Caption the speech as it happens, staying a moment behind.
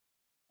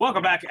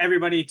Welcome back,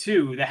 everybody,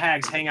 to the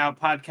Haggs Hangout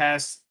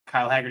podcast.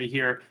 Kyle Haggerty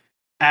here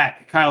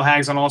at Kyle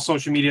Haggs on all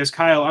social medias,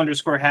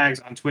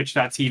 Kyle_Haggs on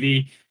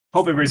twitch.tv.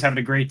 Hope everybody's having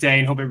a great day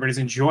and hope everybody's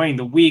enjoying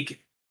the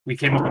week. We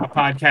came up with a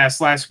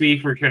podcast last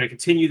week. We're going to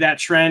continue that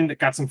trend.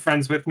 Got some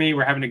friends with me.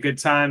 We're having a good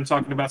time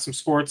talking about some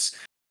sports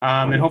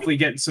and hopefully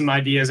getting some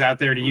ideas out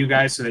there to you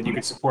guys so that you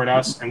can support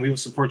us, and we will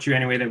support you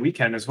any way that we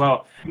can as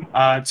well.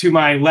 To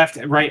my left,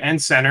 right,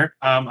 and center,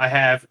 I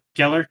have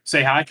Geller.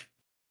 Say hi.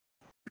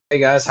 Hey,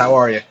 guys. How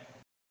are you?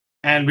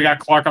 And we got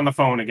Clark on the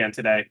phone again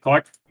today.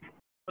 Clark?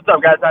 What's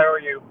up, guys? How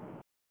are you?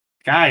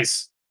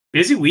 Guys,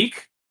 busy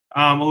week.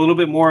 A little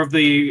bit more of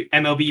the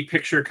MLB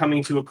picture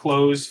coming to a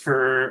close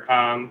for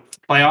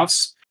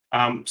playoffs.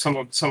 Some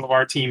of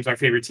our teams, our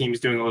favorite teams,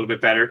 doing a little bit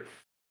better.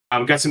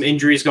 Got some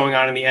injuries going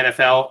on in the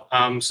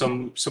NFL.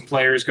 Some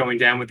players going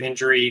down with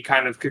injury,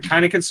 kind of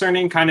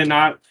concerning, kind of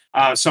not.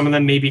 Some of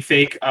them may be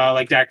fake,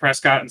 like Dak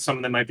Prescott, and some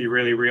of them might be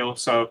really real.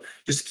 So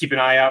just to keep an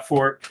eye out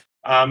for it.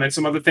 And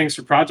some other things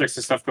for projects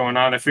and stuff going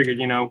on. I figured,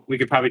 we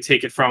could probably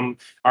take it from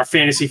our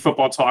fantasy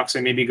football talks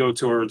and maybe go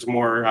towards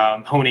more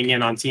honing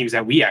in on teams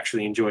that we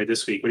actually enjoyed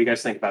this week. What do you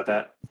guys think about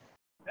that?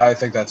 I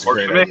think that's a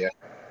great idea.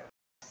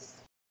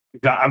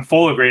 I'm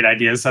full of great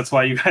ideas. That's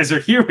why you guys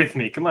are here with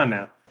me. Come on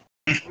now.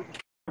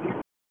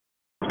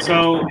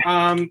 So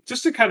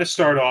just to kind of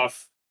start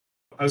off,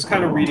 I was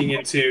kind of reading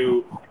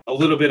into a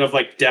little bit of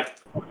like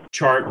depth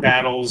chart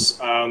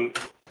battles.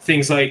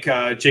 Things like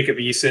Jacob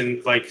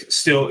Eason,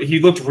 he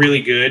looked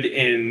really good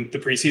in the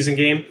preseason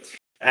game.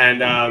 And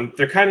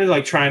they're kind of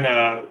like trying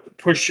to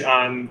push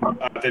on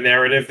the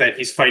narrative that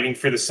he's fighting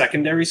for the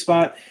secondary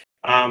spot.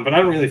 But I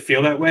don't really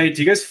feel that way.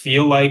 Do you guys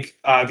feel like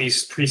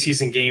these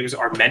preseason games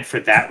are meant for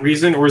that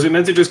reason? Or is it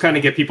meant to just kind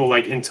of get people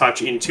like in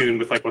touch, in tune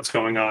with like what's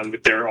going on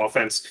with their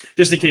offense,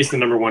 just in case the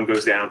number one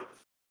goes down?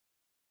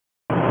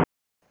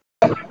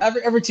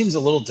 Every team's a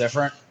little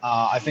different.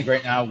 I think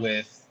right now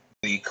with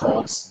the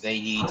Colts, they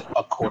need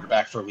a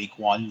quarterback for week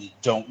one. You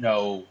don't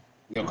know.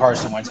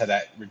 Carson Wentz had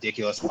that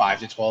ridiculous 5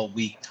 to 12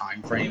 week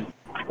time frame.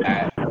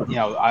 And,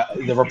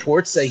 the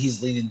reports say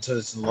he's leaning to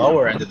the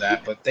lower end of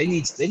that, but they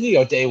need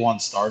a day one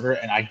starter,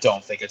 and I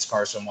don't think it's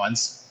Carson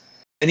Wentz.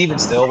 And even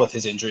still, with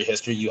his injury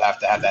history, you have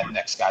to have that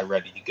next guy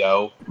ready to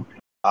go.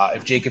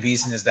 If Jacob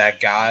Eason is that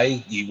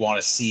guy, you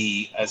want to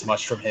see as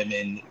much from him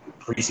in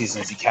preseason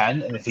as you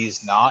can, and if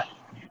he's not,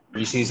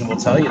 preseason will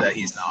tell you that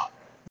he's not.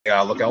 You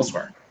gotta look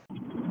elsewhere.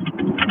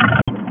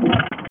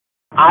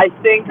 I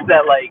think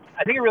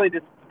it really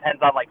just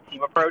depends on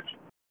team approach.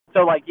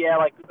 So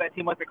that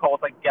team like the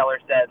Colts, like Geller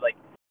said,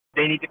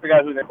 they need to figure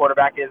out who their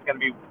quarterback is going to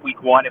be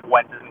week one if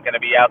Wentz isn't going to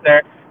be out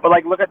there. But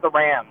look at the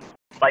Rams.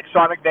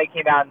 Sean McVay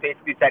came out and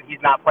basically said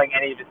he's not playing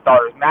any of his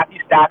starters. Matthew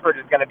Stafford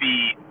is going to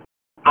be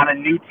on a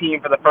new team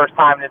for the first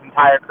time in his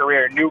entire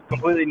career,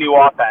 completely new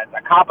offense,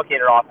 a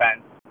complicated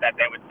offense that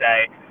they would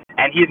say,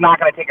 and he's not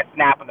going to take a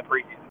snap in the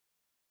preseason.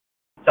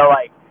 So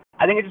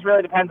I think it just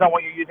really depends on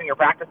what you're using your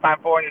practice time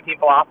for and your team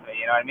philosophy.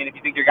 You know what I mean? If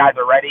you think your guys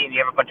are ready and you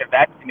have a bunch of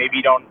vets, maybe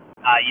you don't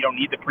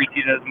need the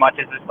preseason as much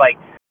as just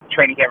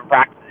training camp and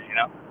practices.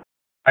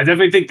 I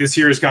definitely think this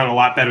year has gone a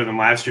lot better than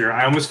last year.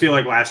 I almost feel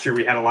like last year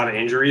we had a lot of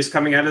injuries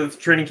coming out of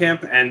training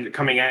camp and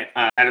coming out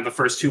of the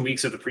first 2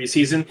 weeks of the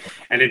preseason,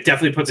 and it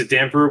definitely puts a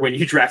damper when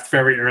you draft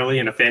very early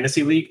in a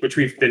fantasy league, which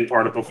we've been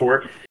part of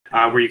before,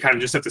 where you kind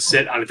of just have to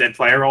sit on a dead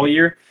player all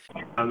year.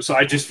 So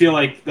I just feel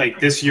like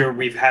this year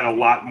we've had a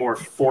lot more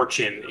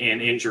fortune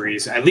in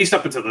injuries, at least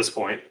up until this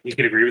point. You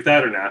can agree with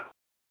that or not?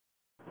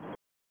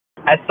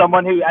 As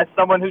someone who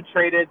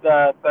traded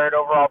the third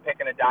overall pick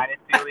in a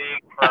dynasty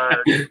league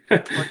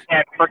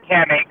for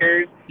Cam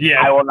Akers, yeah,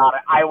 I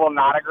will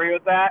not agree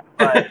with that.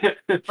 But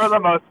for the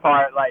most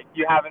part,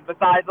 you haven't,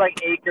 besides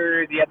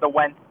Akers, you had the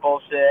Wentz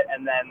bullshit,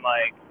 and then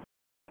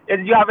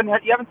you haven't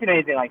seen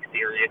anything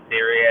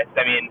serious.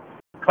 I mean,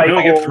 Claypool,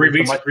 we only get 3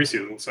 weeks of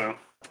preseason, so.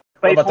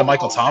 What about the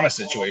Michael Thomas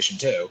situation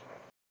too?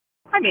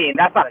 I mean,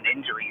 that's not an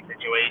injury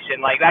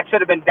situation. That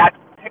should have been that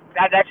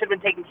should have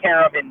been taken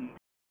care of in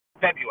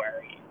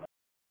February.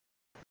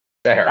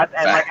 Fair.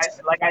 I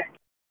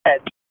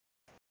said.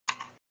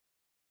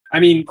 I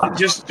mean,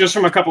 just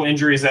from a couple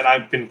injuries that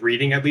I've been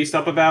reading at least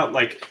up about,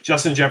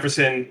 Justin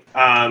Jefferson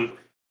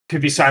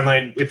could be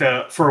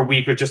sidelined for a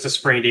week with just a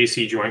sprained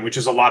AC joint, which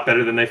is a lot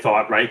better than they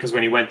thought, right? Because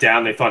when he went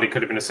down, they thought it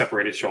could have been a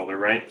separated shoulder,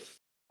 right?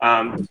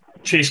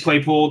 Chase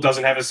Claypool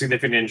doesn't have a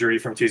significant injury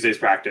from Tuesday's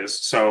practice,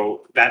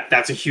 so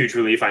that's a huge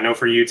relief. I know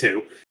for you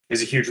too,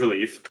 is a huge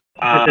relief.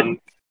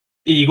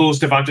 Eagles,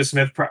 Devonta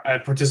Smith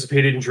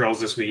participated in drills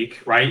this week,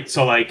 right?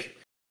 So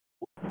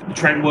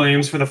Trent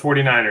Williams for the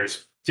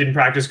 49ers didn't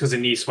practice because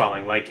of knee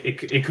swelling.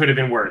 It could have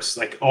been worse.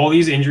 All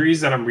these injuries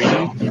that I'm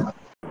reading,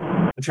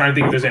 I'm trying to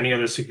think if there's any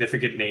other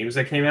significant names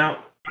that came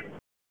out.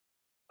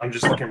 I'm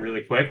just looking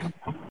really quick.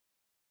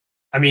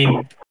 I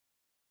mean,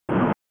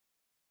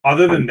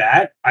 other than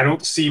that, I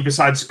don't see,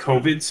 besides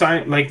COVID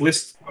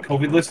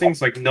COVID listings,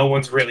 no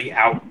one's really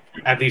out,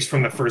 at least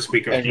from the first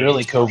week of games. And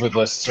really, COVID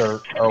lists are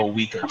a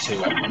week or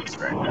two at most,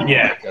 right?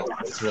 Yeah.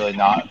 It's really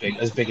not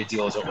as big a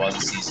deal as it was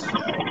a season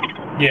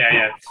ago.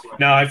 Yeah.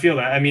 No, I feel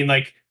that. I mean,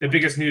 like the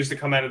biggest news to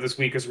come out of this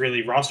week is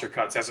really roster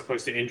cuts as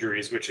opposed to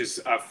injuries, which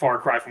is a far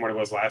cry from what it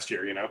was last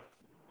year. Yeah,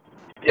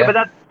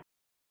 but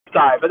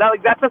Yeah.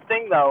 that's the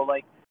thing though.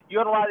 Like you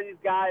had a lot of these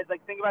guys.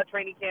 Like think about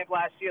training camp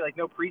last year. Like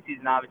no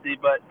preseason, obviously,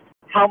 but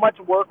how much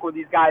work were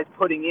these guys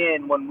putting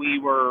in when we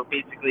were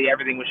basically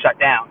everything was shut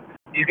down?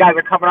 These guys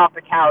are coming off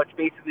the couch,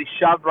 basically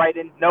shoved right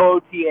in. No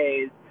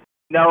OTAs,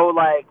 no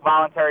like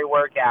voluntary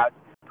workouts.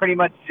 Pretty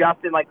much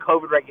just in like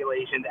COVID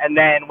regulations, and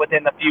then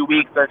within a few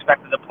weeks they're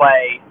expected to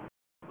play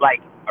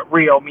like a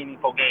real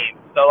meaningful game.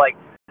 So like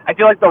I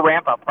feel like the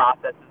ramp up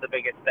process is the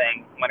biggest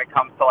thing when it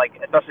comes to like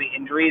especially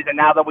injuries. And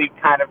now that we've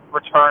kind of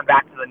returned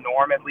back to the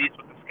norm, at least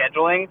with the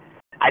scheduling,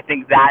 I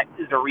think that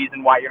is a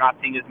reason why you're not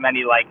seeing as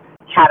many like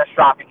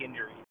catastrophic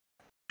injuries.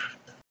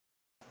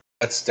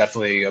 That's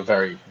definitely a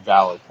very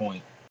valid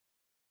point.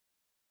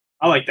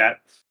 I like that.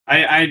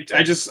 I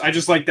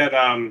just like that.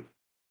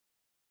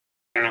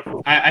 I don't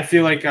know. I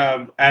feel like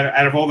out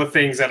of all the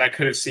things that I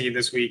could have seen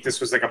this week,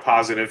 this was like a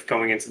positive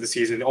going into the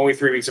season. Only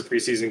 3 weeks of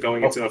preseason,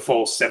 going into a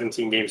full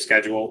 17 game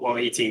schedule. Well,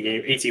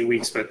 18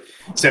 weeks, but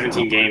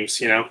 17 games.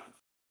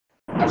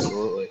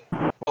 Absolutely.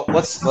 Well,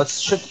 let's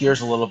shift gears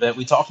a little bit.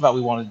 We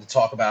wanted to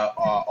talk about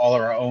all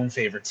of our own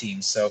favorite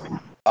teams. So,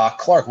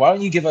 Clark, why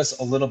don't you give us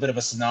a little bit of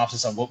a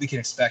synopsis on what we can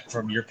expect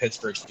from your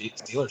Pittsburgh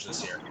Steelers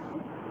this year?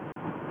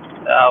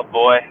 Oh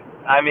boy,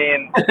 I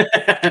mean,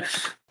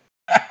 it's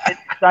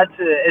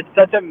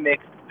such a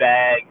mixed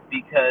bag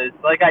because,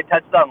 like I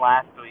touched on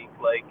last week,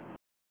 like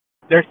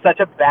there's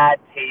such a bad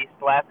taste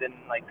left in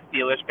like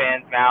Steelers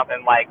fans' mouth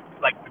and like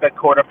the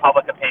court of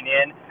public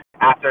opinion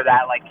after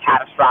that like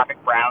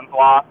catastrophic Browns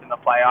loss in the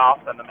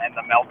playoffs and the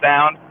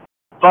meltdown.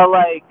 But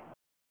like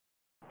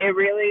it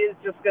really is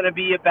just going to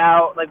be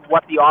about like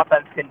what the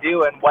offense can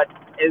do and what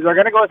is they're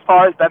going to go as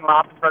far as Ben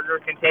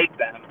Roethlisberger can take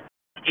them.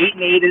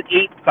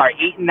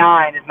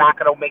 8-9 is not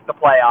going to make the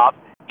playoffs.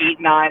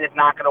 8-9 is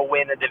not going to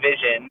win the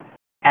division.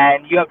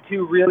 And you have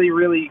two really,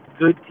 really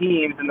good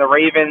teams in the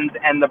Ravens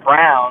and the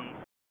Browns,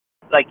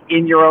 like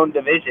in your own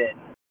division.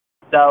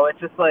 So it's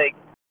just like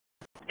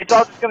it's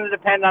all just going to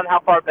depend on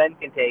how far Ben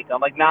can take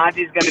them. Like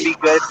Najee's going to be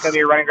good; it's going to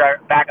be a running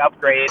back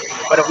upgrade.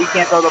 But if we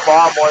can't throw the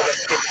ball more than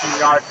 15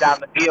 yards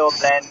down the field,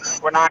 then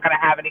we're not going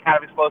to have any kind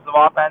of explosive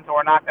offense, and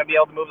we're not going to be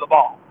able to move the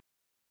ball.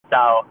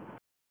 So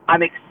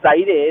I'm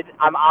excited.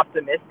 I'm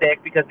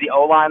optimistic because the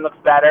O-line looks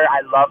better. I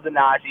love the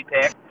Najee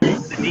pick.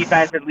 The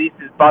defense at least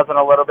is buzzing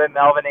a little bit.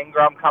 Melvin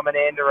Ingram coming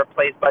in to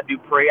replace Bud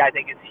Dupree, I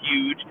think, is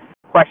huge.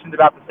 Questions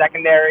about the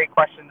secondary,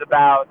 questions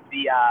about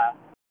the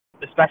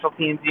special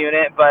teams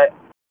unit, but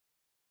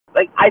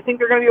like I think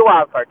they're going to be a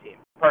wild card team.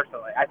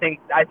 Personally, I think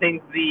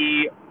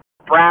the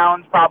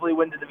Browns probably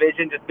win the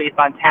division just based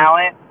on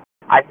talent.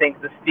 I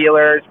think the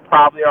Steelers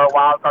probably are a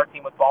wild card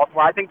team with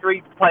Baltimore. I think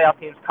 3 playoff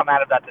teams come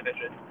out of that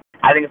division.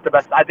 I think it's the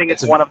best. I think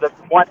it's probably the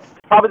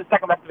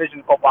second best division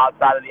in football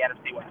outside of the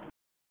NFC West.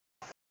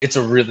 It's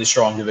a really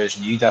strong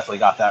division. You definitely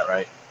got that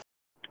right.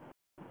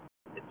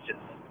 It's just,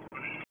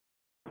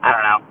 I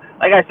don't know.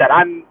 Like I said,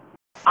 I'm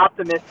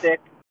optimistic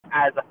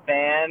as a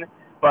fan,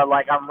 but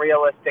like I'm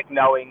realistic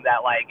knowing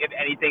that like if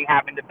anything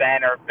happened to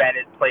Ben or if Ben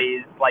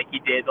plays like he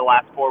did the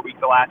last 4 weeks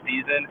of last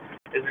season,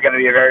 this is going to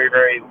be a very,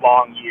 very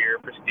long year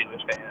for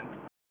Steelers fans.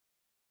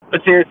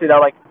 But seriously though,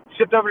 like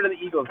shift over to the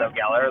Eagles though,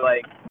 Geller.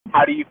 Like,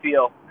 how do you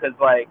feel? Because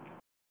like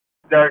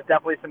there's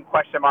definitely some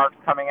question marks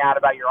coming out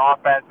about your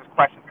offense. There's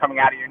questions coming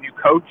out of your new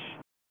coach.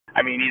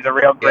 I mean, he's a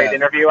real great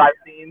interview I've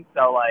seen.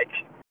 So like,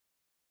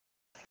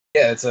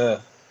 yeah,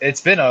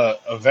 it's been a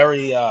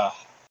very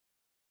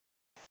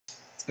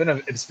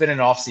it's been an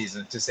off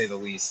season to say the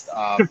least.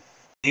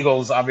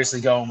 Eagles obviously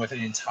going with an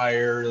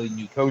entirely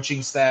new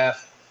coaching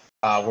staff.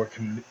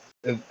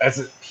 As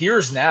it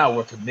appears now,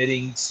 we're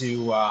committing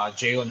to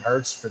Jalen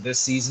Hurts for this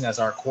season as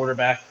our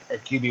quarterback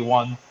at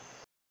QB1.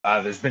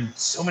 There's been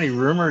so many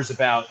rumors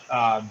about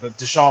the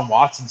Deshaun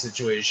Watson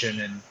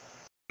situation, and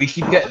we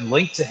keep getting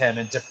linked to him.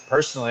 And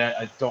personally,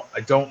 I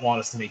don't want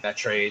us to make that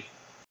trade.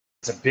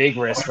 It's a big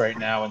risk right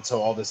now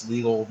until all this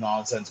legal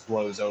nonsense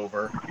blows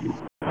over.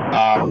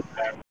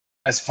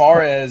 As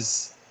far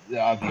as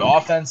the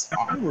offense,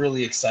 I'm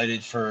really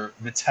excited for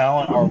the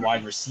talent our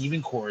wide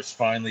receiving core is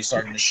finally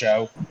starting to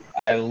show.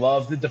 I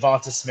love the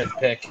Devonta Smith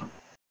pick.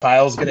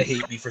 Kyle's gonna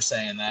hate me for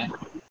saying that.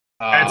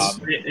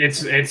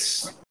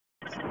 It's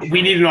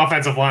we need an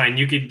offensive line.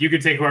 You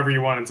could take whoever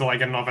you want until I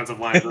get an offensive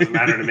line. It doesn't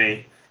matter to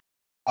me.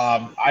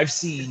 I've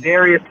seen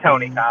Darius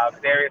Toney,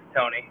 Cobb. Darius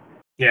Toney.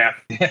 Yeah.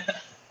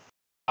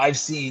 I've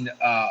seen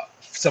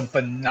some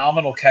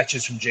phenomenal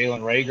catches from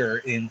Jalen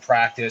Reagor in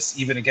practice,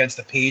 even against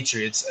the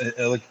Patriots,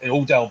 like an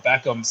Odell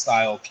Beckham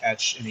style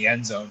catch in the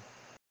end zone,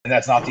 and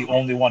that's not the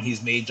only one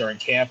he's made during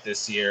camp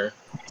this year.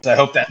 So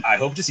I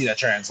hope to see that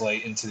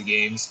translate into the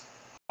games.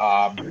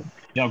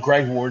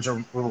 Greg Ward's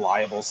a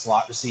reliable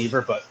slot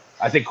receiver, but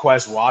I think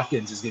Quez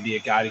Watkins is going to be a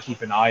guy to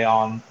keep an eye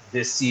on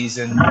this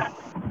season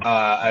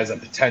as a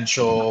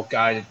potential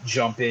guy to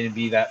jump in and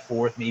be that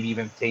fourth, maybe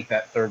even take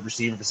that third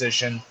receiver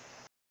position.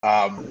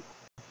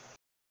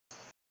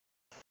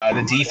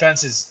 The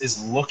defense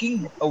is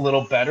looking a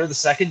little better. The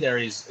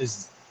secondary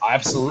is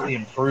absolutely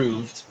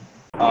improved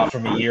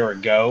from a year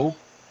ago.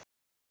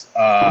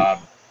 I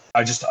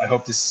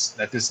hope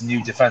that this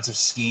new defensive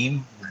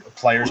scheme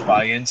players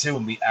buy into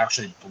and we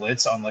actually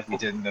blitz, unlike we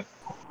did in the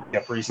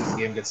preseason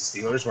game against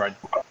the Steelers, where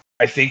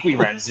I think we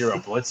ran 0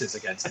 blitzes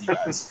against you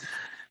guys.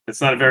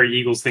 It's not a very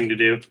Eagles thing to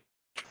do.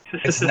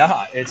 It's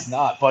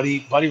not.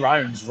 Buddy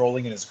Ryan's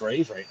rolling in his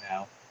grave right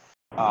now,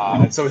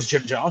 and so is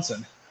Jim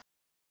Johnson.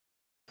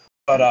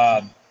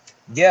 But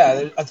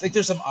yeah, I think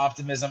there's some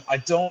optimism. I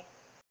don't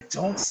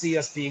see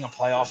us being a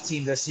playoff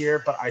team this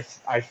year, but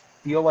I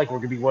feel like we're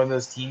gonna be one of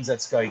those teams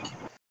that's like,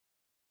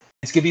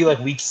 it's gonna be like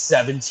week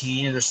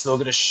 17, and they're still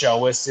gonna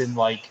show us in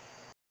like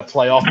the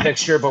playoff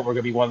picture, but we're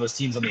gonna be one of those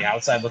teams on the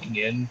outside looking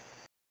in.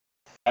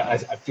 I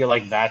feel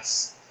like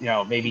that's,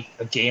 maybe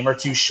a game or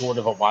two short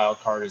of a wild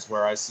card is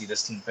where I see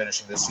this team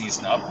finishing this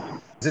season up.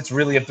 Because it's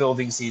really a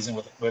building season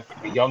with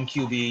a young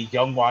QB,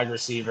 young wide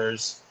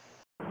receivers.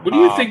 What do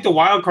you think the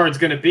wild card's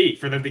going to be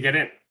for them to get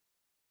in?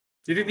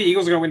 Do you think the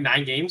Eagles are going to win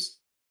 9 games?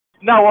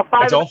 No, well,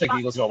 I don't think the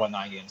Eagles are going to win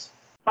 9 games.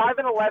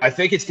 5-11. I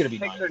think it's going to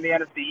be 9. In the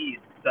NFC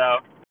East, so.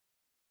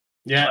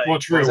 Yeah, well,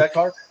 true. What was that,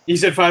 Clark? He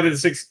said 5 out of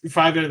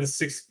the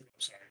 6.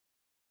 Sorry.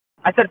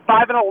 I said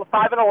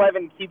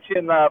 5-11 keeps you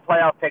in the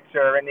playoff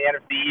picture in the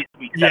NFC East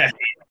week 17.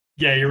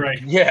 Yeah, you're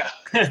right. Yeah.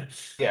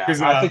 Yeah.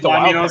 I think the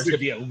wild card's going to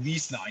be at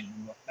least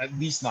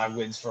 9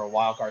 wins for a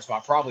wild card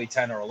spot, probably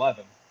 10 or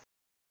 11.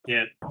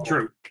 Yeah,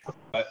 true.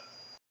 But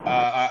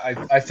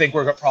I think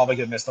we're probably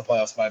going to miss the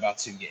playoffs by about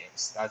 2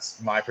 games.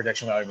 That's my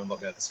prediction without even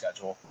looking at the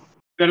schedule.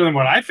 Better than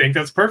what I think.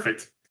 That's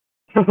perfect.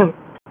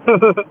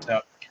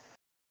 So,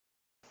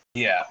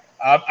 yeah.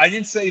 I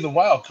didn't say the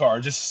wild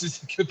card. Just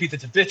it could be the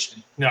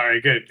division. No, all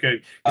right, good.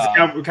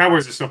 The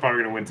Cowboys are still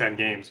probably going to win 10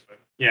 games. But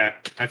yeah,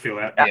 I feel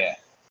that. Yeah.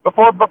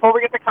 Before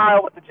we get to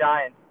Kyle with the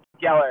Giants,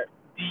 Geller,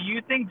 do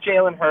you think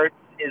Jalen Hurts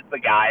is the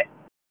guy?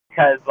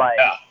 Because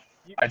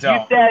I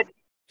don't. You said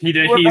he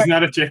did. He's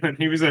not a Jalen.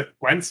 He was a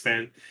Wentz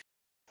fan.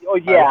 Oh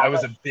yeah, I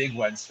was a big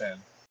Wentz fan.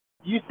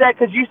 You said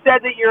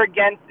that you're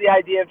against the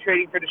idea of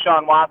trading for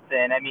Deshaun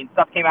Watson. I mean,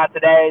 stuff came out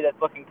today that's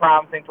looking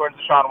promising towards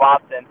Deshaun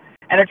Watson.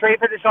 And a trade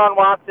for Deshaun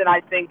Watson,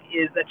 I think,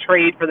 is a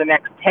trade for the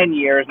next 10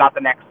 years, not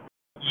the next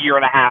year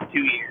and a half, 2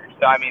 years.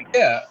 So, I mean...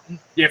 Yeah,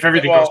 if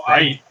everything goes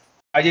right.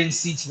 I didn't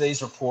see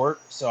today's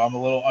report, so I'm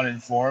a little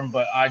uninformed,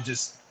 but I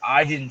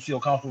didn't feel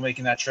comfortable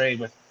making that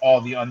trade with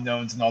all the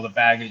unknowns and all the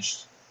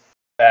baggage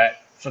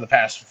that, for the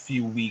past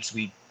few weeks,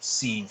 we've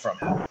seen from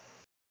him.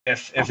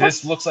 If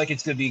this looks like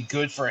it's going to be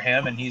good for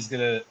him and he's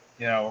going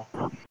to,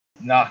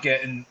 not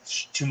get in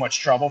too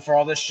much trouble for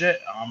all this shit,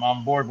 I'm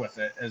on board with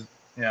it.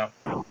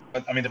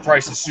 But, I mean, the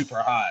price is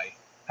super high.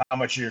 How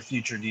much of your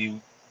future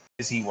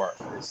is he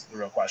worth is the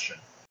real question.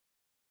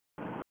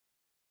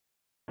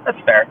 That's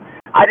fair.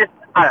 I don't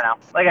know.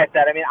 Like I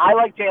said, I mean, I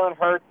like Jalen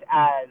Hurts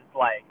as,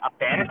 like, a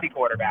fantasy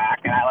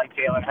quarterback, and I like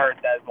Jalen Hurts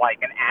as, like,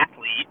 an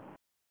athlete.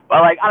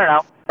 But, like, I don't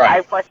know. Right. I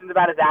have questions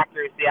about his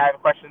accuracy. I have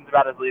questions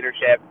about his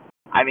leadership.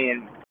 I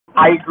mean,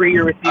 I agree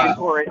your receiving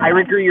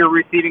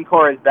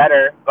core is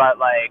better, but,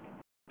 like,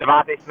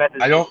 Devontae Smith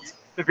is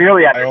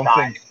severely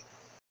undersized.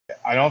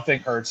 I don't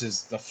think Hurts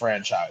is the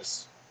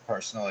franchise,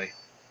 personally.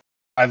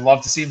 I'd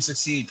love to see him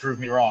succeed. Prove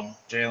me wrong.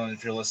 Jalen,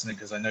 if you're listening,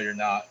 because I know you're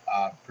not,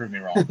 prove me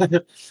wrong.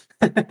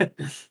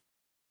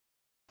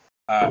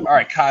 All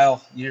right,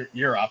 Kyle,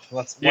 you're up.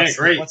 What's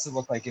it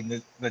look like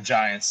in the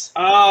Giants?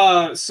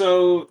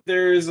 So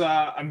there's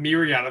a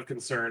myriad of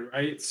concern,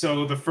 right?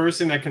 So the first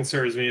thing that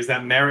concerns me is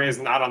that Mara is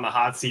not on the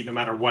hot seat no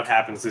matter what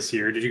happens this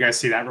year. Did you guys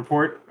see that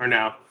report or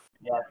no?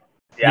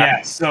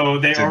 Yeah, so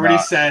they already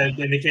said,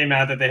 and they came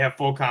out that they have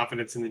full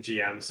confidence in the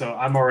GM. So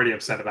I'm already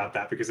upset about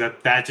that because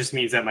that just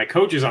means that my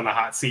coach is on the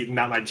hot seat and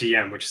not my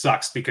GM, which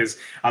sucks because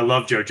I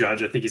love Joe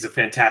Judge. I think he's a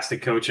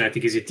fantastic coach, and I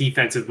think he's a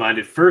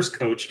defensive-minded first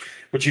coach,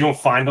 which you don't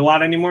find a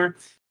lot anymore.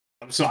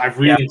 So I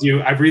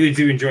really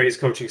do enjoy his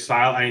coaching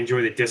style. I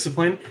enjoy the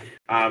discipline,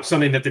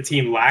 something that the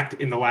team lacked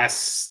in the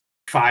last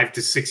 5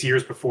 to 6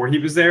 years before he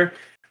was there.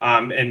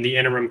 And the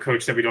interim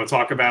coach that we don't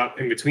talk about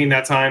in between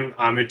that time,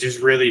 it just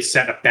really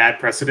set a bad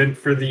precedent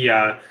for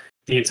the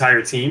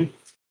entire team.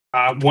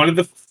 One of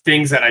the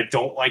things that I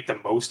don't like the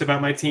most about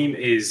my team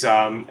is,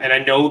 and I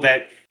know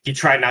that he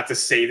tried not to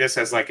say this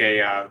as like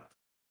a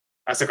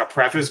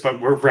preface, but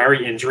we're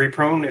very injury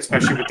prone,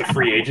 especially with the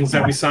free agents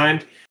that we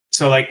signed.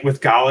 So like with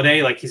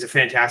Galladay, like he's a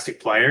fantastic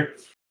player,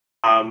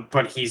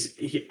 but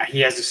he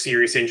has a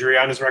serious injury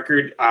on his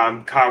record.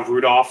 Kyle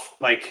Rudolph,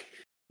 like.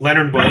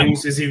 Leonard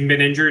Williams has even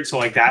been injured, so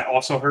like that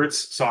also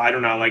hurts. So I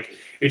don't know, like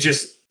it's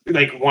just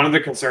like one of the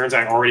concerns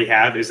I already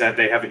have is that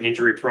they have an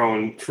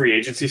injury-prone free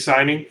agency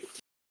signing.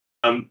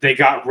 They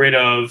got rid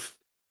of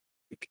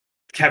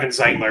Kevin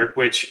Zeitler,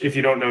 which if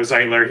you don't know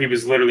Zeitler, he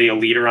was literally a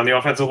leader on the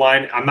offensive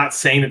line. I'm not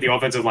saying that the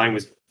offensive line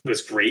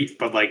was great,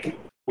 but like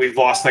we've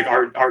lost like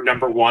our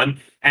number one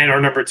and our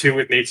number two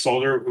with Nate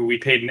Solder, who we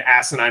paid an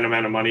asinine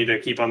amount of money to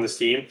keep on this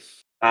team.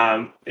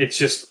 It's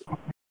just.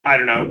 I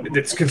don't know.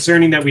 It's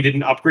concerning that we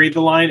didn't upgrade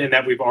the line and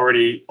that we've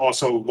already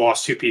also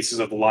lost 2 pieces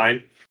of the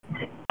line.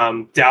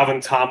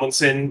 Dalvin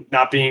Tomlinson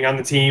not being on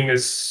the team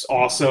is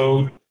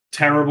also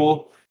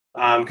terrible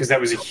because that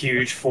was a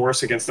huge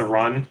force against the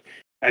run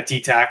at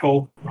D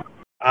tackle.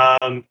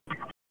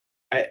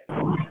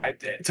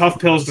 Tough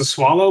pills to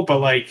swallow, but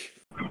like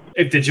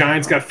if the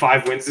Giants got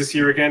 5 wins this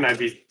year again, I'd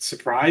be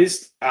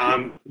surprised.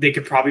 They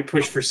could probably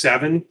push for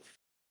 7,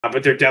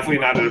 but they're definitely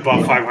not an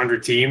above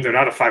 500 team. They're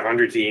not a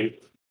 500 team.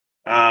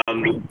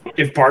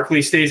 If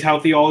Barkley stays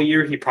healthy all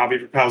year, he probably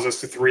propels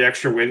us to 3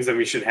 extra wins than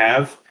we should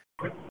have.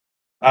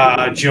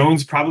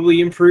 Jones probably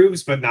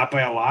improves, but not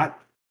by a lot.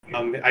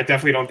 I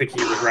definitely don't think he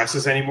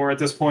regresses anymore at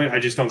this point. I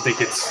just don't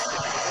think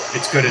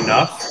it's good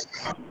enough.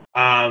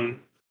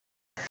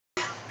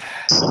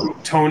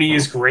 Tony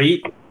is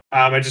great.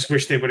 I just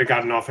wish they would have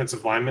gotten an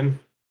offensive lineman.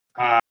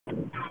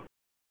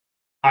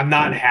 I'm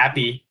not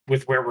happy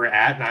with where we're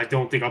at, and I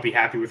don't think I'll be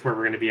happy with where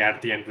we're going to be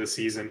at the end of the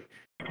season.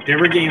 There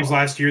were games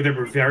last year that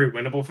were very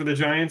winnable for the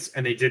Giants,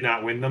 and they did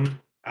not win them.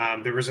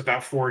 There was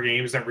about 4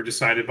 games that were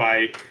decided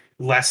by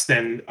less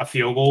than a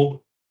field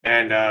goal,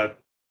 and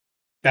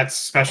that's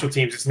special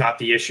teams. It's not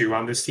the issue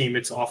on this team.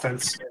 It's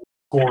offense,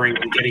 scoring,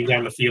 and getting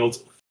down the field.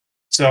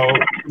 So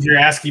if you're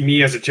asking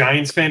me as a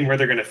Giants fan where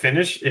they're going to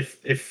finish,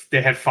 if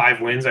they had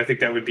 5 wins, I think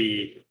that would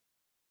be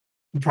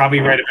probably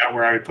right about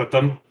where I would put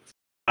them.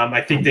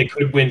 I think they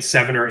could win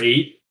 7 or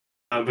 8,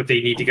 but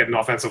they need to get an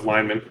offensive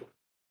lineman.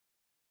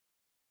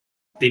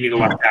 They need a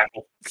left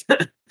tackle.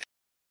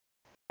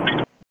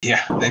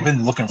 Yeah, they've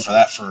been looking for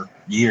that for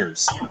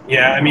years.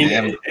 Yeah, I mean,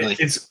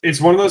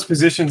 it's one of those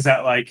positions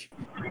that, like,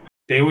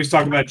 they always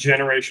talk about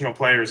generational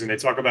players, and they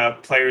talk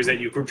about players that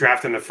you could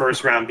draft in the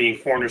first round being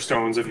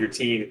cornerstones of your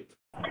team.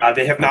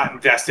 They have not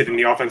invested in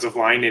the offensive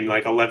line in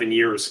like 11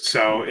 years,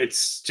 so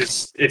it's the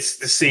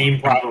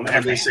same problem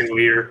every single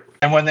year.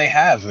 And when they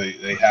have,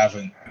 they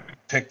haven't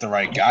picked the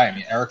right guy. I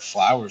mean, Eric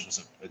Flowers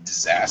was a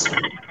disaster.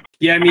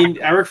 Yeah, I mean,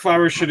 Eric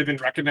Flowers should have been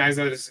recognized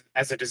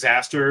as a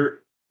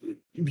disaster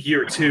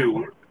year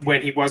 2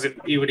 when he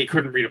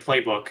couldn't read a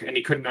playbook and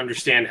he couldn't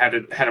understand how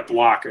to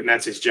block, and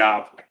that's his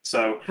job.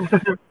 So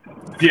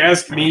if you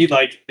ask me,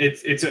 like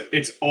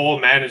it's all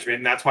management,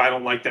 and that's why I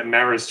don't like that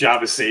Mara's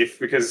job is safe,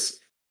 because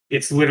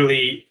it's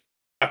literally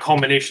a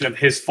culmination of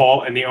his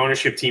fault and the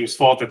ownership team's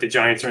fault that the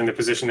Giants are in the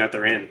position that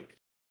they're in.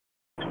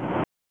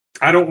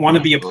 I don't want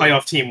to be a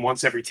playoff team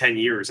once every 10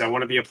 years. I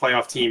want to be a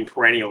playoff team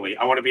perennially.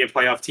 I want to be a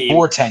playoff team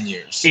for 10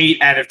 years.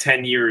 8 out of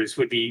 10 years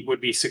would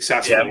be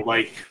successful. Yeah.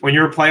 Like when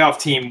you're a playoff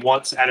team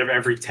once out of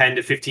every 10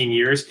 to 15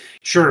 years,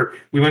 sure,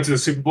 we went to the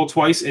Super Bowl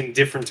twice in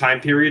different time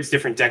periods,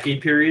 different decade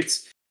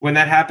periods when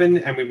that happened,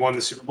 and we won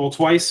the Super Bowl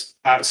twice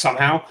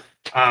somehow.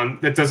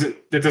 That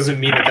doesn't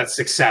mean that's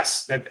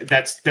success.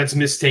 That's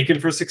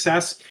mistaken for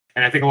success.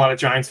 And I think a lot of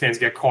Giants fans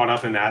get caught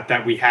up in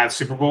that we have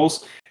Super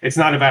Bowls. It's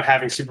not about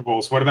having Super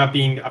Bowls. What about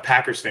being a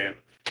Packers fan?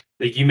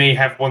 Like, you may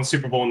have one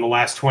Super Bowl in the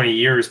last 20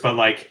 years, but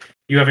like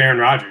you have Aaron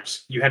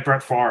Rodgers, you had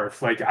Brett Favre.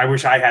 Like, I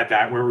wish I had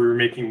that, where we were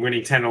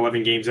winning 10,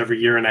 11 games every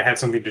year, and I had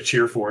something to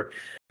cheer for.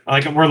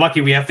 Like, we're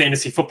lucky we have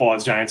fantasy football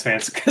as Giants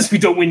fans because we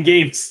don't win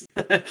games.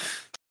 I'm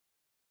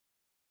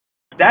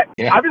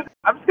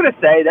just gonna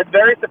say that's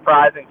very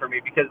surprising for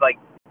me, because like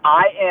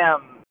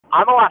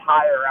I'm a lot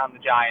higher around the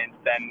Giants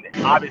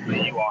than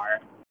obviously you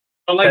are.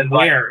 But like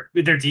where?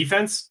 With their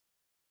defense?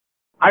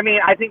 I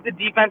mean, I think the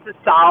defense is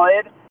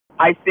solid.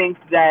 I think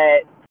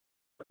that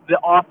the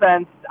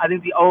offense, I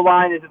think the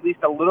O-line is at least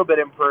a little bit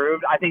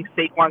improved. I think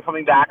Saquon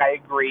coming back, I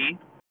agree.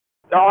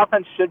 The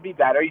offense should be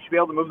better. You should be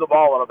able to move the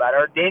ball a little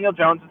better. Daniel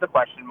Jones is a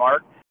question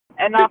mark.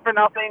 And not for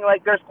nothing,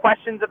 like there's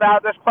questions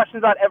about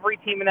every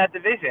team in that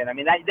division. I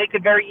mean, they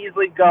could very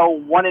easily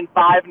go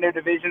 1-5 in their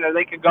division, or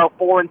they could go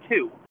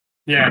 4-2.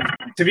 Yeah,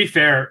 to be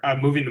fair,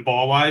 moving the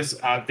ball wise,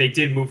 they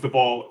did move the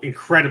ball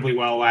incredibly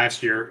well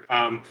last year.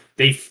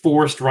 They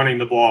forced running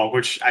the ball,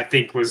 which I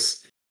think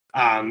was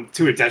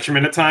to a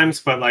detriment at times,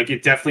 but like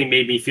it definitely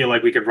made me feel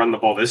like we could run the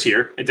ball this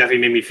year. It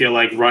definitely made me feel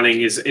like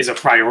running is a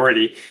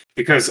priority,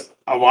 because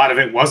a lot of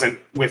it wasn't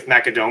with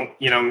Macadon.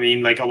 You know what I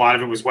mean? Like a lot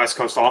of it was West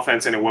Coast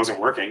offense and it wasn't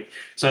working.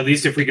 So at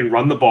least if we can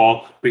run the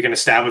ball, we can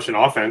establish an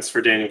offense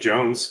for Daniel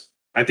Jones.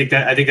 I think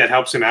that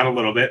helps him out a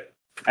little bit.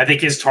 I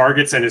think his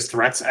targets and his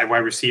threats at wide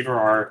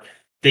receiver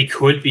they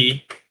could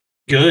be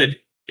good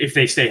if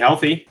they stay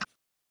healthy.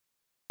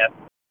 Yep.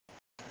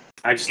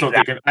 I just don't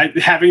think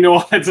having no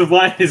offensive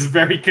line is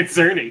very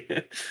concerning.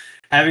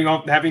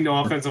 having no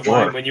offensive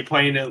line when you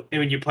play in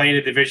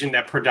a division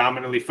that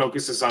predominantly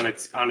focuses on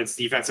its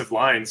defensive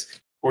lines,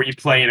 or you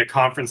play in a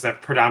conference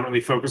that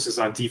predominantly focuses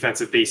on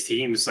defensive based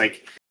teams,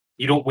 like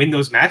you don't win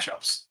those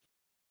matchups.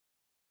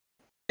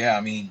 Yeah,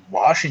 I mean,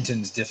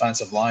 Washington's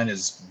defensive line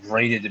is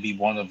rated to be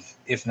one of,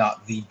 if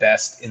not the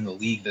best in the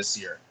league this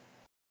year.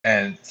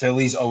 And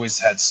Philly's always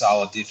had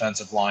solid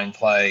defensive line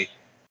play.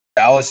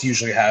 Dallas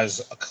usually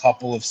has a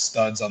couple of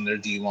studs on their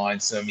D-line.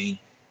 So, I mean,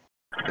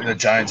 the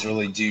Giants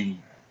really do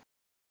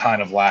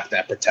kind of lack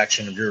that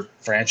protection of your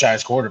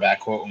franchise quarterback,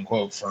 quote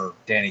unquote, for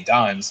Danny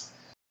Dimes.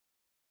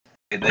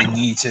 They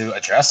need to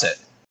address it.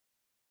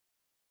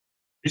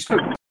 You just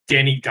put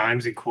Danny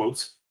Dimes in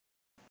quotes.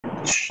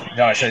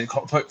 No, I said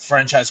put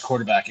franchise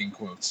quarterback in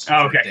quotes.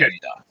 Oh, okay,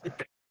 good.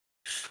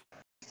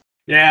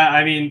 Yeah,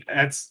 I mean,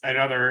 that's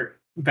another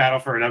battle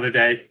for another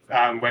day,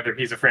 whether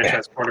he's a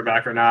franchise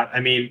quarterback or not. I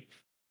mean,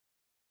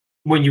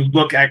 when you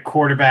look at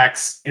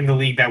quarterbacks in the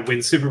league that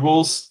win Super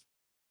Bowls,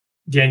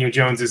 Daniel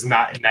Jones is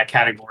not in that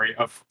category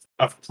of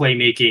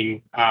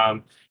playmaking,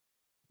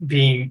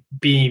 being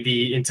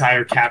the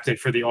entire captain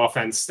for the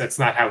offense. That's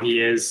not how he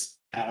is.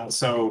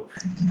 So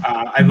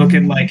I look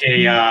at like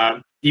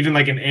even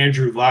like an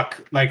Andrew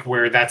Luck, like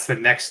where that's the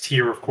next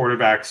tier of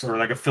quarterbacks, or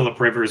like a Phillip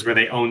Rivers where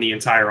they own the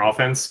entire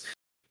offense.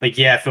 Like,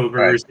 yeah, Phillip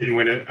Rivers didn't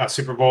win a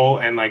Super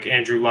Bowl, and like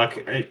Andrew Luck,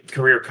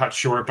 career cut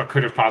short, but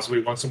could have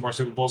possibly won some more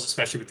Super Bowls,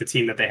 especially with the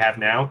team that they have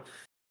now.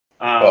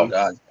 Oh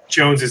God.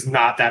 Jones is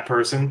not that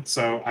person.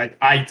 So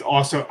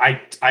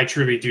I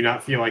truly do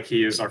not feel like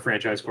he is our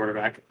franchise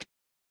quarterback.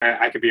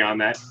 I could be on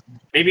that.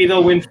 Maybe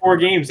they'll win 4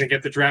 games and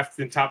get the draft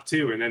in top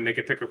 2, and then they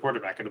could pick a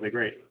quarterback. It'll be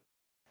great.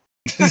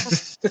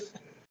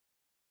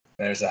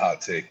 There's a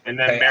hot take. And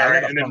then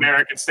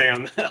Merrick can stay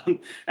on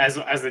as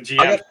the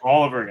GM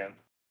all over again.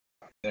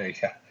 There you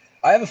go.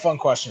 I have a fun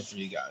question for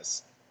you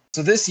guys.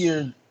 So this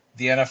year,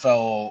 the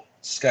NFL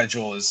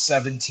schedule is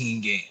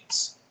 17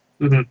 games.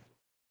 Mm-hmm.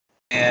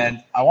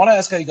 And I want to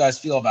ask how you guys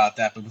feel about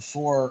that. But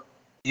before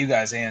you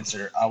guys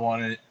answer, I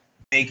want to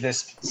make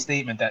this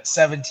statement that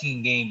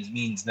 17 games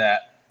means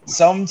that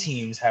some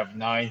teams have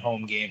 9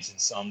 home games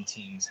and some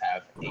teams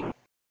have 8,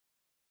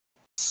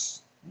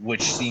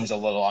 which seems a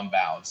little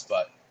unbalanced.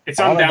 But it's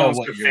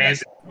unbalanced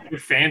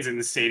with fans in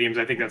the stadiums.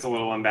 I think that's a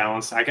little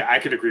unbalanced. I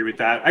could agree with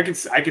that. I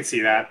could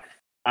see that.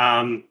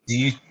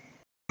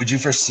 Would you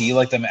foresee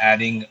like them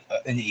adding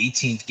an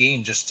 18th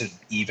game just to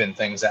even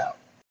things out?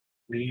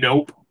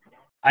 Nope.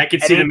 I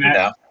could see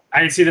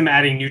them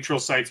adding neutral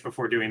sites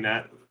before doing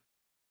that.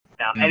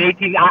 No, an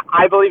 18.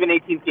 I believe an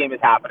 18th game is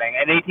happening.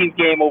 An 18th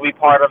game will be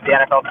part of the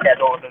NFL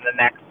schedule within the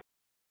next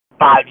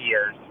 5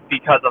 years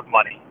because of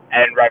money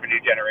and revenue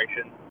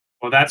generation.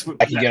 Well, that's why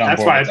I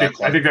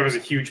think that was a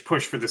huge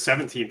push for the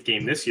 17th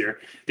game this year.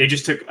 They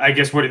just took. I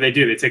guess what did they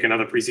do? They take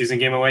another preseason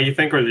game away. You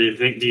think, or do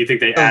you think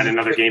they add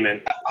another game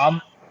in?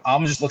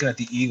 I'm just looking at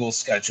the Eagles'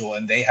 schedule,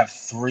 and they have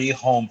 3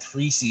 home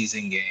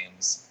preseason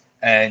games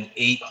and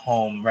 8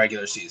 home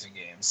regular season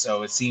games.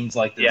 So it seems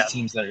like the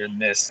teams that are going to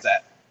miss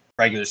that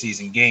regular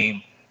season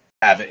game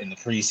have it in the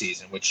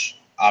preseason, which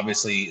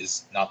obviously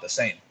is not the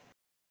same.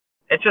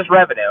 It's just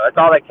revenue. That's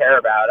all they care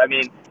about. I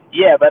mean,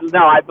 yeah, but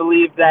no, I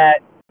believe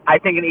that. I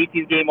think an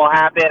 18th game will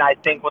happen. I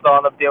think what they'll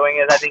end up doing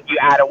is I think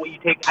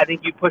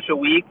you push a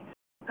week.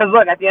 Because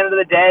look, at the end of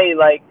the day,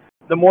 like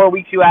the more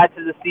weeks you add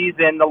to the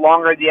season, the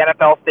longer the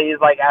NFL stays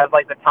as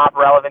the top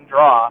relevant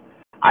draw.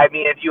 I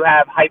mean, if you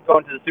have hype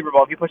going to the Super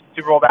Bowl, if you push the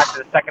Super Bowl back to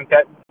the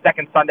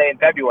second Sunday in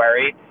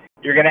February,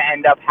 you're going to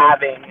end up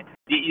having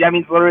that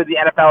means literally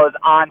the NFL is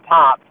on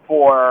top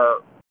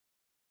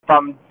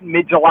from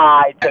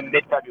mid-July to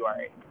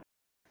mid-February.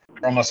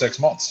 For almost 6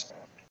 months,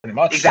 pretty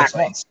much.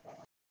 Exactly. 6 months.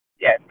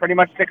 Yeah, pretty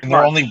much 6 and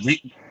months.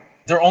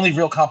 Their only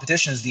real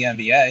competition is the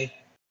NBA.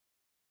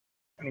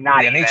 I mean, the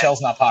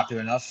NHL's not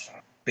popular enough.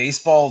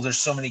 Baseball, there's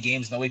so many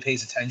games, nobody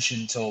pays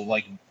attention until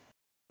like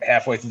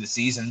halfway through the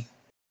season.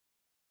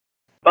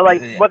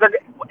 But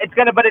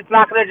it's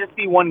not gonna just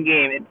be one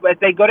game. If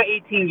they go to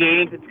 18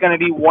 games, it's gonna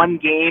be one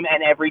game,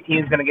 and every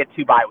team's gonna get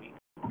 2 bye weeks.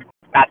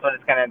 That's what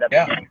it's gonna end up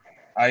being. Yeah,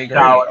 I agree.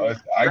 So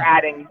you're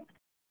adding.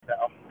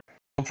 So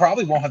we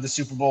probably won't have the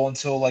Super Bowl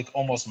until like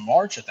almost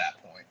March at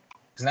that point.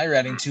 Because now you're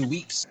adding 2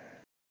 weeks.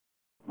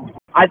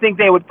 I think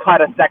they would cut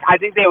a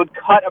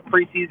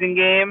preseason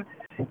game,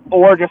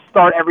 or just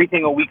start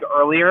everything a week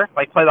earlier.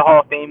 Like play the Hall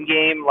of Fame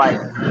game, like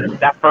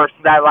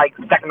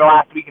second to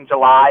last week in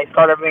July.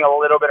 Start everything a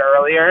little bit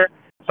earlier.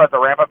 Start the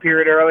ramp up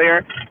period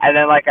earlier, and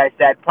then, like I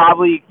said,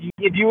 probably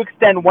if you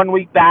extend 1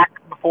 week back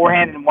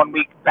beforehand and 1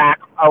 week back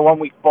or 1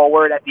 week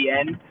forward at the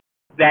end,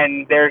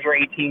 then there's your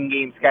 18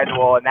 game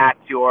schedule, and that's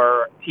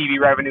your TV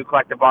revenue,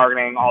 collective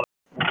bargaining, all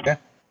that. Okay.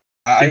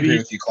 I agree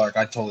with you, Clark.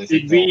 I totally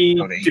think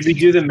did we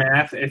do the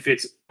math? If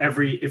it's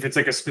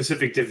like a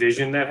specific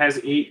division that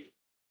has 8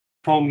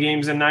 home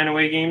games and 9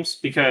 away games,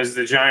 because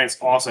the Giants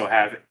also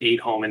have 8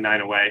 home and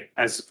 9 away,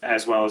 as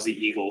well as the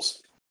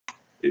Eagles.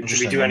 Did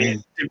we do any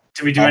of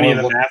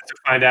the math to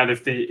find out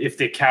if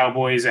the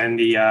Cowboys and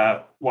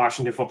the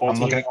Washington football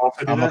team also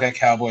do that? I'm looking at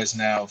Cowboys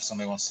now. If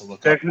somebody wants to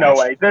look, there's no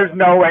way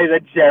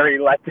that Jerry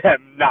let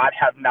them not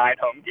have 9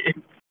 home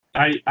games.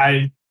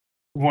 I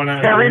want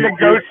to. Jerry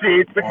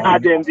negotiates the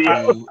goddamn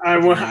deal. I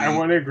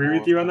want to agree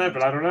with you on that,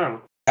 but I don't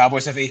know.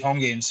 Cowboys have 8 home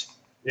games.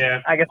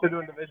 Yeah, I guess they're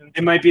doing divisions.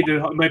 It might be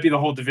the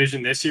whole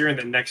division this year, and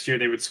then next year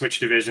they would switch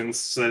divisions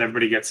so that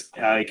everybody gets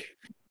like.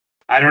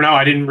 I don't know.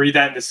 I didn't read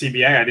that in the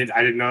CBA. I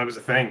didn't know it was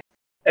a thing.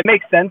 It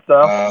makes sense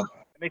though.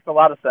 It makes a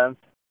lot of sense.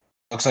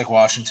 Looks like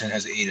Washington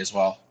has 8 as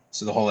well.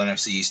 So the whole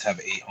NFC East have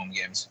 8 home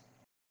games.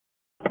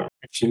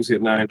 Teams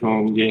get 9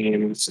 home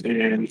games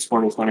in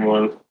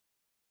 2021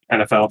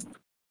 NFL.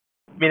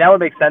 I mean, that would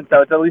make sense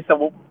though. It's at least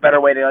a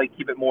better way to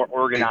keep it more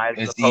organized.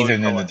 It's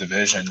even in the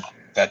division.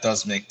 That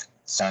does make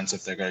sense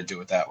if they're going to do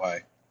it that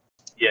way.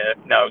 Yeah.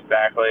 No.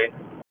 Exactly.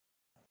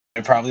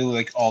 They probably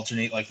like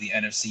alternate like the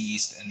NFC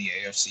East and the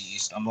AFC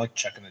East. I'm like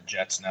checking the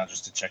Jets now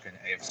just to check an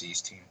AFC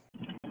East team.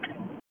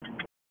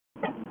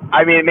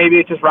 I mean, maybe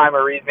it's just rhyme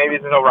or reason. Maybe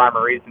there's no rhyme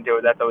or reason to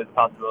it. That's always a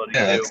possibility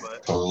Yeah, too. that's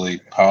But totally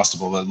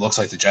possible. But it looks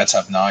like the Jets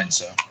have 9,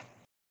 so.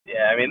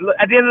 yeah, I mean,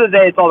 at the end of the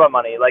day, it's all about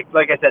money. Like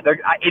I said, an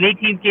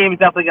 18th game is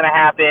definitely going to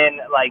happen.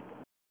 Like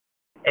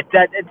it's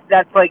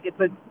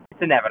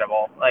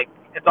inevitable. Like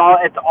it's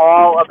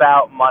all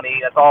about money.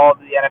 That's all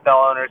the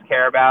NFL owners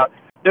care about.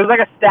 There's like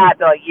a stat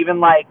that like even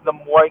like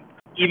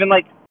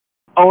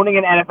owning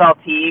an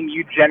NFL team,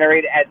 you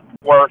generate at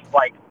worst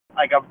like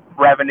a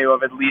revenue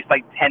of at least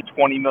like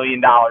 $10-20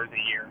 million a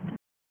year,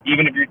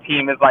 even if your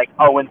team is like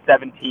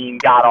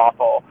 0-17, god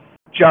awful,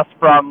 just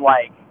from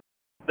like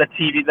the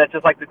TV. That's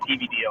just like the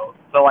TV deals.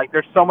 So like,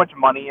 there's so much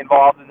money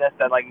involved in this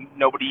that like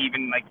nobody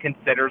even like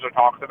considers or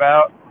talks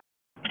about.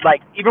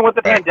 Like even with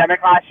the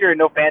pandemic last year and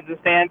no fans in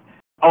stands,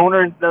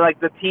 owners,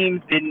 the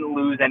teams didn't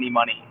lose any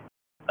money.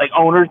 Like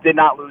owners did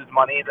not lose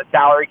money. The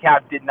salary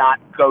cap did not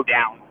go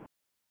down.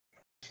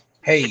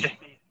 Hey,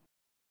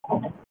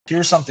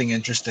 here's something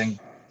interesting.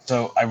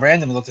 So I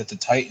randomly looked at the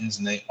Titans,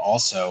 and they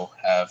also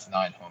have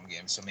 9 home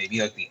games. So maybe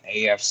like the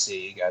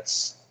AFC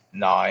gets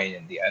 9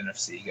 and the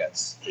NFC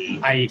gets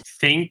 8. I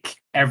think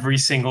every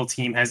single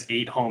team has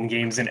 8 home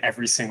games and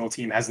every single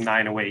team has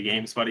 9 away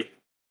games, buddy.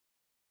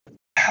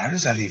 How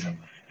does that even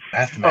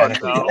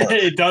mathematically work?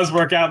 It does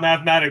work out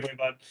mathematically,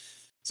 bud.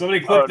 Somebody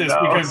clip this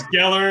because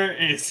Geller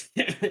is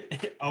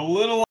a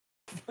little off.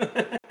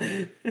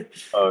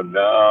 Oh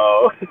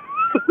no.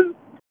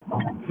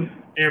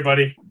 Here,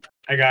 buddy.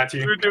 I got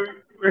you.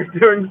 We're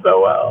doing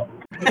so well.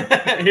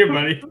 Here,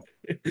 buddy.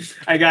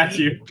 I got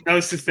you. That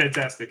was just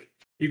fantastic.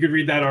 You could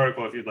read that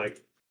article if you'd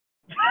like.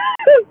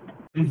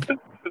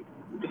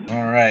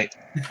 All right.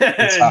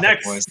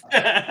 Next. Boys.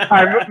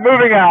 All right,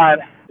 moving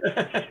on.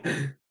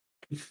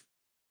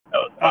 That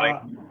was funny.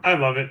 I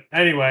love it.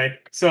 Anyway,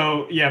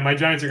 so yeah, my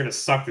Giants are going to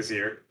suck this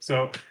year.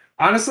 So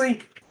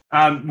honestly,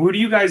 who do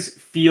you guys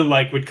feel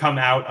like would come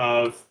out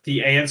of the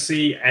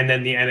AFC and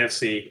then the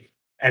NFC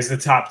as the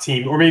top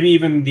team, or maybe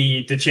even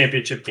the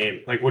championship game?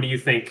 Like, what do you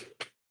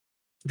think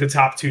the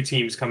top 2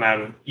 teams come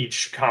out of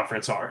each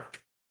conference are?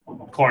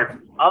 Clark.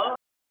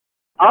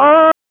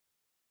 All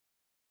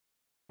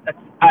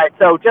right.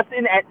 So give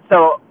me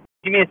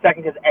a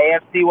second because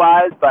AFC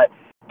wise, but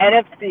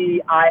NFC,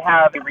 I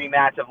have a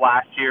rematch of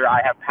last year.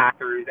 I have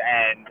Packers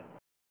and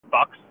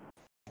Bucks.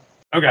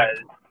 Okay.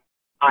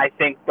 I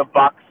think the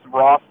Bucks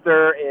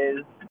roster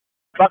is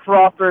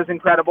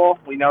incredible.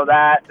 We know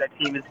that. That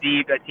team is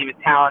deep. That team is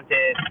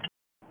talented.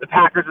 The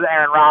Packers with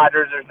Aaron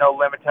Rodgers, there's no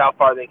limit to how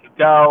far they could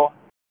go.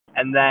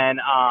 And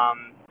then,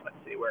 let's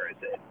see, where is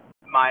it?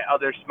 My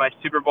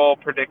Super Bowl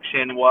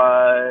prediction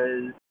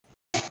was.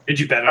 Did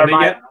you bet on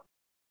it yet?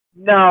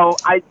 No,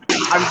 I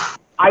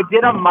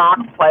did a mock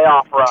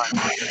playoff run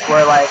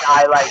where I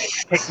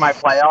picked my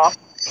playoff.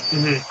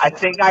 Mm-hmm. I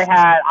think I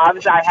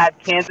had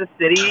Kansas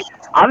City.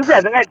 Honestly,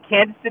 I think I had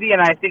Kansas City,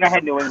 and I think I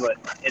had New England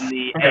in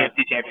the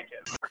AFC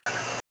Championship.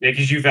 Yeah,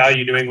 because you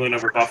value New England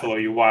over Buffalo,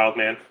 you wild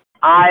man.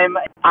 I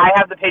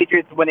have the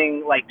Patriots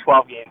winning like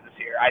 12 games this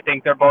year. I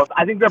think they're both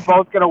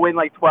going to win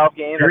like 12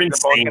 games. You're I think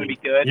insane. They're both going to be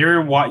good.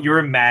 You're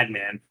a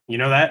madman. You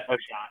know that? No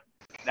shot.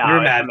 No, you're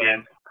a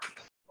madman.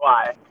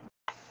 Why?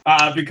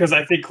 Because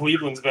I think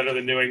Cleveland's better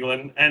than New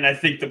England, and I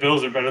think the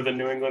Bills are better than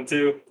New England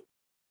too.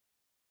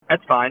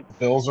 That's fine.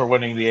 Bills are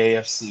winning the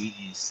AFC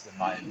East, in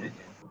my opinion.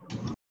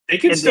 They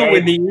could still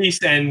win the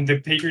East, and the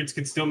Patriots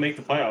could still make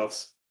the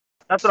playoffs.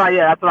 That's what I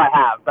have.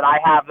 But I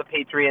have the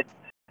Patriots.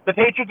 The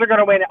Patriots are going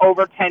to win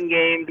over 10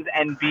 games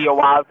and be a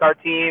wild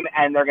card team,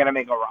 and they're going to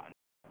make a run,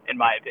 in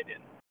my opinion.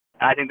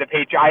 And I think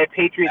I have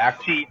Patriots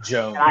Chiefs.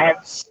 Jones. And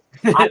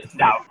I have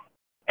no.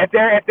 If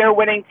they're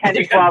winning 10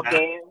 to 12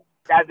 games,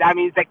 that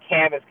means that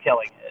Cam is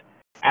killing it,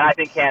 and I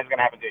think Cam's going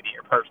to have a good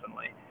year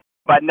personally.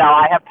 But no,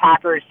 I have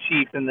Packers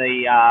Chiefs in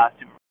the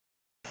Super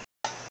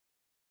Bowl.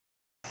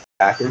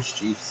 Packers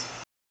Chiefs.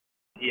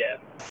 Yeah.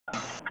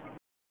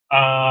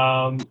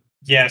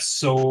 Yes,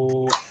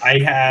 so I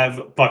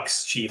have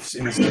Bucks Chiefs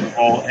in the Super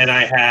Bowl, and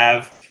I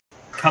have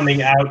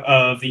coming out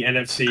of the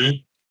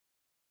NFC.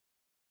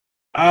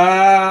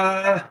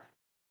 Hold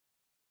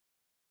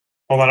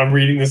on, I'm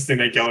reading this thing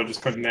that Geller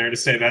just put in there to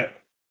say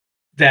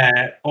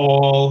that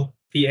all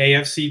the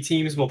AFC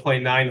teams will play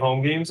 9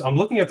 home games. I'm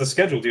looking at the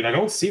schedule, dude. I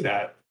don't see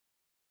that.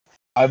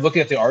 I'm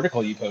looking at the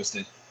article you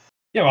posted.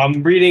 Yeah, well,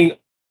 I'm reading.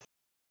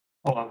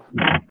 Hold on.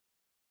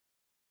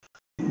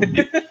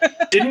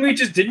 Didn't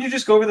you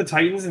just go over the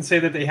Titans and say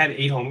that they had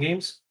 8 home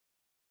games?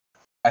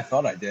 I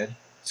thought I did.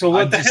 So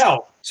what the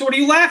hell? So what are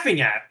you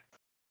laughing at?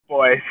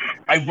 Boy.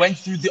 I went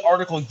through the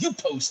article you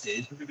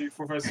posted. 1, 2, 3,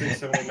 4, 5, 6,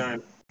 7, 8,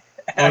 9.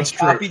 And I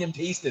copied and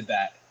pasted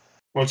that.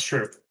 Well, it's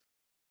true.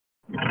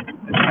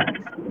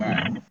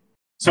 Right.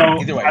 So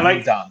either way, I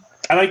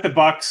like the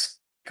Bucks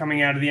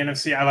coming out of the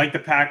NFC. I like the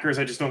Packers.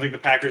 I just don't think the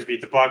Packers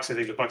beat the Bucks. I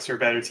think the Bucks are a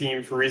better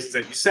team for reasons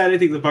that you said. I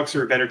think the Bucks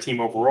are a better team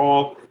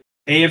overall.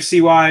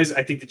 AFC wise,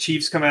 I think the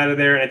Chiefs come out of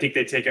there, and I think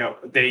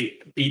they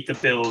beat the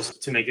Bills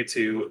to make it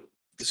to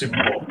the Super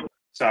Bowl.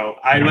 So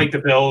I like the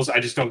Bills. I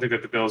just don't think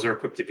that the Bills are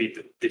equipped to beat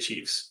the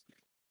Chiefs.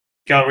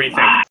 Gal, what do you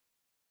think?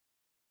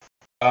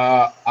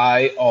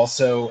 I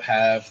also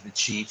have the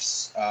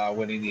Chiefs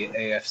winning the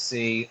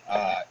AFC.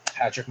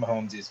 Patrick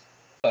Mahomes is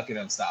fucking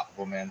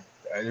unstoppable, man.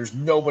 There's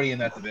nobody in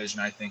that division,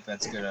 I think,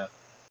 that's going to,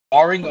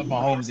 barring a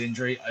Mahomes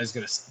injury, is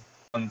going to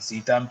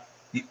unseat them.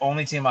 The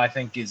only team I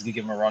think is going to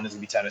give them a run is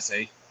going to be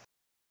Tennessee.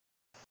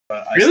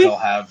 But I Really? still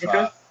have,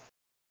 Okay.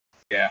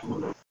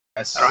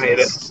 that's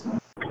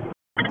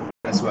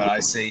what I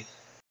see.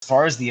 As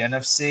far as the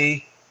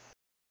NFC,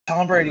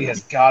 Tom Brady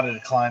has got to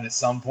decline at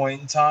some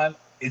point in time.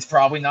 It's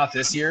probably not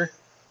this year.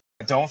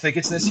 I don't think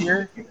it's this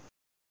year.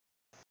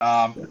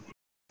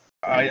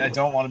 I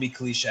don't want to be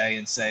cliche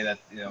and say that,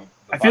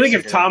 I feel like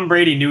if Tom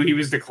Brady knew he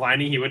was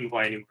declining, he wouldn't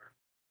play anymore.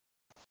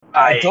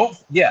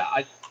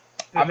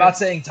 I'm not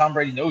saying Tom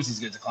Brady knows he's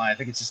going to decline. I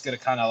think it's just going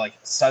to kind of like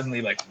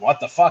suddenly like, what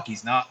the fuck?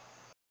 He's not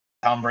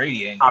Tom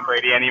Brady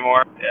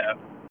anymore. Yeah.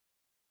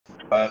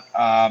 But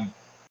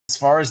as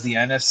far as the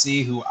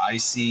NFC, who I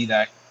see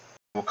that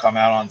will come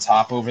out on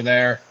top over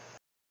there,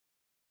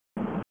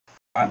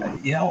 I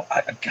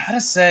gotta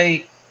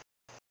say,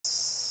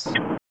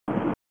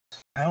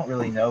 I don't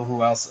really know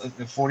who else.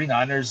 The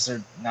 49ers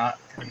are not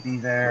going to be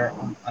there.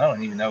 I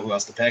don't even know who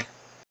else to pick.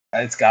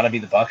 It's got to be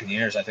the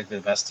Buccaneers. I think they're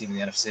the best team in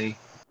the NFC.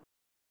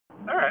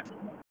 All right.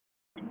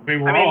 I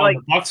mean, we're all on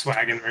the Bucs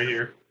wagon right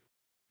here.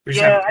 We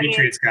just have a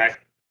Patriots guy.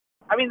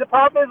 I mean, the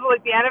problem is,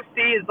 like, the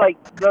NFC is, like,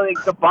 really,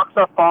 the Bucs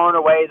are far and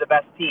away the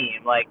best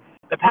team. Like,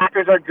 the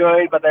Packers are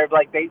good, but they're,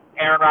 like,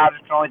 Aaron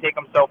Rodgers can only take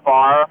them so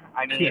far.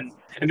 I mean...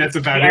 And that's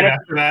about it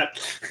after that.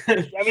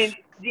 I mean,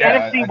 the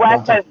NFC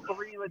West has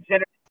 3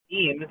 legitimate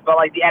teams, but,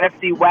 like, the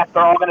NFC West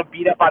are all going to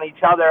beat up on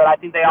each other, and I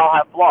think they all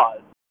have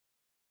flaws.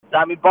 So,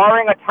 I mean,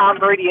 barring a Tom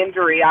Brady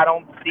injury, I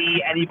don't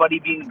see anybody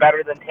being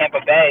better than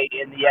Tampa Bay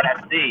in the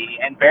NFC,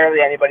 and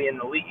barely anybody in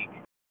the league.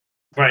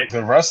 Right.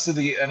 The rest of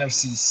the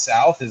NFC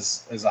South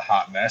is a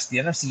hot mess. The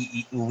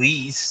NFC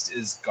East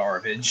is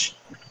garbage.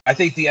 I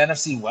think the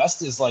NFC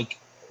West is like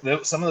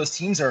some of those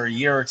teams are a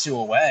year or two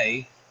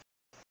away,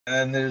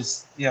 and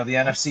there's the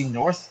NFC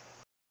North.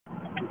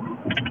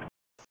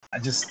 I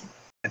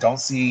don't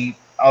see,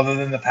 other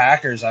than the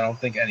Packers, I don't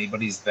think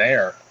anybody's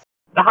there.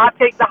 The hot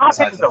take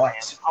is the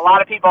Rams. A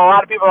lot of people are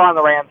on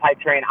the Rams hype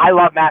train. I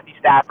love Matthew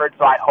Stafford,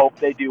 so I hope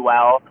they do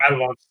well. I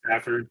love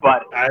Stafford,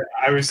 but I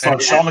was Sean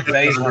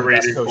McVay is one of the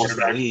best coaches in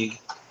the league.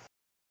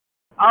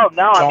 Oh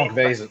no, Sean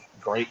McVay is a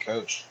great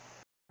coach.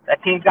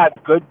 That team's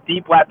got good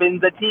deep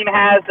weapons. The team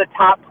has the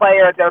top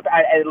player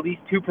at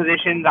least 2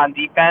 positions on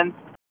defense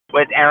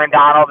with Aaron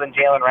Donald and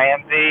Jalen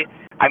Ramsey.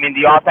 I mean,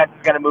 the offense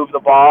is going to move the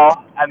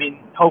ball. I mean,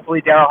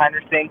 hopefully Darrell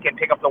Henderson can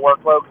pick up the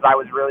workload because I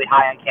was really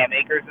high on Cam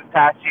Akers this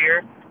past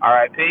year.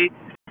 RIP.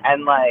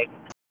 And, like,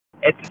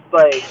 it's just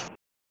like...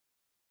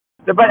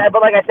 But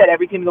like I said,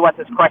 every team in the West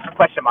has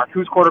question mark.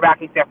 Who's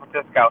quarterbacking San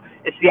Francisco?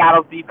 Is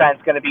Seattle's defense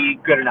going to be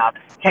good enough?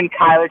 Can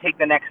Kyler take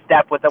the next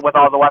step with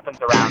all the weapons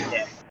around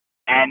him?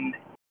 And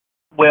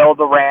will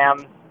the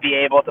Rams be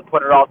able to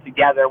put it all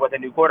together with a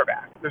new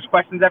quarterback? There's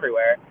questions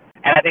everywhere.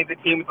 And I think the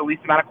team with the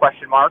least amount of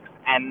question marks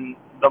and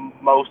the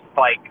most,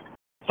 like,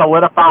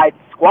 solidified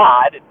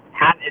squad, it's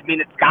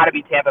got to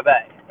be Tampa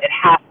Bay. It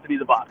has to be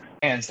the Bucs.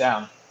 Hands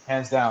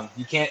down.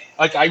 You can't,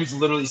 like, I was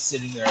literally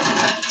sitting there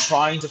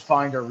trying to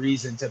find a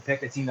reason to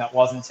pick a team that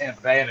wasn't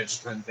Tampa Bay, and I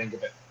just couldn't think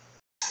of it.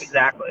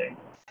 Exactly.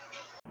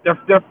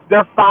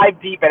 They're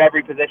 5 deep at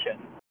every position.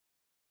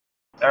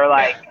 They're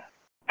like,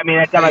 I mean,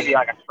 that might be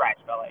like a stretch,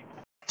 but like.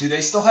 Do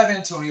they still have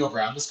Antonio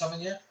Brown this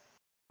coming year?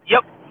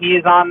 Yep, he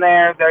is on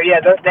there. They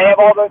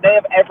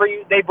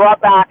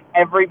brought back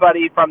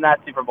everybody from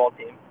that Super Bowl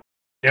team.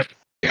 Yep.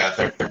 Yeah,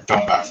 they're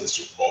going back to the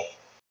Super Bowl.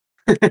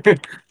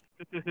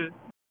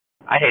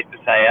 I hate to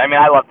say it. I mean,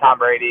 I love Tom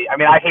Brady. I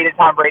mean, I hated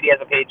Tom Brady as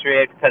a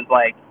Patriot because,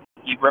 like,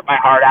 he ripped my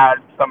heart out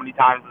so many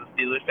times as a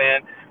Steelers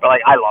fan. But,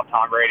 like, I love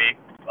Tom Brady.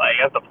 Like,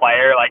 as a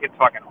player, like, it's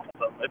fucking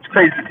awesome. It's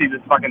crazy to see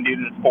this fucking dude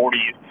in his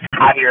 40s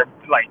out here,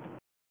 like,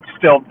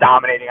 still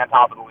dominating on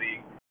top of the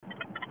league.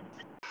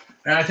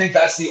 And I think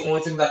that's the only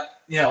thing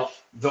that,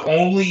 the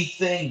only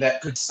thing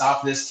that could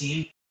stop this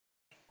team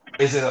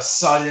is that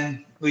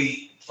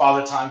suddenly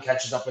Father Time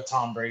catches up with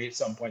Tom Brady at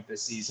some point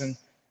this season.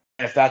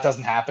 And if that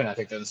doesn't happen, I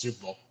think they're in the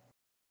Super Bowl.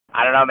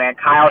 I don't know, man.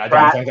 I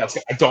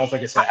don't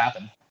think it's going to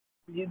happen.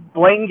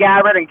 Blaine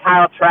Gabbert and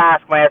Kyle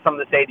Trask might have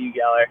something to say to you,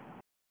 Geller.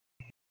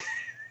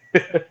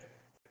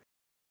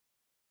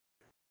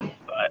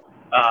 But,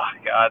 oh,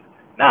 God.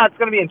 No, it's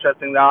going to be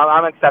interesting, though.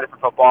 I'm excited for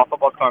football.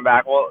 Football's coming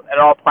back. Well,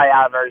 it'll all play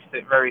out very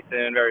soon.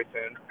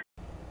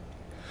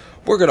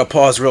 We're going to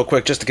pause real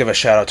quick just to give a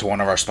shout-out to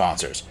one of our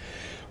sponsors.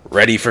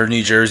 Ready for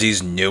New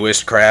Jersey's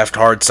newest craft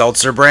hard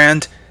seltzer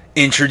brand?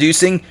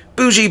 Introducing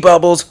Bougie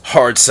Bubbles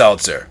Hard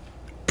Seltzer.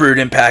 Brewed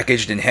and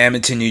packaged in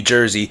Hamilton, New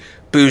Jersey,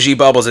 Bougie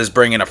Bubbles is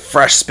bringing a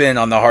fresh spin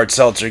on the hard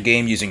seltzer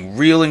game using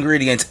real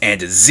ingredients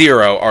and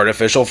 0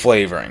 artificial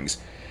flavorings.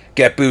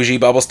 Get Bougie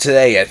Bubbles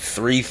today at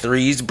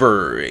 33's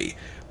Brewery.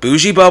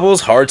 Bougie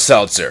Bubbles Hard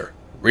Seltzer.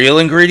 Real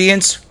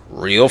ingredients,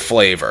 real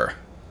flavor.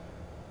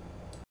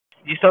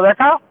 You still there,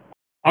 Kyle?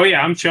 Oh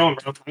yeah, I'm chilling,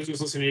 bro. I was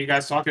just listening to you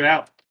guys talk it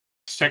out,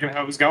 just checking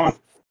how it was going.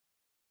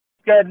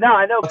 Good. No,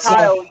 I know What's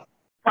Kyle.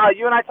 Kyle,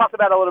 you and I talked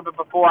about it a little bit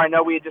before. I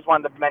know we just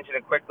wanted to mention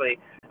it quickly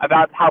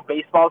about how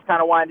baseball's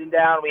kind of winding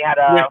down. We had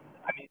Yeah.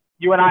 I mean,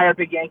 you and I are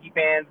big Yankee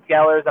fans.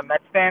 Geller's a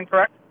Mets fan,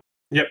 correct?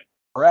 Yep.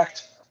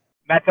 Correct.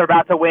 Mets are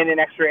about to win in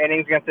extra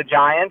innings against the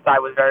Giants. I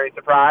was very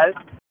surprised.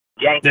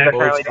 Yankees are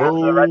currently down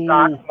to the Red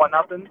Sox,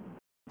 1-0.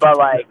 But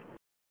like,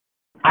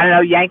 I don't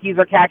know. Yankees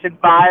are catching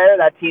fire.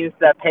 That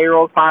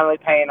payroll's finally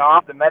paying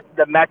off. The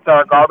Mets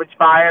are a garbage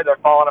fire. They're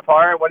falling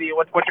apart. What's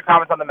your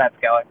comments on the Mets,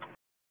 Keller?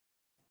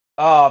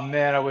 Oh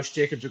man, I wish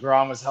Jacob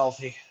deGrom was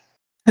healthy.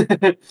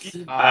 Even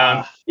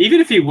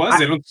if he was,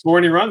 they don't score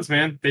any runs,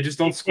 man. They just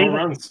don't score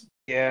runs.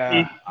 Yeah,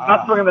 He's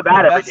not swinging the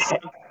bat every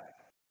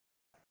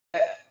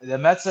day. The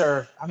Mets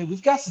are. I mean,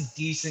 we've got some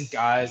decent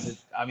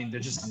guys. They're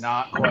just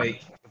not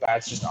quite. The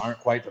bats just aren't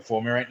quite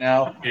performing right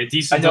now. Yeah,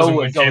 decent doesn't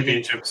win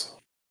championships.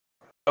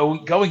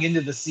 Going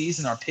into the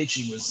season, our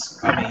pitching was,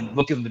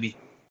 looking to be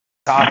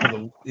top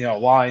of the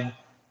line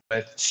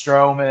with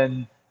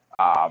Stroman.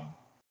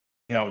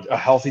 A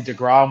healthy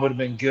DeGrom would have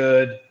been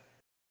good,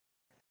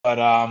 but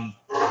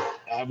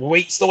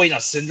we're still waiting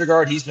on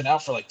Syndergaard. He's been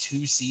out for like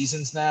 2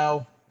 seasons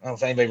now. I don't know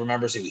if anybody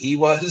remembers who he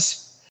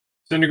was.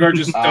 Syndergaard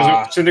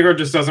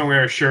just doesn't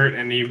wear a shirt,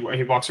 and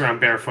he walks around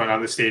barefoot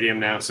on the stadium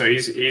now. So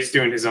he's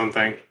doing his own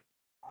thing.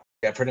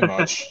 Yeah, pretty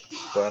much.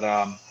 But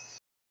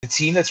the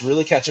team that's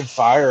really catching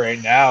fire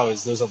right now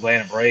is those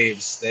Atlanta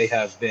Braves. They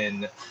have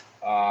been,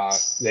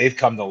 they've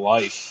come to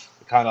life.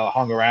 They kind of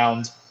hung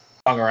around,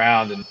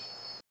 and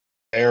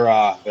they're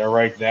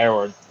right there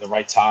or the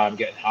right time,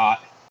 getting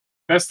hot.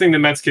 Best thing the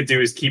Mets could do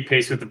is keep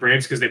pace with the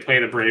Braves because they play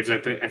the Braves, I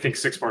think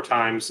 6 more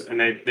times, and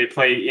they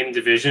play in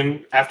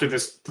division after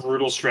this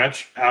brutal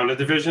stretch out of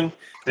division.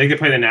 I think they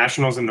play the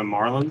Nationals and the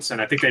Marlins,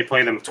 and I think they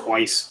play them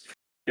twice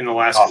in the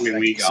last few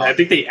weeks. I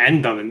think they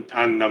end on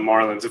the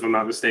Marlins, if I'm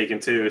not mistaken,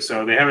 too.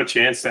 So they have a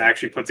chance to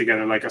actually put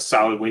together like a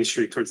solid win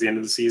streak towards the end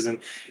of the season,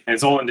 and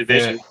it's all in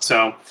division. Yeah.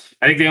 So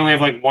I think they only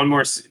have like one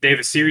more. They have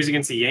a series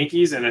against the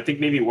Yankees, and I think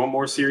maybe one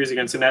more series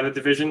against another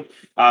division.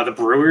 The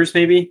Brewers,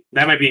 maybe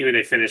that might be who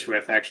they finish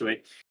with,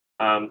 actually.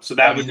 So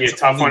that would be a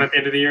tough one at the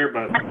end of the year,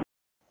 but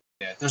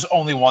yeah, there's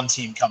only one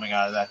team coming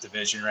out of that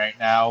division right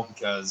now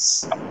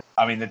because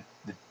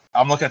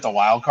I'm looking at the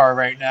wild card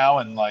right now,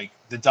 and like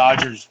the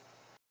Dodgers.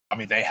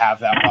 They have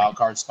that wild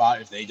card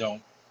spot if they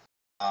don't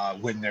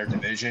win their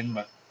division,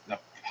 but the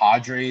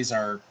Padres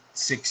are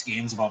 6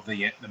 games above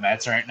the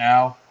Mets right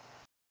now.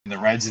 And the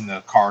Reds and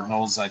the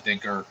Cardinals, I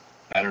think, are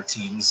better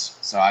teams,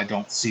 so I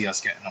don't see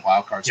us getting a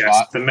wild card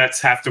spot. The Mets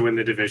have to win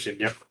the division.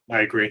 Yep, I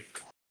agree.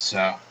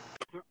 So,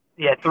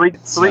 yeah, three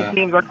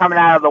teams are coming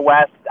out of the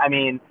West.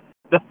 The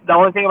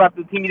only thing about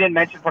the team you didn't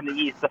mention from the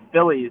East, the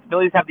Phillies.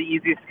 Phillies have the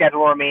easiest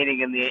schedule remaining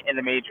in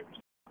the majors,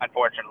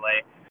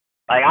 unfortunately.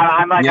 Like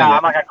I'm like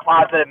a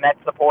closeted Mets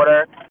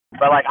supporter,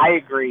 but like I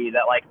agree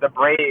that like the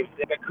Braves,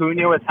 if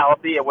Acuna was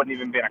healthy, it wouldn't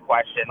even been a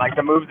question. Like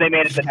the moves they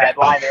made at the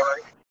deadline,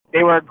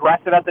 they were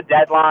aggressive at the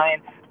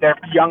deadline. Their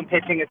young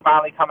pitching is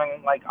finally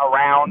coming like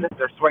around.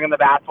 They're swinging the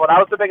bats. Well, that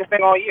was the biggest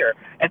thing all year.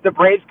 If the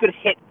Braves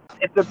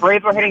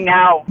were hitting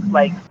now,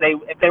 like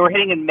if they were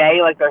hitting in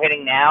May like they're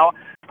hitting now,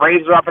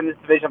 Braves are up in this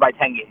division by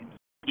 10 games,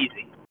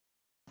 easy.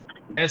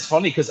 And it's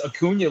funny because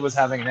Acuna was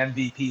having an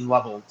MVP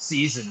level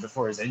season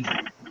before his injury.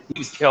 He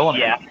was killing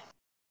it. Yeah.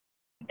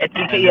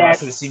 The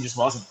rest of the team just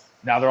wasn't.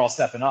 Now they're all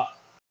stepping up.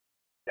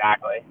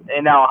 Exactly.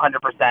 And now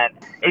 100%.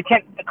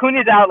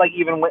 Acuna's out like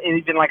even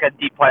like a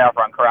deep playoff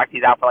run, correct?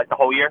 He's out for like the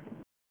whole year?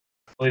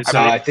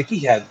 I think he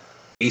had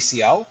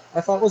ACL,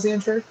 I thought was the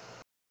injury.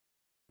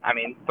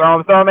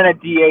 Throw him in a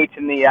DH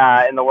in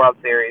the World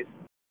Series.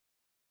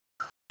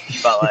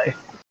 But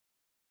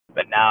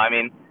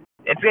no,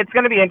 it's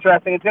going to be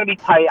interesting. It's going to be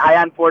tight.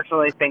 I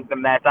unfortunately think the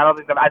Mets. I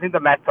think the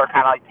Mets are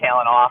kind of like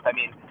tailing off.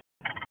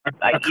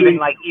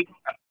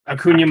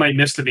 Acuna might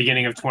miss the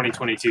beginning of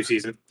 2022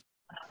 season.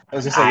 I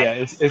was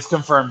gonna say, it's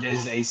confirmed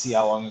his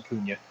ACL on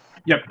Acuna.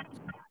 Yep.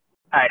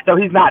 All right, so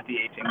he's not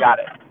DHing. Got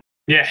it.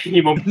 Yeah,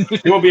 he won't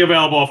be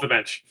available off the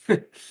bench.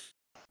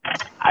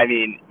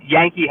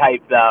 Yankee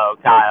hype though,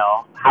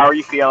 Kyle. How are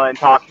you feeling?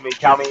 Talk to me.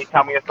 Tell me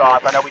your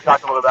thoughts. I know we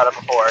talked a little about it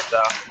before,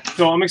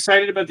 So I'm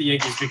excited about the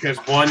Yankees because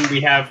one,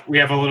 we have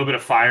a little bit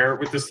of fire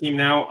with this team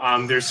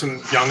now. There's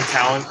some young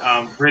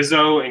talent.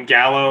 Rizzo and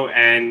Gallo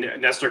and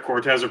Nestor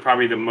Cortez are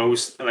probably the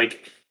most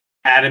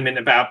adamant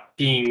about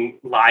being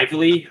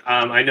lively.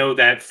 I know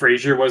that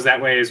Frazier was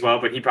that way as well,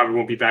 but he probably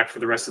won't be back for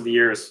the rest of the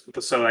year.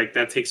 So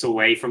that takes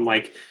away from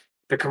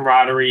the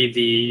camaraderie,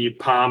 the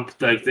pomp,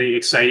 the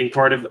exciting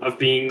part of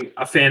being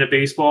a fan of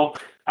baseball.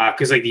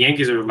 Because the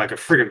Yankees are like a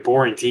friggin'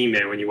 boring team,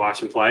 man, when you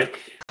watch them play.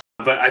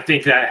 But I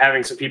think that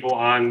having some people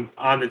on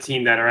the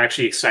team that are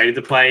actually excited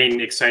to play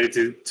and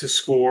excited to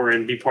score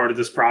and be part of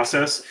this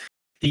process.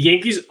 The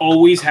Yankees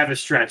always have a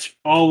stretch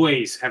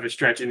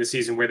in the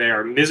season where they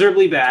are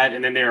miserably bad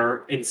and then they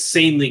are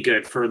insanely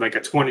good for like a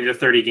 20 to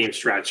 30 game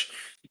stretch.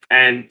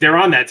 And they're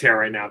on that tear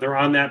right now. They're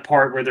on that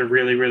part where they're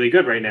really, really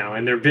good right now,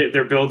 and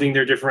they're building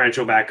their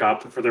differential back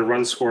up for their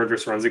runs scored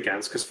versus runs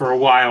against. Because for a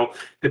while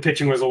the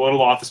pitching was a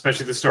little off,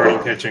 especially the starting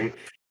pitching.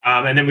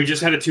 And then we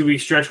just had a 2-week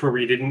stretch where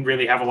we didn't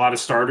really have a lot of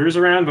starters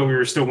around, but we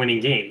were still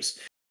winning games.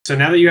 So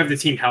now that you have the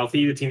team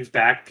healthy, the team's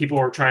back. People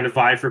are trying to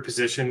vie for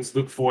positions.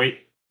 Luke Voigt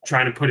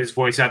trying to put his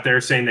voice out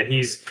there, saying that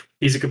he's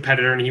a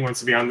competitor and he wants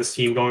to be on this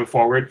team going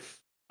forward.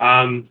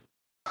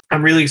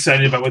 I'm really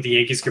excited about what the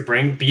Yankees could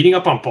bring. Beating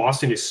up on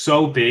Boston is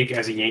so big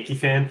as a Yankee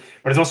fan,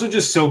 but it's also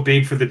just so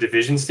big for the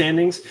division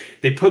standings.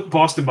 They put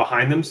Boston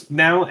behind them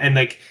now, and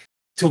like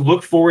to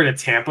look forward to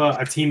Tampa,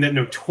 a team that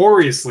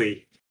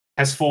notoriously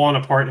has fallen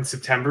apart in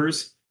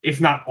September's, if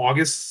not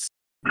August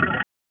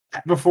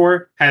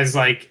before, has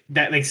like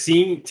that. Like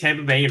seeing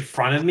Tampa Bay in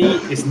front of me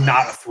is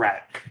not a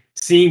threat.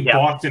 Seeing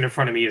Boston in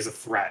front of me is a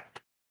threat.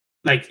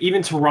 Like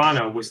even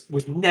Toronto was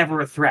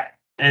never a threat,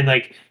 and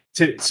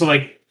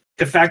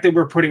the fact that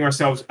we're putting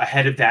ourselves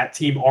ahead of that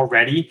team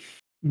already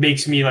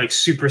makes me like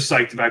super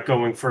psyched about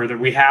going further.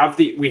 We have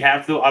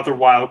the other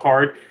wild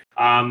card.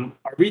 Are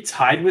we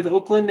tied with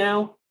Oakland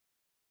now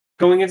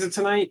going into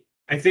tonight?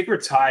 I think we're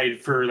tied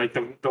for like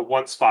the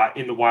one spot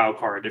in the wild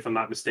card, if I'm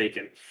not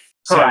mistaken.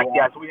 Correct. So,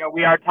 yes,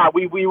 we are tied.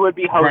 We would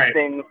be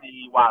hosting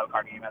the wild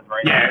card game as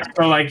right now. Yeah.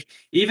 So like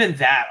even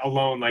that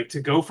alone, like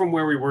to go from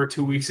where we were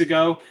 2 weeks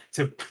ago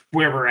to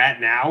where we're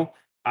at now,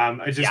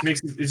 it just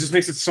makes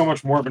it so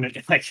much more of an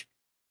like.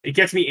 It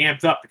gets me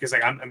amped up because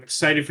like I'm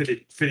excited for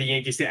the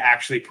Yankees to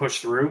actually push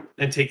through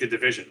and take the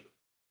division.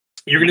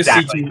 You're going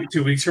to see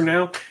 2 weeks from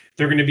now,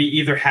 they're going to be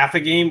either half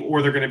a game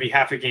or they're going to be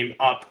half a game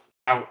up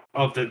out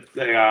of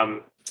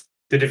the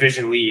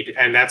division lead,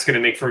 and that's going to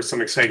make for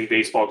some exciting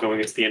baseball going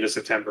into the end of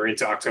September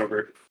into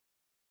October.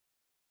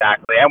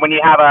 Exactly, and when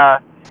you got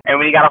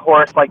a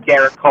horse like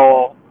Garrett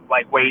Cole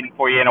like waiting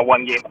for you in a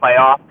 1-game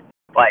playoff,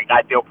 like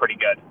I feel pretty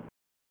good.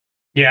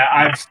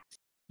 Yeah,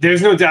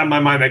 there's no doubt in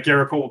my mind that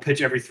Garrett Cole will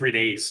pitch every 3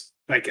 days.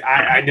 Like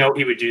I know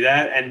he would do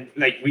that, and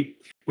like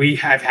we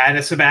have had a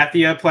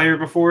Sabathia player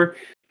before,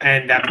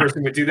 and that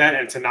person would do that,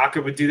 and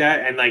Tanaka would do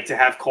that, and like to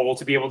have Cole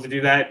to be able to do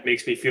that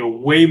makes me feel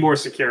way more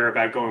secure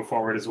about going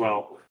forward as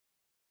well.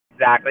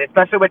 Exactly,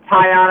 especially with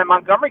Tyon and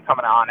Montgomery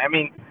coming on. I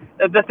mean,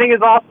 the thing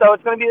is also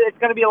it's going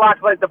to be a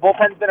lot. Like the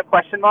bullpen's been a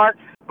question mark,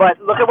 but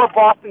look at what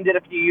Boston did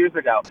a few years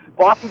ago.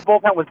 Boston's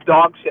bullpen was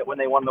dog shit when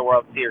they won the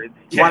World Series.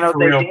 Yeah, for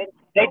real.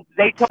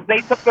 They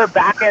took their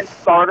back end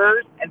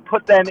starters and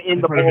put them in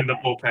the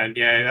bullpen.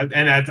 Yeah,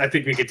 and I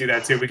think we could do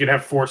that too. We could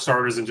have 4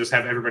 starters and just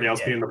have everybody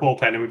else be in the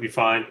bullpen, and we'd be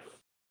fine.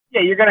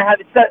 Yeah, you're gonna have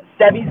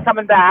Sevy's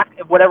coming back.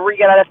 Whatever we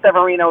get out of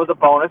Severino is a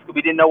bonus because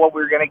we didn't know what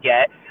we were gonna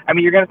get. I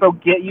mean, you can throw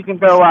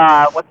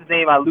what's his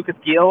name, Lucas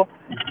Gill.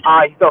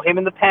 You throw him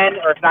in the pen,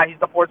 or if not, he's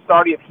the 4th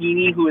starter. You have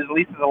Heaney, who at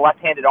least has a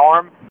left-handed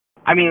arm.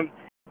 I mean,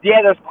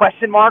 yeah, there's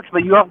question marks,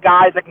 but you have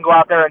guys that can go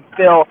out there and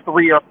fill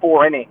 3 or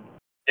 4 innings.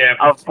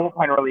 Of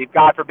bullpen relief.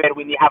 God forbid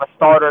when you have a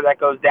starter that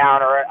goes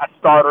down or a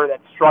starter that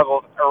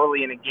struggles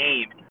early in a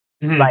game.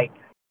 Mm-hmm. Like,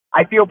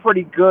 I feel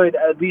pretty good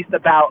at least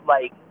about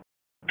the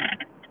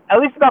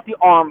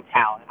arm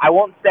talent. I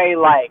won't say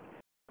like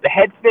the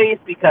head space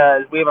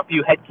because we have a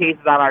few head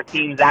cases on our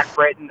team. Zach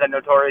Britton's a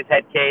notorious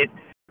head case.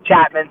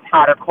 Chapman's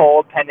hot or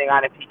cold, depending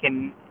on if he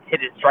can hit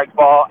his strike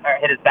ball or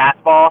hit his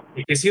fastball.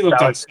 Because he looked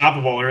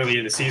unstoppable early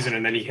in the season,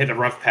 and then he hit a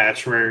rough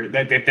patch where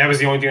that was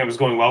the only thing that was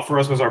going well for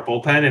us was our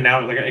bullpen, and now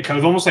like it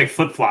was almost like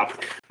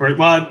flip-flop.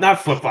 Well,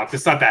 not flip-flop.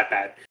 It's not that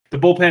bad. The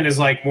bullpen is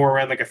like more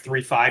around like a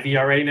 3.5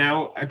 ERA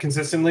now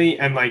consistently,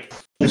 and like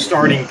the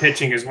starting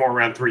pitching is more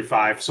around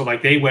 3.5. So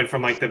like they went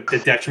from like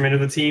the detriment of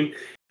the team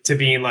to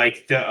being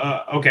like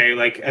okay,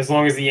 like as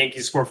long as the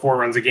Yankees score 4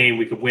 runs a game,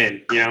 we could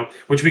win,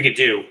 which we could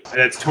do.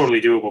 That's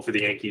totally doable for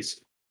the Yankees.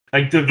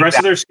 Like the rest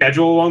of their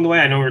schedule along the way,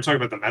 I know we were talking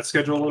about the Mets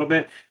schedule a little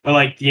bit, but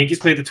like the Yankees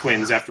play the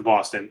Twins after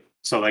Boston.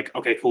 So like,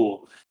 okay,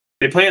 cool.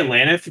 They play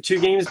Atlanta for 2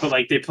 games, but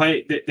like they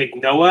play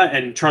Noah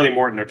and Charlie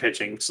Morton are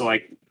pitching. So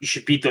like you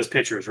should beat those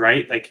pitchers,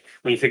 right? Like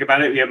when you think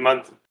about it, we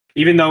have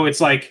even though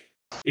it's like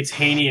it's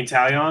Haney and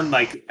Talion,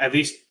 like at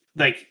least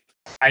like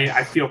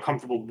I feel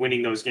comfortable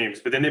winning those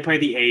games. But then they play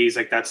the A's,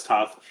 like that's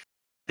tough.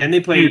 Then they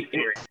play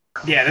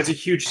that's a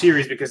huge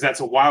series because that's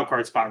a wild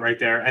card spot right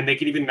there, and they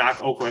could even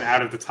knock Oakland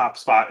out of the top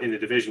spot in the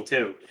division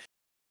too,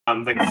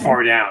 like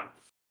far down.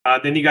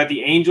 Then you got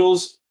the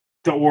Angels,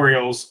 the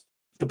Orioles,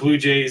 the Blue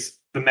Jays,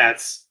 the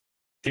Mets,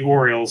 the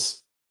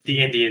Orioles,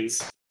 the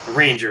Indians, the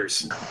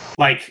Rangers.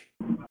 Like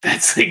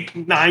that's like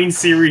 9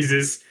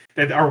 series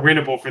that are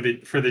winnable for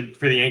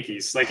the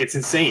Yankees. Like it's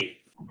insane.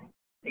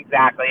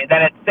 Exactly, and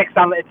then it's 6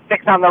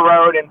 on the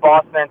road in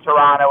Boston and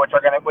Toronto,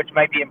 which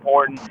might be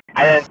important, and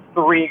then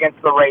 3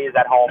 against the Rays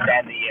at home to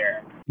end the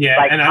year. Yeah,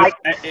 like, and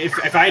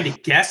if I had to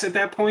guess at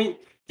that point,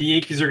 the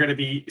Yankees are going to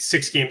be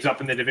 6 games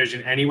up in the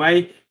division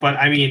anyway. But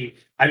I mean,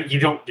 you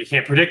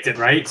can't predict it,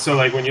 right? So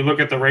like when you look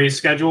at the Rays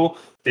schedule,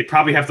 they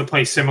probably have to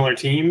play similar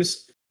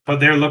teams, but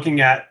they're looking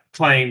at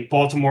playing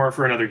Baltimore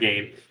for another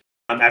game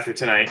after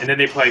tonight, and then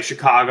they play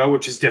Chicago,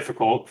 which is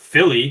difficult,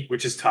 Philly,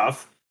 which is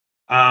tough.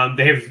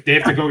 They have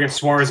to go against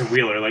Suarez and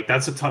Wheeler. Like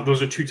those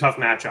are 2 tough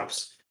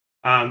matchups.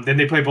 Then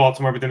they play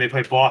Baltimore, but then they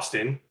play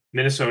Boston,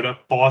 Minnesota,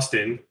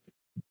 Boston,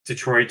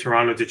 Detroit,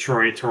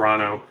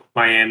 Toronto,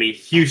 Miami,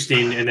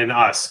 Houston, and then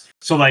us.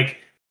 So like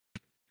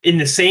in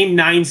the same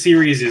 9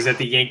 series that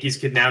the Yankees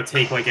could now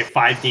take like a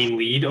 5-game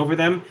lead over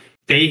them,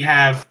 they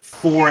have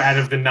 4 out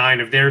of the 9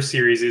 of their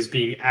series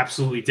being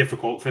absolutely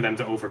difficult for them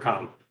to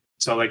overcome.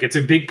 So like it's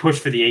a big push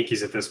for the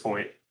Yankees at this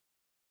point.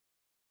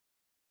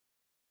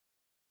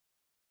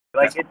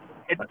 Like it's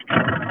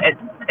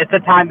a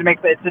time to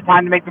make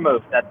the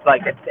move. That's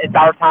like it's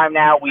our time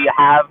now. We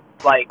have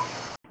like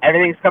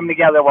everything's come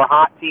together. We're a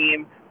hot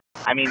team.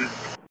 I mean,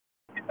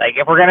 like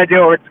if we're gonna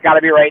do it, it's got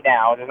to be right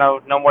now. There's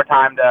no more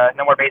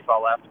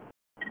baseball left.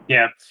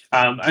 Yeah,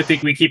 I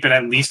think we keep it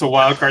at least a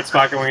wild card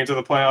spot going into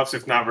the playoffs.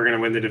 If not, we're going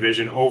to win the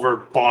division over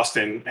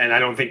Boston, and I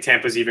don't think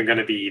Tampa's even going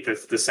to be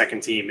the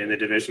second team in the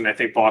division. I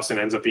think Boston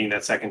ends up being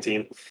that second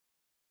team.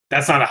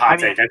 That's not a hot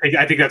take.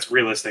 I think that's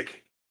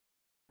realistic.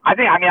 I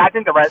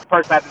think the Red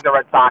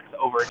Sox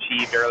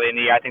overachieved early in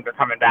the year. I think they're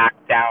coming back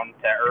down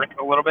to earth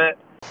a little bit.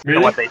 Really?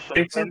 To what they should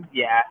have been.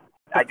 Yeah,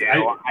 I do.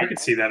 I could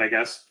see that, I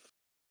guess.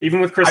 Even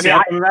with Chris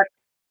Sale coming back?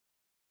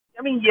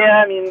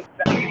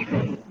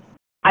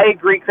 I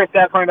agree Chris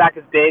Sale coming back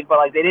is big, but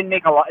like they didn't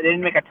make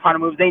a ton of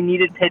moves. They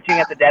needed pitching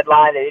at the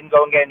deadline. They didn't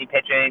go and get any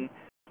pitching.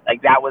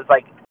 Like that was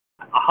like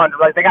 100.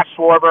 Like they got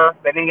Schwarber.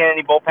 They didn't get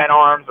any bullpen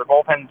arms. Their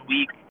bullpen's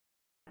weak.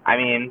 I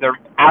mean, they're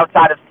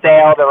outside of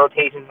Sale. Their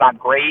rotation's not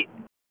great.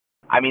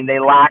 I mean, they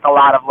lack a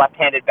lot of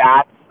left-handed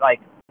bats,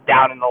 like,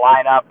 down in the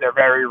lineup. They're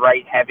very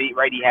righty-heavy.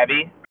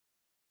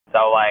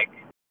 So, like,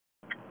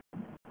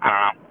 I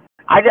don't know.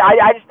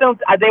 I just don't.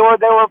 They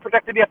were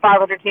projected to be a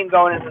 500 team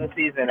going into the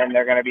season, and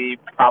they're going to be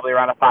probably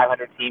around a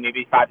 500 team,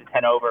 maybe 5 to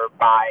 10 over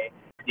by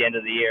the end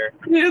of the year.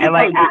 Yeah,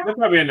 they'll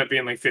probably end up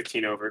being like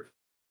 15 over.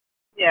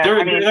 Yeah,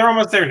 they're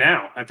almost there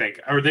now, I think,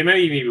 or they might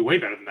even be way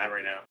better than that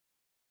right now.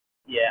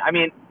 Yeah,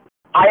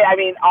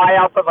 I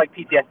also have like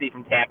PTSD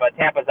from Tampa.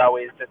 Tampa's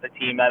always just a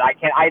team that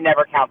I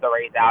never count the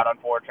Rays out.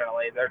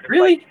 Unfortunately, they're just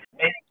really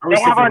they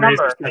have our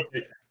number.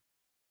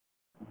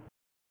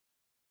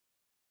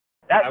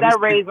 That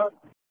Rays.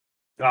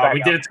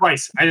 We did it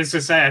twice. I just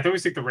to say, I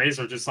always think the Rays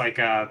are just like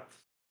a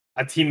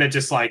team that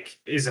just like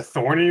is a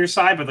thorn in your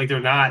side, but like they're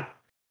not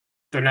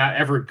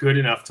ever good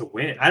enough to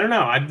win. I don't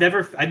know. I'd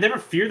never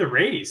fear the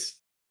Rays.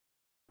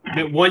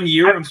 That 1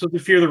 year, I'm supposed to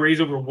fear the Rays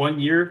over 1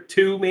 year,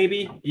 2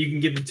 maybe. You can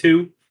give the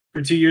 2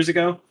 for 2 years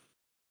ago.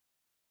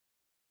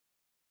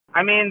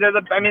 I mean, they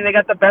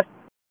got the best.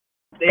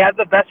 They have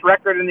the best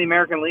record in the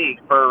American League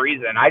for a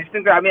reason. I just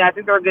think I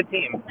think they're a good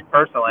team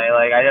personally.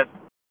 Like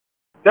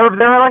they're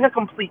like a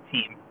complete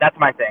team. That's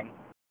my thing.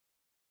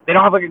 They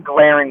don't have like a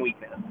glaring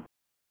weakness.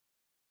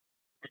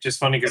 Which is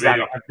funny because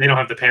they don't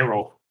have the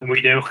payroll, and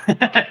we do.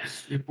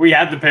 We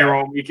have the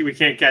payroll. We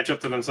can't catch up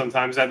to them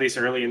sometimes, at least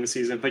early in the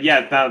season. But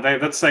yeah,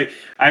 that's like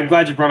I'm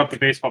glad you brought up the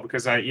baseball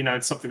because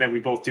it's something that we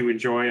both do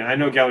enjoy. I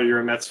know Geller,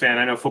 you're a Mets fan.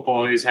 I know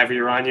football is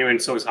heavier on you,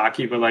 and so is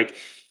hockey. But like,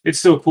 it's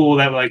still cool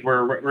that like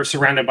we're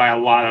surrounded by a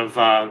lot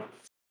of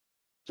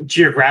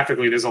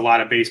geographically. There's a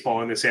lot of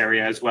baseball in this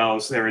area as well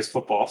as there is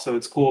football. So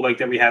it's cool like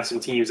that we have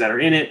some teams that are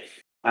in it.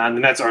 The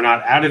Mets are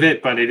not out of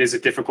it, but it is a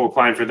difficult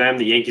climb for them.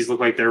 The Yankees look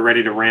like they're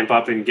ready to ramp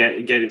up and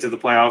get into the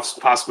playoffs,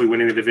 possibly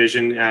winning the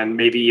division and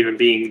maybe even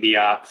being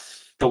the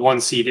 1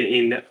 seed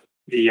in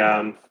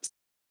the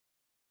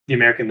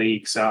American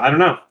League. So I don't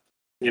know.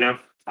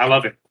 I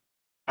love it.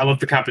 I love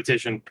the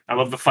competition. I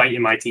love the fight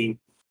in my team.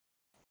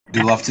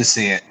 We love to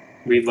see it.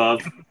 We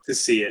love to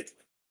see it.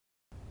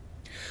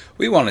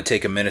 We want to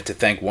take a minute to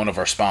thank one of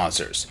our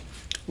sponsors.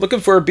 Looking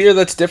for a beer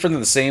that's different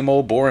than the same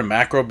old boring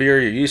macro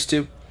beer you're used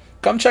to?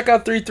 Come check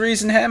out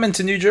 33's in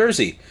Hamilton, New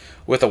Jersey.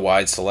 With a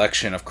wide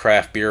selection of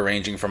craft beer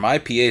ranging from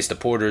IPAs to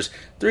porters,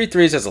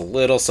 33's has a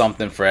little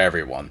something for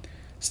everyone.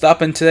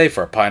 Stop in today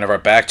for a pint of our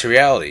Back to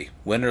Reality,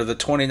 winner of the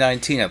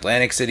 2019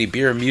 Atlantic City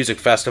Beer and Music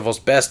Festival's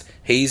Best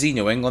Hazy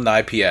New England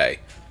IPA.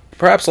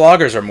 Perhaps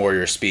lagers are more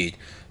your speed.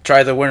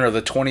 Try the winner of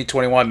the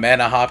 2021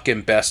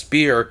 Manna-Hopkin Best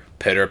Beer,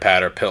 Pitter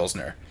Patter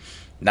Pilsner.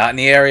 Not in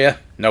the area?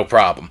 No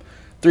problem.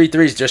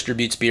 33's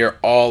distributes beer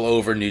all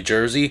over New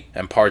Jersey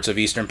and parts of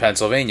eastern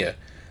Pennsylvania.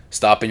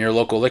 Stop in your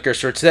local liquor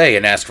store today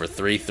and ask for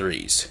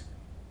 33's.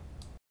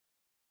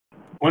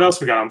 What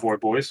else we got on board,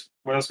 boys?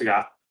 What else we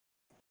got?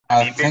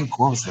 I think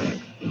what was it?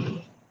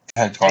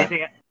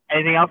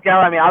 Anything else,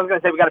 Gal? I was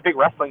going to say we got a big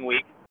wrestling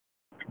week.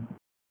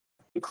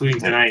 Including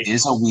tonight. It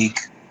is a week.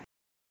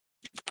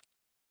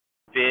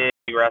 Big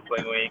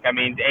wrestling week.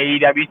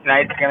 AEW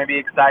tonight is going to be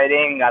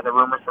exciting. Got the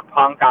rumors for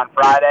Punk on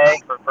Friday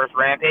for first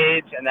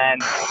Rampage, and then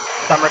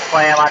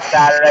SummerSlam on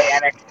Saturday,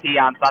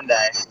 NXT on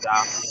Sunday. So.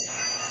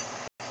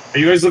 Are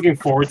you guys looking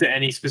forward to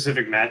any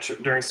specific match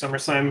during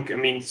SummerSlam?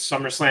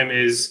 SummerSlam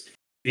is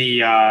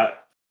the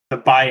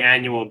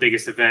biannual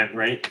biggest event,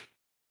 right?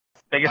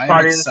 Biggest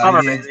party in the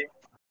summer, baby.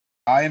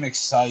 I am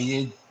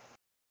excited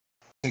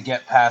to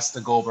get past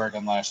the Goldberg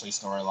and Lashley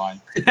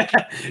storyline.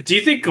 Do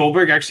you think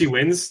Goldberg actually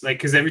wins?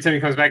 Because every time he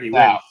comes back, he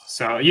wins.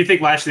 So you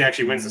think Lashley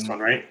actually wins this one,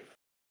 right?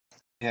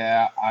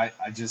 Yeah, I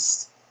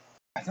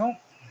don't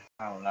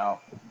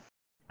know.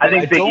 I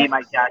think Big E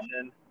might cash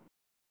in.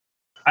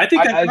 I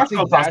think I that's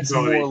think a that's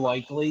possibility. more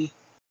likely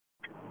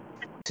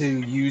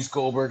to use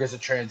Goldberg as a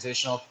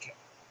transitional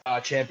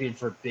champion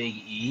for Big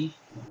E.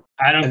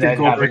 I don't And think then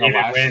Goldberg having a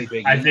even Lashley win.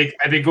 Big I E.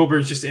 think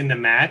Goldberg's just in the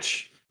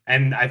match,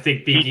 and I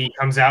think Big E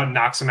comes out and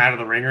knocks him out of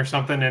the ring or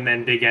something, and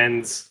then Big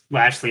ends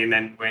Lashley and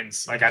then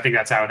wins. Like I think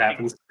that's how it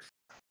happens.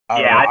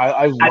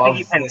 I think love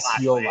he pins this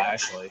heel Lashley.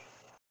 Lashley.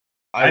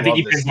 I think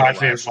he love this pins heel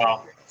Lashley as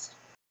well.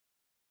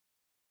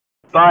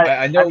 But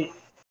I know.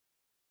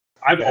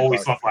 I've Go ahead,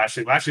 always Bart. loved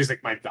Lashley. Lashley's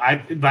like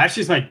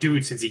Lashley's my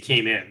dude since he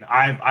came in.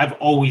 I've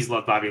always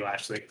loved Bobby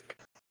Lashley.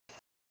 His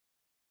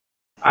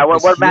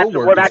what heel match?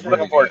 work What is match are you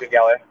really looking forward good. to,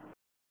 Geller?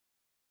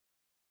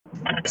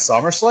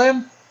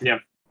 SummerSlam? Yeah.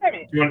 I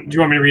mean, Do you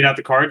want me to read out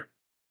the card?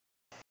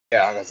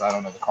 Yeah, because I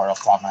don't know the card off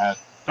the top of my head.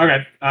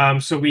 Okay.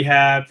 So we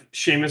have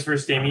Sheamus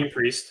versus Damian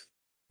Priest.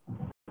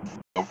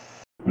 Nope.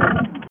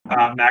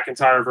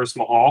 McIntyre versus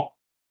Mahal.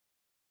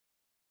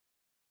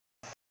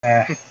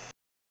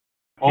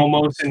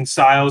 Omos and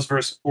Styles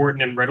versus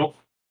Orton and Riddle.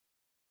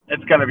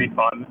 it's gonna be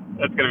fun.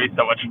 It's gonna be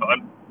so much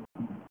fun.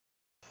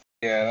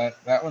 Yeah,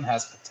 that one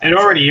has potential.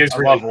 It already is I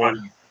really love fun.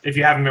 Orton. If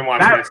you haven't been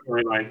watching that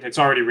storyline, it's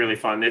already really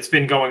fun. It's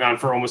been going on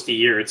for almost a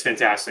year. It's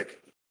fantastic.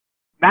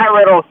 Matt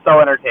Riddle's so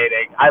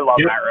entertaining. I love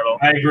Yep. Matt Riddle.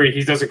 I agree.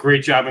 He does a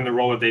great job in the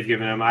role that they've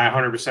given him. I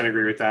 100%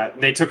 agree with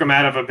that. They took him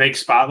out of a big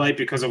spotlight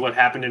because of what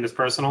happened in his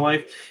personal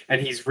life,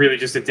 and he's really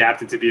just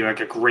adapted to be like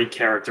a great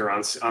character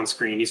on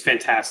screen. He's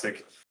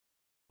fantastic.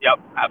 Yep,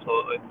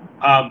 absolutely.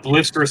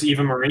 Bliss versus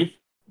Eva Marie.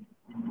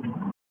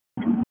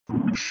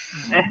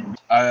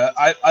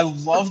 I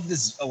love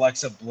this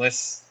Alexa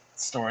Bliss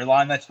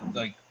storyline. That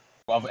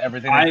love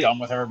everything they've done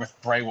with her with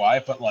Bray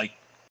Wyatt, but like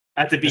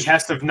at the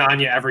behest of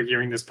Nanya ever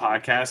hearing this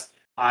podcast,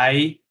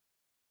 I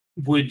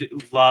would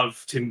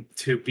love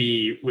to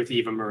be with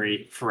Eva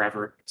Marie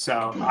forever.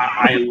 So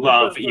I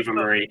love Eva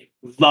Marie,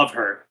 love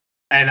her,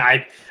 and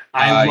I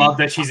love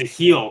that she's a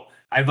heel.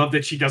 I love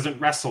that she doesn't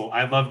wrestle.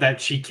 I love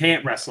that she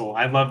can't wrestle.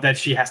 I love that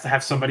she has to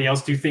have somebody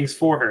else do things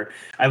for her.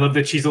 I love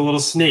that she's a little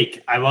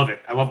snake. I love it.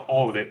 I love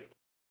all of it.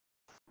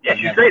 Yeah,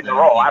 she's great in the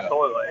role.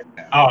 Absolutely.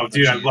 Oh,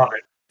 dude, I love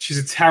it. She's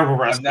a terrible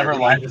wrestler.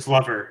 I just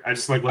love her. I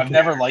just like. I've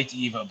never liked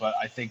Eva, but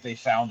I think they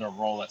found a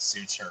role that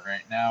suits her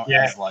right now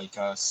as like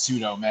a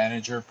pseudo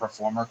manager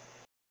performer.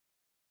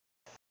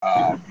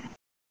 What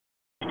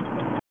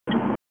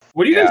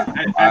do you guys?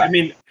 I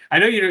mean, I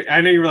know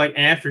you were like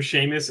for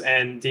Sheamus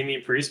and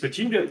Damian Priest, but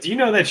do you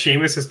know that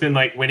Sheamus has been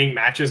like winning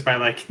matches by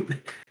like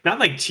not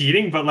like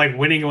cheating, but like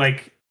winning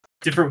like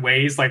different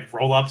ways, like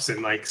roll ups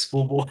and like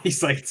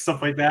schoolboys, like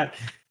stuff like that.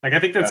 Like I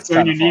think that's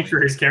so unique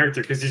for his character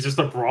because he's just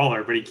a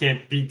brawler, but he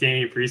can't beat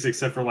Damian Priest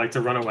except for like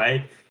to run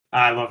away.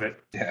 I love it.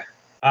 Yeah.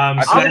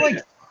 I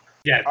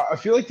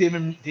feel like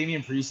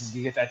Damian Priest is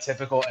gonna get that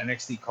typical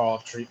NXT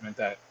call-up treatment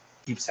that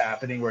keeps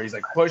happening, where he's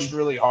like pushed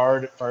really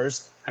hard at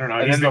first. I don't know.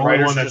 And He's then the the only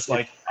writers one that's just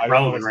like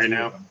relevant right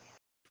now.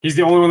 He's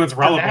the only one that's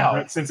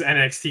relevant since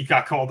NXT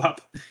got called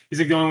up. He's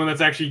like the only one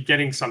that's actually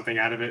getting something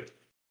out of it.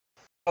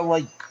 But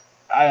like,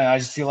 I don't know. I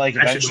just feel like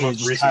eventually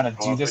just kind of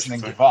do this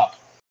and then give up.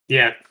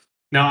 Yeah.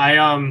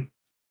 No,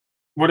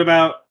 what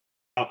about?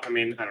 I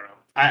mean, I don't know.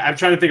 I'm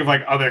trying to think of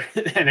like other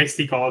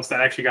NXT call-ups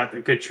that actually got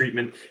the good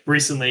treatment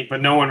recently,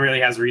 but no one really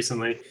has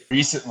recently.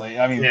 Recently,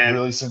 I mean,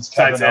 really since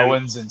Kevin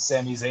Owens and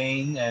Sami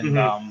Zayn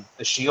and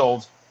the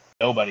Shield,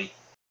 nobody.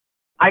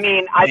 I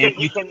mean, I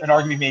think an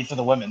argument made for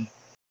the women.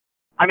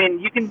 I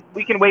mean,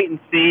 we can wait and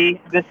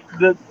see.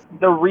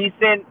 The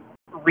recent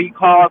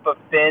recall of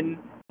Finn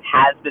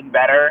has been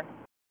better.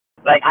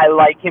 Like I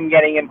like him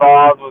getting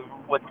involved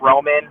with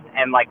Roman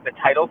and like the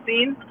title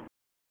scene.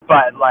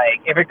 But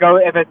like if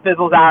it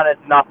fizzles out as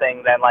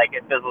nothing, then like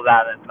it fizzles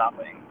out as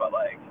nothing. But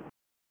like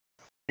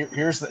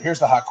here's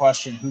the hot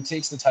question: who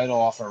takes the title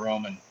off of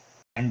Roman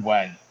and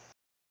when?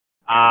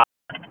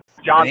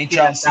 John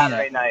Cena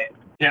Saturday night.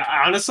 Yeah,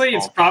 honestly,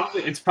 it's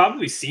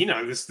probably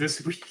Cena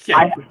this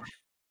weekend.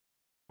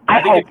 I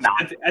hope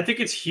not. I think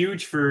it's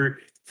huge for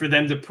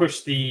them to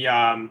push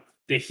the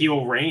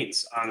heel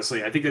Reigns.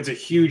 Honestly, I think that's a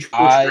huge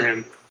push for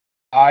him.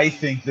 I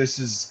think this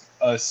is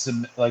a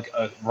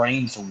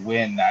Reigns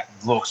win that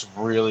looks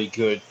really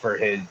good for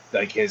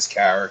his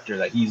character.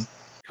 That he's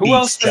who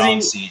else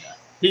John Cena.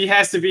 He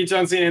has to beat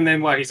John Cena, and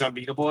then what? He's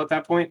unbeatable at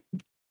that point.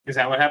 Is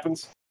that what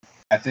happens?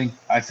 I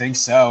think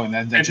so, and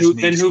then that just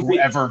makes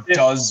whoever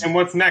does. And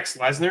what's next,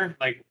 Lesnar?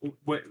 Like,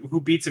 who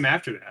beats him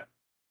after that?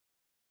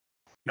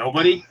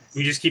 Nobody.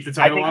 We just keep the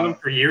title on him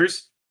for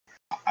years.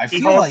 I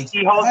feel like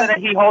he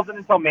holds it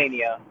until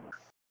Mania.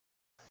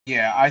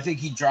 Yeah, I think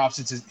he drops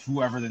it to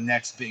whoever the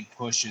next big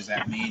push is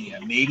at Mania.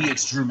 Maybe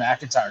it's Drew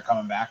McIntyre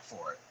coming back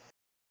for it.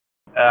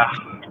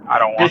 I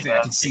don't want that.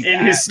 I can see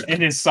in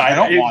his side. I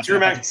don't want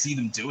that. I can see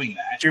them doing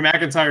that. Drew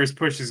McIntyre's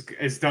push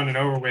is done and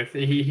over with.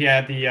 He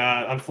had the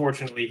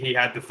unfortunately he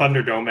had the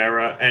Thunderdome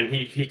era, and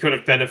he could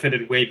have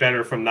benefited way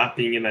better from not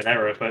being in that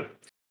era. But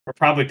we're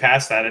probably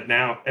past that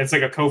now. It's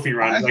like a Kofi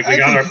run. We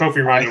got our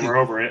Kofi run and we're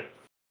over it.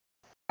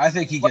 I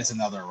think he gets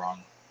another run.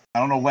 I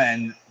don't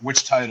know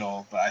which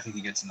title, but I think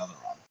he gets another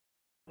run.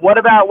 What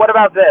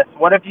about this?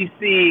 What if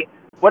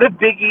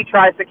Big E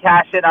tries to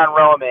cash in on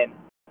Roman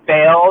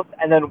fails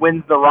and then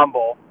wins the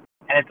Rumble,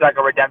 and it's like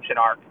a redemption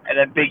arc. And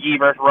then Big E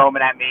versus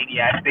Roman at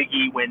Mania, and Big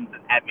E wins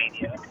at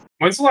Mania.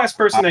 When's the last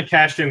person that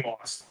cashed in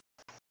lost?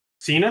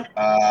 Cena?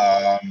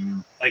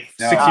 Like 6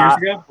 years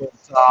ago?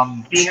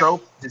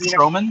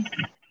 Strowman?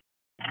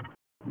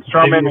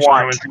 Strowman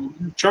won.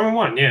 Strowman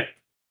won, yeah.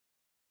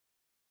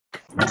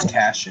 It was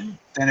Cashin.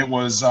 Then it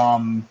was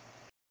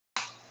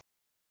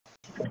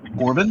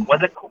Corbin.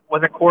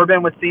 Was it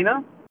Corbin with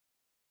Cena?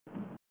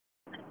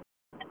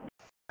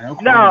 I know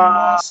Corbin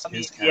lost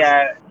his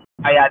yeah,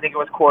 I think it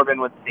was Corbin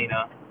with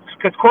Cena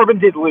because Corbin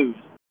did lose.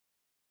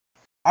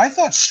 I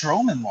thought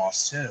Strowman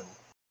lost too.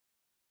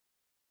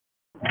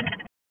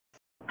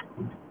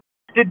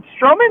 Did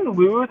Strowman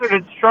lose, or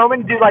did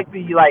Strowman do like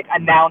the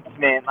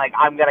announcement, like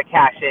I'm gonna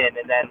cash in,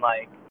 and then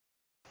like?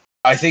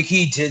 I think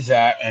he did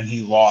that, and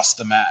he lost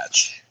the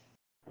match.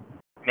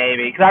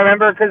 Maybe because I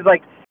remember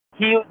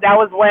that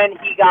was when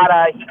he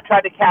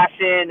tried to cash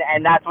in,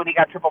 and that's when he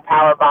got triple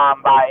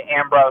powerbomb by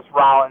Ambrose,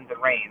 Rollins,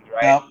 and Reigns,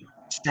 right? Yep.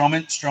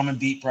 Strowman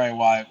beat Bray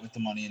Wyatt with the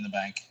Money in the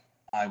Bank.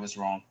 I was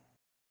wrong.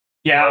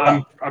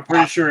 Yeah, I'm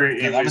pretty sure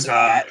it was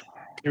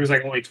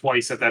like only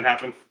twice that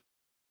happened.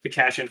 The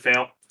cash in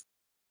fail.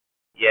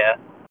 Yeah.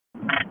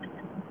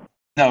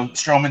 No,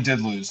 Strowman did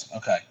lose.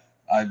 Okay.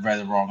 I read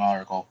the wrong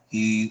article.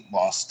 He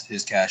lost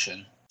his cash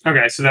in.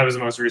 Okay, so that was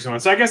the most recent one.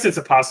 So I guess it's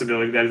a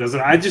possibility that it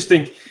doesn't. I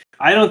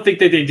don't think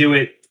that they do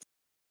it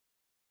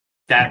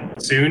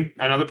that soon.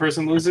 Another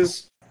person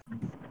loses.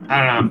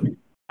 I don't know.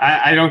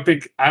 I don't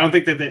think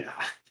that they,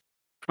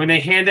 when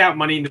they hand out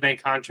Money in the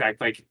Bank contract,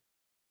 like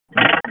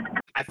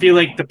I feel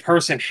like the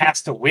person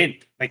has to win.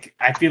 Like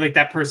I feel like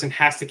that person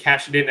has to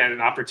cash it in at an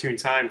opportune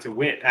time to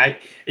win.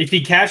 If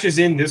he cashes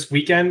in this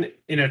weekend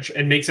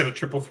and makes it a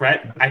triple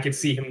threat, I could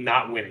see him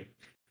not winning.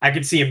 I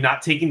could see him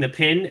not taking the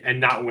pin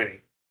and not winning.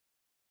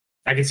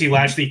 I can see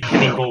Lashley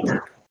pinning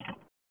Goldberg.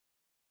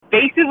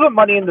 Faces with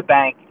Money in the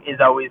Bank is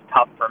always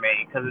tough for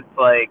me because it's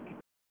like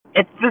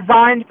it's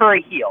designed for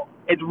a heel.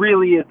 It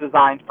really is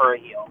designed for a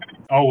heel.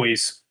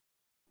 Always.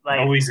 Like,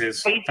 always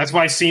is. That's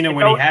why Cena,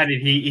 when he had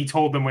it, he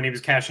told them when he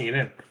was cashing it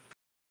in.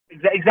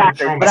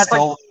 Exactly. But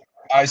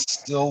I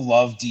still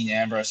love Dean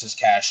Ambrose's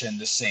cash in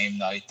the same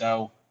night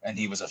though, and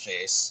he was a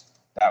face.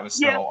 That was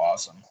so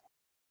awesome.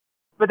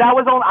 But I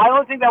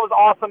don't think that was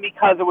awesome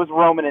because it was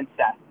Roman and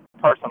Seth.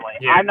 Personally,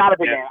 I'm not a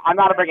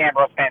big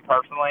Ambrose fan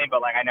personally,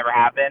 but like I never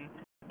have been.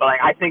 But like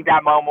I think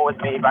that moment was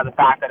made by the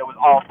fact that it was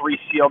all three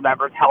Shield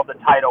members held the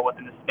title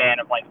within the span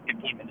of like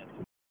 15 minutes.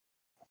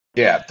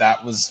 Yeah,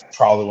 that was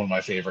probably one of my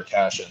favorite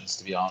cash-ins,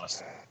 to be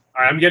honest.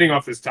 All right, I'm getting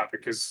off this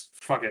topic because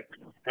fuck it.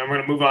 I'm going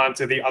to move on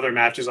to the other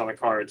matches on the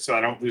card so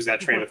I don't lose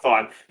that train of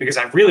thought because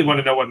I really want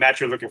to know what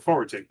match you're looking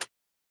forward to.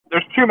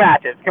 There's two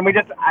matches. Can we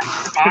just?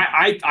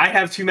 I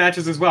have two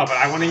matches as well, but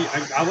I want to.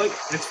 I'll like.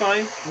 It's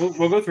fine.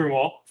 We'll go through them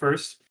all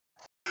first.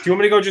 Do you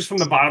want me to go just from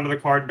the bottom of the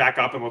card back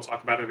up, and we'll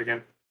talk about it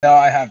again? No,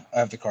 I have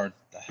the card.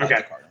 Okay.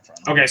 The card in front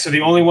of me. Okay, so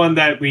the only one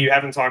that we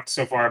haven't talked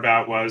so far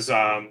about was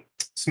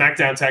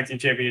SmackDown Tag Team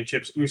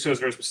Championships: Usos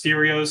versus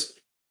Mysterios,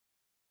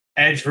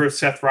 Edge versus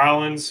Seth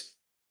Rollins.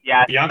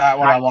 Yeah, that's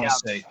what I want to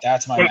say.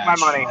 That's my match. My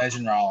money. Edge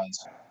and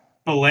Rollins.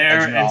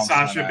 Belair and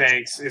Sasha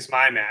Banks is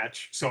my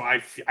match, so I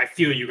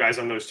feel you guys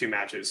on those two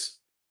matches.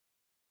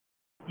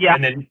 Yeah.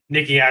 And then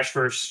Nikki Ash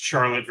versus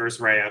Charlotte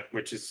versus Rhea,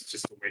 which is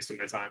just a waste of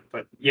my time.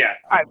 But yeah.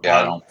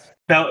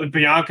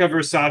 Bianca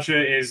versus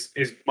Sasha is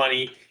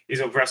money, is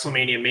a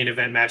WrestleMania main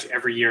event match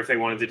every year if they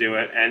wanted to do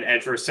it. And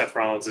Edge versus Seth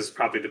Rollins is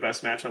probably the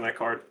best match on that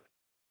card.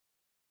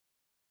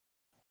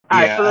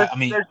 All right, so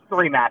there's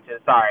three matches.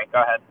 Sorry,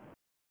 go ahead.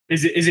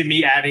 Is it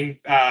me adding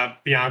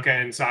Bianca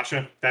and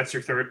Sasha? That's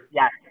your third?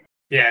 Yeah.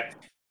 Yeah.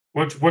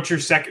 What's your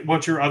second?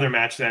 What's your other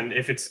match then?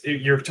 If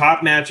your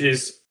top match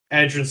is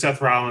Edge and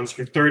Seth Rollins,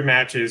 your third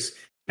match is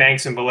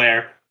Banks and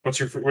Belair. What's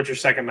your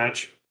second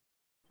match?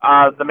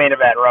 The main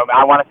event, Roman.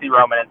 I want to see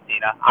Roman and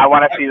Cena. I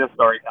want to see the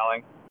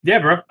storytelling. Yeah,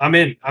 bro. I'm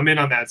in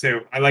on that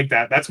too. I like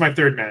that. That's my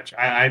third match.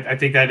 I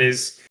think that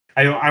is.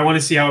 I want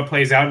to see how it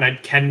plays out, and I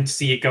can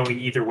see it going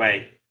either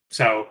way.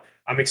 So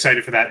I'm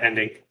excited for that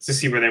ending to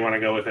see where they want to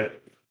go with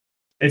it.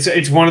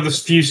 It's one of the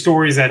few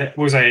stories that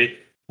was a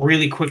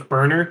really quick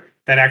burner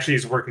that actually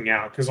is working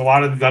out because a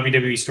lot of the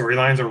WWE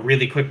storylines are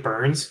really quick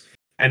burns.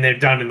 And they're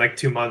done in like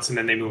 2 months, and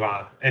then they move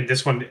on. And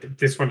this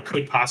one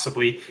could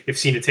possibly, if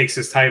Cena takes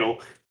his title,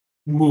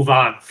 move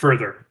on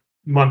further,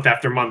 month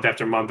after month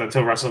after month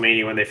until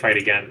WrestleMania when they fight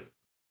again.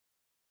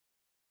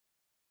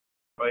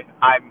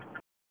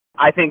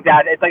 I think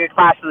that it's like a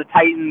Clash of the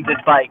Titans.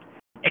 It's like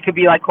it could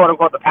be like quote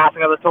unquote the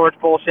passing of the torch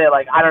bullshit.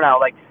 Like I don't know.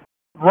 Like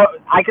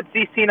I could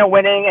see Cena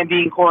winning and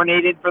being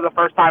coronated for the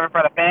first time in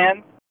front of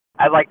fans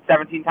as like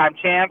 17-time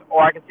champ,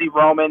 or I could see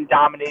Roman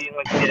dominating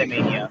like shit at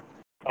Mania.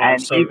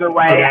 And either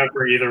way, I'd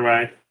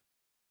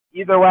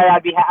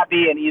be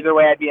happy, and either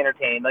way, I'd be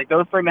entertained. Like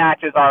those three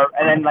matches are,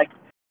 and then like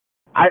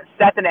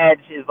Seth and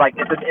Edge is like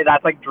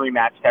that's like dream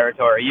match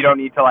territory. You don't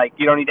need to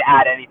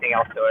add anything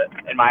else to it,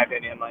 in my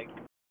opinion. Like,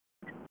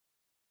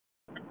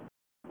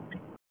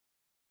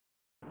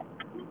 I'm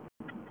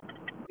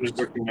just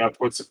looking up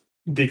what's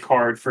the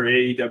card for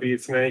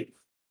AEW tonight.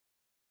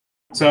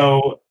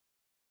 So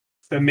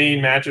the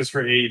main matches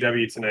for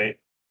AEW tonight: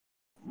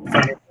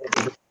 Thunder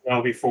versus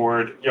Penelope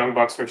Ford, Young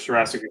Bucks versus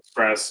Jurassic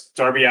Express,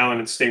 Darby Allin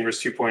and Sting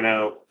versus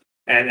 2.0,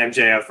 and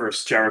MJF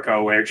versus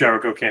Jericho, where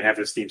Jericho can't have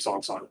his theme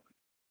song sung.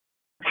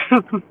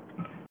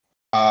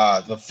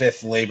 The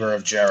fifth labor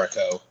of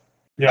Jericho.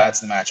 Yeah, That's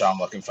the match I'm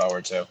looking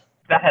forward to.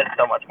 That has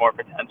so much more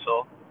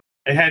potential.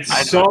 it had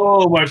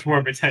so much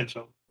more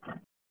potential.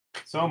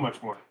 So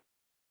much more.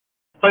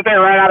 It's like they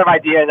ran out of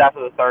ideas after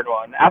the third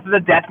one. After the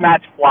death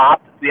match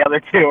flopped, the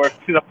other two, or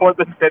the fourth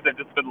and fifth, have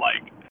just been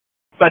like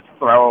such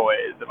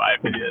throwaways, in my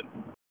opinion.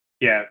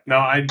 Yeah, no,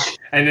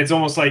 and it's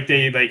almost like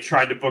they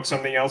tried to book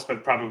something else,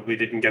 but probably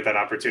didn't get that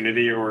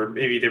opportunity, or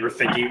maybe they were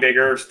thinking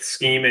bigger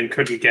scheme and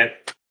couldn't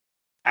get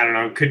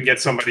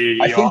somebody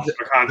off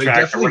a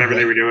contract or whatever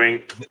they were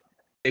doing.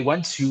 They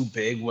went too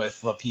big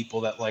with the people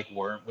that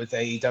weren't with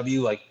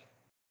AEW. Like,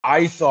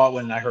 I thought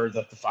when I heard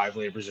that the five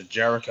labors of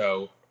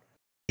Jericho,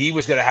 he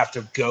was going to have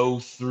to go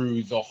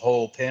through the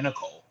whole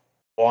Pinnacle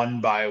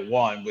one by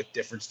one with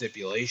different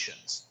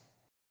stipulations.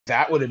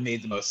 That would have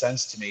made the most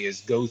sense to me,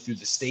 is go through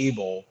the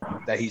stable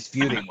that he's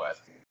feuding with.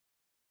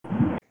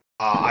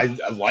 I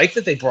like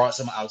that they brought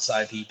some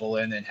outside people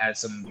in and had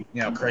some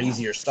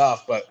crazier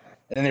stuff, but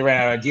then they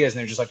ran out of ideas and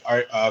they're just like, all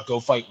right, go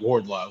fight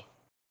Wardlow.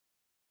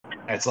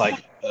 And it's like,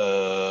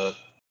 shouldn't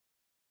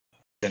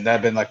that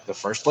have been like the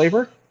first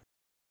labor?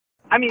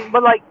 I mean,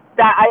 but like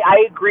that,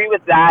 I agree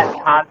with that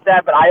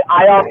concept, but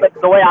I also,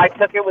 the way I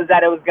took it was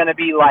that it was going to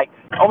be like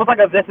almost like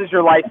a This Is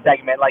Your Life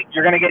segment. Like,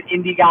 you're going to get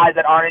indie guys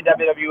that aren't in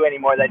WWE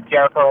anymore that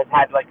Jericho has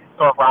had like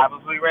historic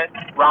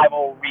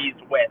rivalries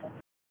with.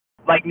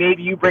 Like,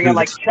 maybe you bring in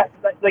like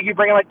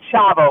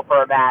Chavo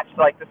for a match,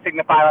 like to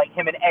signify like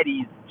him and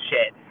Eddie's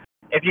shit.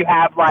 If you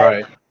have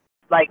like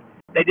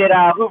they did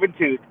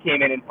Juventud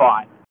came in and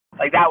fought.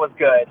 Like, that was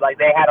good. Like,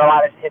 they had a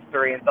lot of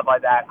history and stuff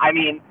like that. I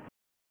mean,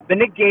 the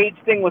Nick Gage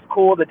thing was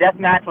cool. The death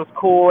match was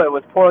cool. It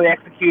was poorly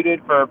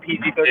executed for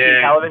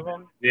PG-13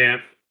 television. Yeah.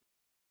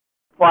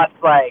 Plus,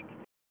 like,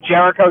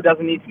 Jericho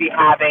doesn't need to be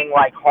having,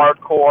 like,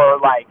 hardcore,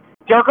 like,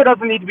 Jericho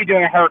doesn't need to be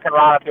doing a Hurricane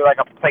Rana through, like,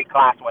 a plate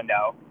glass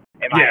window,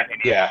 in my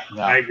opinion. Yeah,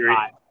 no. I agree.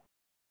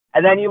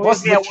 And then you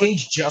Plus, Nick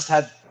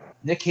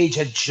Cage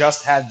had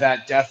just had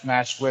that death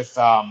match with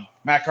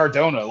Matt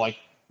Cardona, like,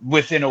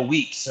 within a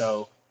week,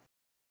 so...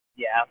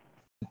 Yeah.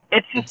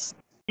 It's just,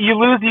 you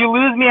lose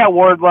me at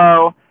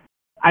Wardlow.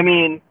 I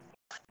mean,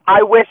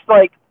 I wish,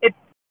 like,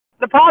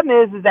 the problem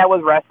is that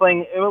with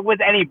wrestling, with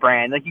any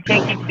brand, like, you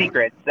can't keep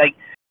secrets. Like,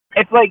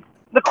 it's like,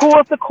 the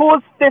coolest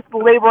fifth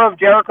labor of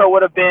Jericho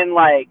would have been,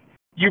 like,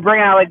 you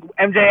bring out, like,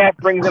 MJF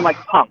brings in, like,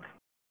 Punk,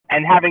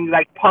 and having,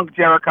 like, Punk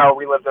Jericho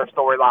relive their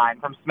storyline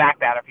from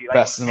SmackDown, if you like.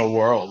 Best in the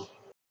world.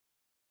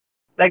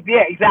 Like,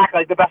 yeah,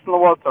 exactly, like, the best in the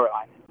world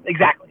storyline.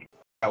 Exactly.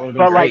 That would have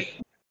been great. Like,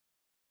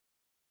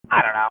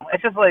 I don't know.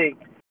 It's just like,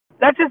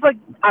 that's just like,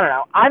 I don't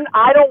know.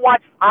 I don't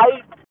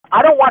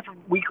watch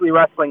weekly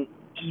wrestling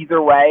either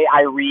way.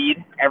 I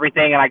read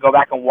everything and I go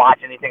back and watch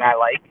anything I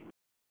like,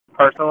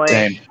 personally.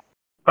 Same.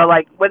 But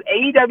like with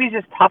AEW, it's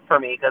just tough for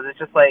me because it's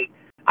just like,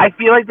 I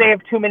feel like they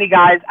have too many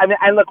guys. I mean,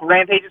 look,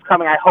 Rampage is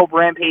coming. I hope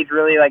Rampage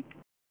really like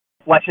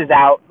fleshes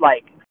out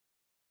like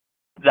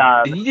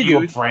They need to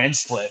do a brand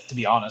split, to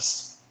be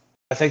honest.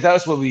 I think that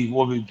was what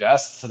would be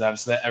best for them,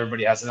 so that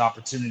everybody has an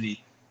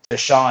opportunity to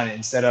shine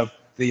instead of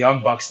the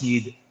Young Bucks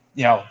need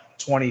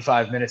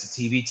 25 minutes of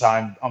TV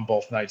time on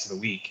both nights of the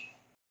week.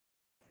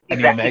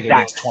 And Omega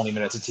gets 20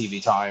 minutes of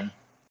TV time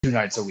 2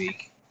 nights a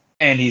week.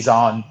 And he's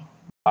on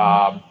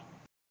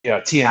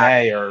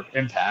TNA or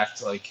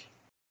Impact. Like,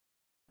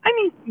 I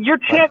mean, your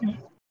champ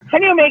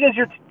Kenny Omega's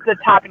the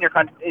top in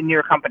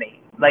your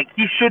company. Like,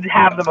 he should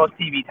have the most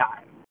TV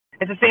time.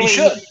 It's the same. He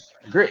should.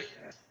 Agree.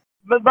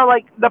 But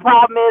like the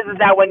problem is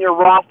that when your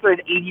roster is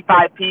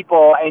 85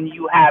 people and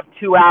you have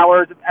 2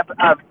 hours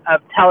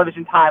of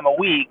television time a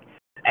week,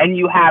 and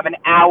you have an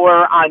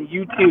hour on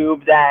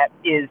YouTube that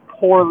is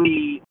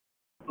poorly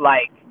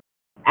like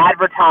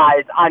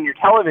advertised on your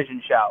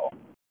television show,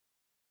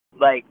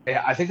 like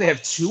I think they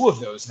have 2 of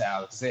those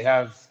now because they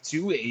have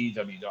 2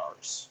 AEW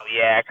stars.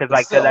 Yeah, because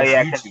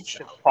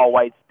Paul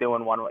White's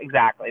doing one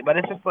exactly. But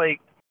it's just like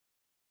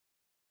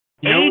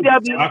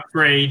AEW suck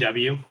for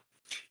AEW.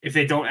 If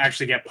they don't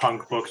actually get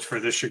Punk booked for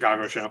the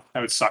Chicago show, that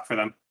would suck for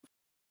them.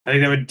 I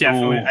think that would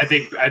definitely. Ooh. I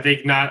think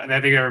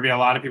there would be a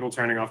lot of people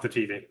turning off the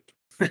TV.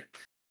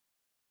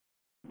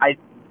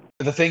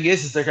 The thing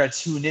is they're going to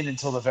tune in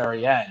until the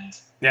very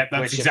end. Yeah,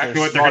 that's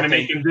exactly what they're going to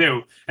make them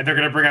do, and they're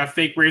going to bring out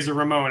fake Razor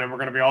Ramon, and we're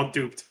going to be all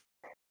duped.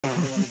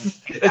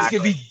 It's going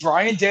to be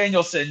Bryan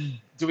Danielson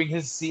doing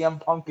his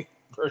CM Punk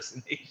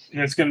impersonation.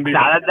 It's going to be.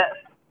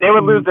 They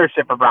would lose their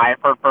shit for Bryan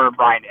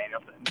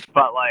Danielson,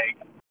 but like.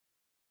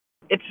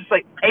 It's just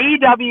like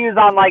AEW is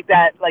on like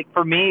that. Like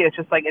for me, it's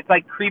just like it's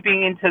like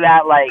creeping into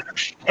that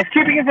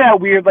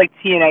weird like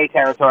TNA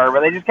territory where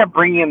they just kept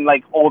bringing in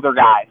like older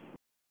guys,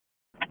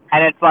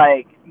 and it's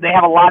like they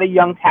have a lot of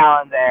young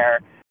talent there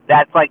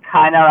that's like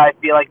kind of I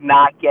feel like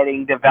not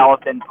getting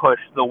developed and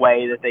pushed the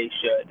way that they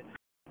should.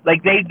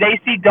 Like they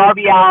see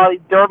Darby Allin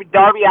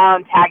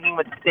tagging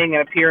with Sting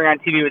and appearing on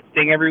TV with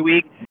Sting every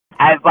week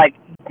as like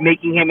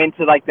making him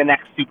into like the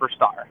next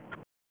superstar.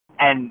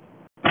 And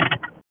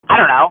I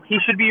don't know, he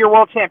should be your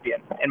world champion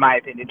in my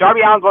opinion.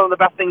 Darby Allin's one of the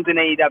best things in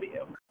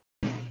AEW.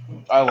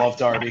 I love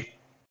Darby.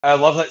 I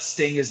love that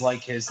Sting is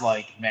like his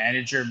like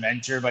manager,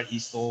 mentor, but he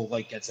still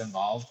like gets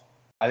involved.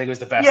 I think it was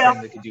the best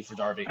thing they could do for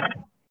Darby.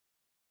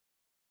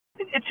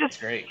 It's just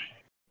great.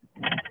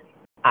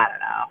 I don't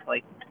know,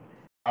 like.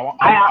 I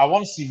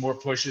want to see more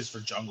pushes for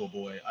Jungle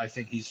Boy. I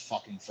think he's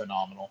fucking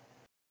phenomenal.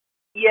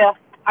 Yeah,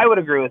 I would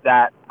agree with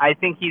that. I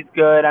think he's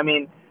good. I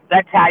mean,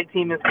 that tag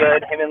team is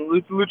good. Him and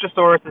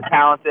Luchasaurus is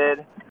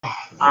talented.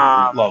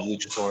 Love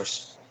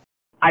Luchasaurus.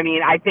 I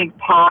mean, I think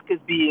Pac is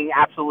being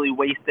absolutely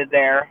wasted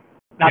there.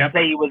 Not to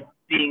say he was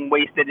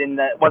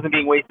wasn't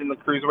being wasted in the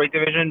cruiserweight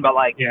division, but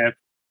like,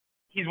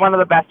 he's one of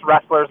the best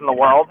wrestlers in the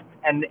world,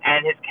 and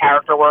his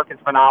character work is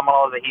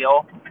phenomenal as a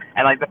heel.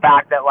 And like the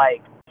fact that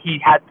like he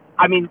had.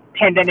 I mean,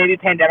 maybe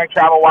pandemic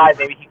travel-wise,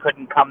 maybe he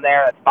couldn't come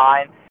there. That's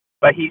fine.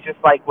 But he's just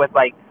like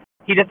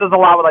he just does a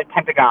lot with like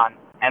Pentagon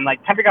and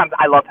like Pentagon.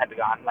 I love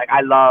Pentagon. Like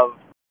I love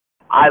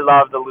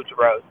the Lucha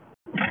Bros.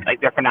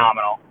 Like they're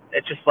phenomenal.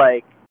 It's just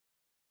like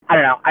I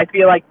don't know. I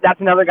feel like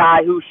that's another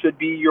guy who should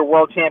be your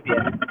world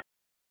champion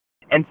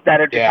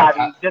instead of just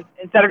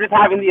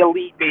having the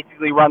Elite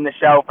basically run the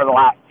show for the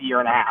last year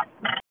and a half.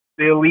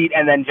 The Elite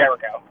and then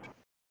Jericho.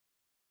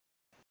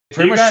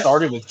 Pretty much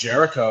started with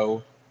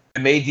Jericho.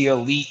 And made the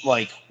Elite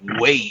like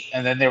wait,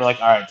 and then they were like,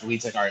 "All right, the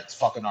Elite's like, all right, it's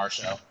fucking our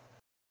show."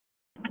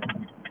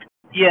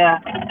 Yeah,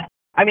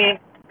 I mean,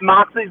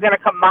 Moxley's gonna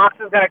come back.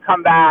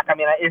 I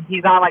mean,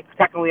 he's on like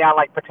technically on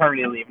like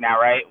paternity leave now,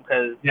 right?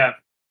 Because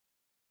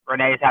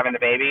Renee's having the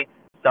baby,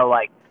 so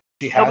like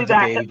she had the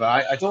baby,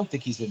 but I don't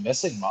think he's been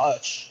missing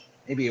much.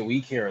 Maybe a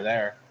week here or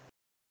there.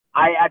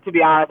 I to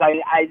be honest,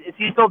 is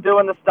he still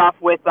doing the stuff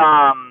with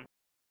what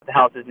the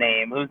hell's his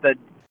name? Who's the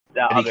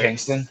Eddie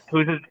Kingston?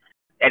 Who's his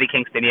Eddie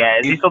Kingston, yeah.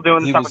 Is he still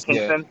doing the stuff with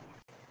Kingston?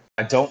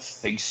 I don't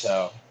think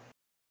so.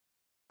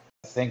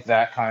 I think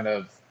that kind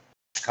of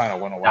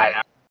went away. I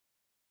know.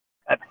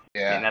 I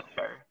mean, that's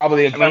fair.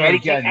 Probably Eddie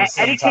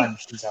time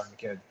she's having a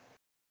kid.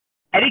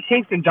 Eddie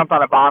Kingston jumped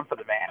on a bomb for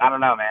the man. I don't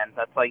know, man.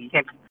 That's like, you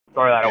can't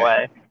throw that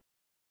away.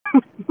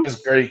 It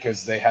was great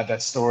because they had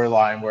that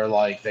storyline where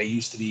like they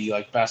used to be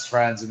like best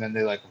friends and then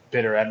they like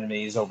bitter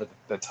enemies over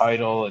the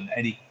title. And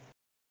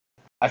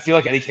I feel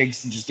like Eddie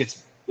Kingston just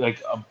gets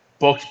like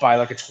booked by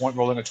like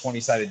rolling a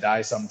 20-sided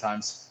die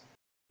sometimes.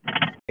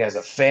 He has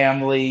a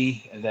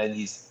family, and then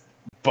he's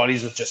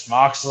buddies with just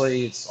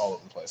Moxley. It's all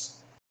over the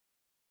place.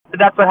 But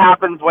that's what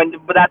happens when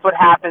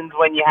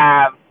you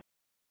have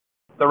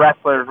the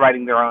wrestlers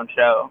writing their own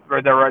show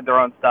or their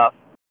own stuff.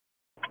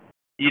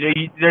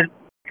 They're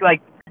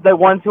like the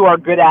ones who are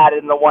good at it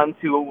and the ones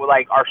who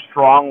like are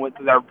strong with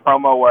their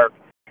promo work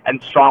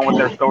and strong with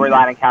their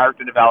storyline and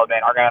character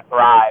development are going to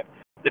thrive.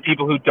 The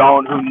people who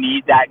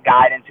need that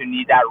guidance, who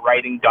need that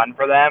writing done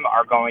for them,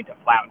 are going to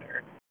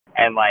flounder.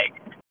 And, like,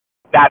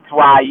 that's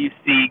why you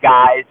see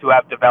guys who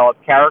have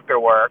developed character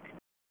work,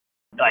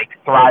 like,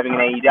 thriving in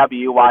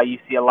AEW, while you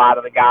see a lot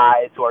of the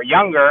guys who are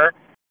younger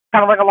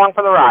kind of, like, along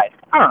for the ride.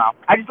 I don't know.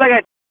 I just, like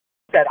I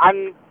said,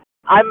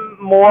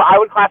 I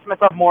would class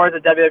myself more as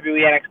a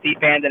WWE NXT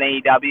fan than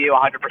AEW,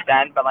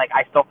 100%, but, like,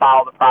 I still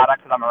follow the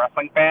product because I'm a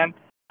wrestling fan.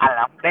 I don't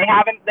know. They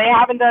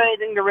haven't done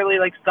anything to really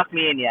like suck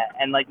me in yet,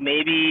 and like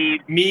maybe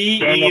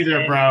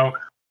either, bro.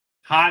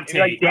 Hot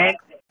take.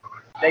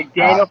 Like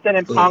Danielson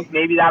and Punk,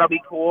 maybe that'll be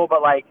cool,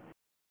 but like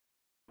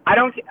I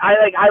love it.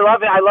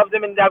 I love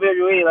them in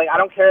WWE. Like I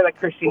don't care that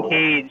Christian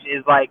Cage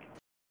is like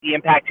the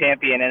Impact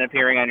champion and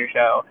appearing on your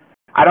show.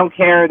 I don't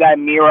care that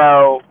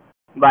Miro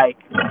like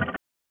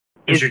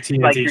is your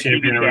TNT like your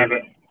champion. TV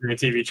champion. You're a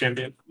TV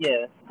champion.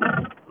 Yeah,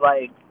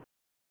 like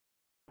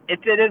it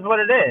is what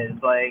it is.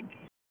 Like.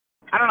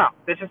 I don't know.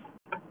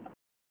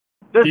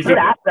 There's good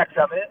aspects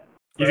of it.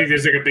 You think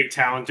there's like a big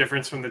talent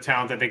difference from the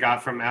talent that they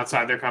got from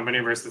outside their company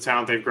versus the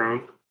talent they've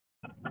grown?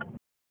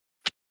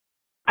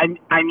 I mean,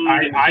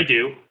 I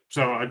do.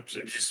 So I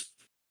just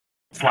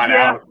flat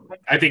out.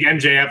 I think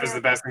MJF is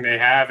the best thing they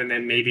have, and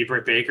then maybe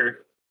Britt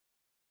Baker.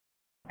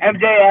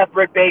 MJF,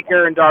 Britt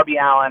Baker, and Darby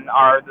Allin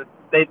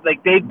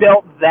they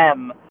built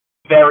them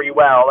very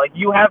well. Like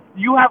you have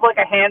like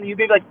a hand. You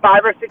maybe like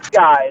 5 or 6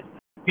 guys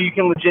who you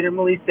can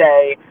legitimately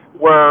say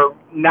were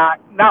not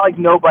like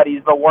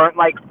nobodies, but weren't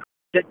like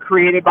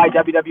created by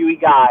WWE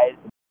guys.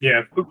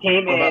 Yeah. Who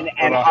came in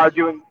and are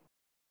doing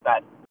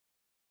that.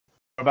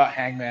 What about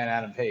Hangman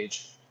Adam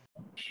Page?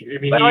 I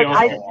mean,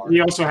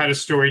 he also had a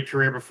storied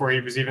career before he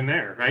was even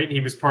there, right?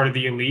 He was part of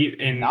the Elite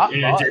in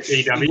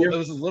AEW. It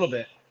was a little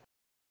bit.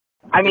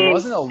 I mean, it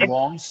wasn't a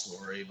long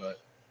story,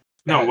 but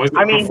no, it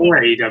wasn't before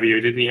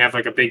AEW. Didn't he have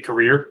like a big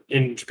career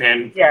in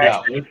Japan?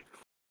 Yeah.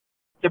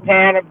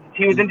 Japan.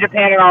 He was in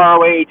Japan in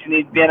ROH, and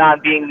he'd been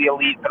on being the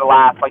Elite for the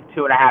last like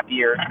 2.5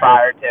 years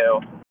prior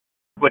to,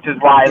 which is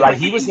why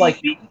he was like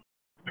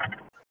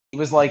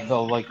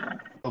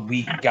the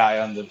weak guy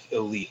on the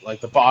Elite,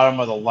 like the bottom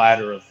of the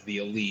ladder of the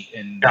Elite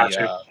in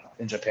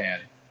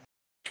Japan.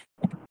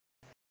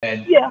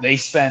 And they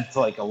spent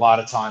like a lot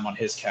of time on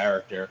his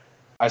character.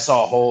 I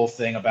saw a whole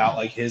thing about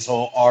like his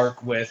whole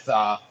arc with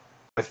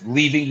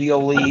leaving the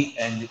elite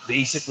and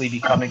basically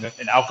becoming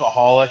an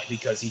alcoholic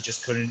because he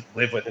just couldn't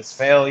live with his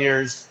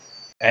failures.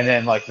 And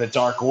then like the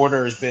Dark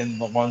Order has been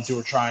the ones who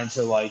are trying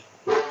to like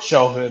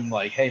show him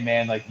like, hey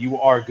man, like you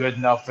are good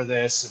enough for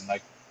this. And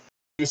like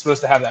he was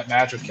supposed to have that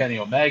match with Kenny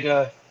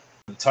Omega,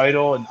 the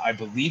title, and I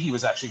believe he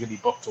was actually going to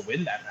be booked to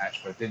win that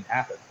match, but it didn't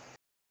happen.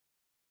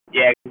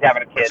 Yeah, he's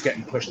having a kid. It's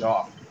getting pushed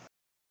off.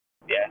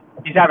 Yeah,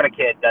 he's having a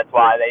kid. That's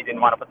why they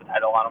didn't want to put the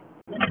title on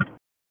him.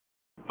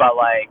 But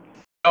like,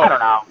 I don't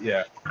know.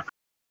 Yeah.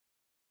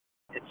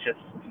 It's just,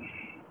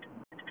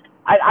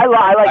 I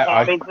like.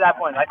 I mean, to that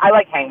point, like I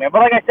like Hangman, but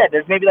like I said,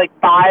 there's maybe like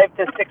 5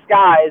 to 6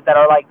 guys that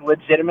are like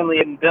legitimately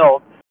in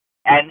build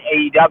and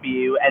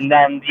AEW, and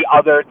then the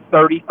other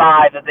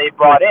 35 that they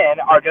brought in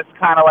are just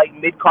kind of like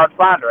mid-card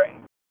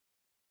floundering.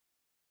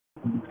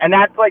 And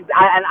that's like,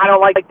 I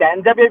don't like that.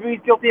 And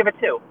WWE's guilty of it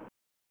too.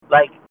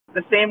 Like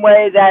the same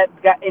way that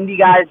indie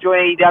guys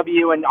join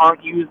AEW and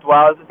aren't used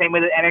well, is the same way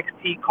that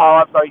NXT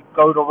call-ups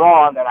go to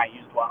Raw and they're not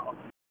used well.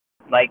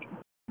 Like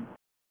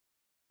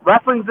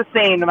wrestling's the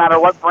same no matter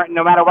what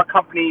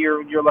company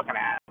you're looking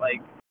at.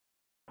 Like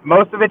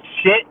most of it's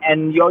shit,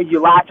 and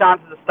you latch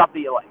onto the stuff that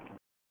you like.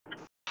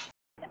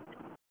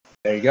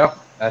 There you go.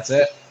 That's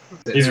it.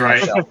 He's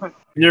right.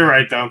 You're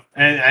right though,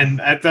 and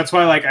that's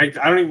why like I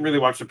don't even really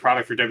watch the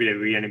product for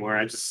WWE anymore.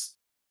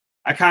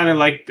 I kind of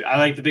like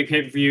the big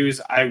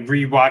pay-per-views. I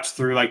rewatch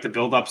through like the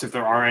build-ups if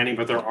there are any,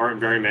 but there aren't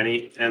very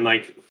many. And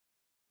like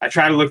I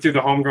try to look through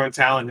the homegrown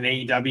talent in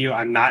AEW.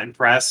 I'm not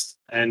impressed,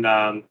 and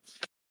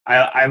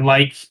I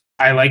like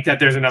that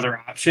there's another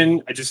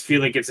option. I just feel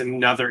like it's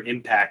another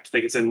Impact.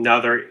 Like it's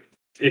another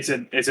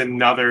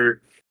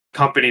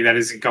company that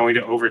is going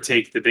to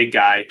overtake the big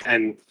guy,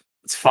 and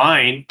it's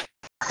fine.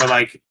 But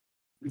like,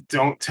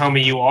 don't tell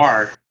me you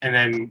are, and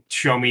then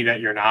show me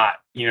that you're not.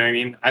 You know what I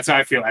mean? That's how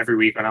I feel every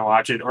week when I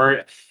watch it,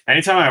 or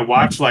anytime I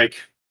watch like,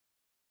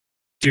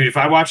 dude, if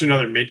I watch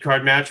another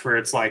mid-card match where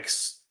it's like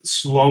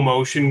slow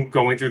motion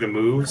going through the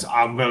moves,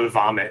 I'm gonna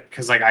vomit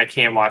because like I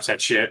can't watch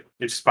that shit.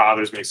 It just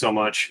bothers me so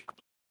much.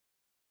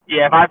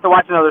 Yeah, if I have to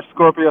watch another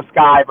Scorpio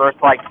Sky versus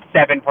like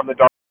 7 from the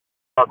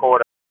Dark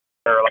Order,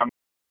 I'm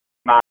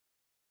not.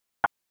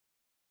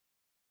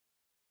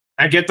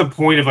 I get the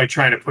point of like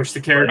trying to push the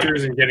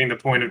characters and getting the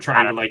point of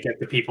trying to like get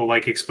the people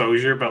like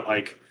exposure, but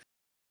like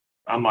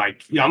I'm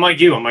like you. I'm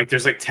like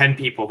there's like 10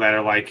 people that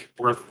are like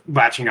worth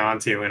latching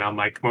onto, and I'm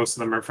like most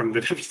of them are from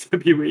the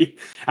WWE.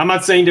 I'm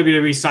not saying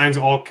WWE signs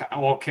all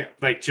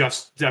like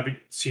just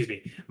excuse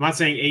me. I'm not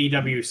saying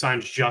AEW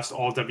signs just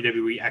all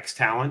WWE X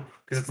talent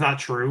because it's not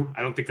true.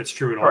 I don't think that's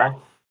true at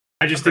all.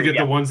 I just think that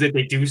the ones that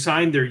they do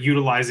sign, they're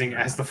utilizing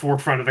as the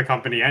forefront of the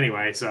company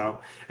anyway. So,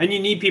 and you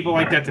need people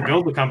like that to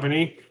build the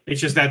company. It's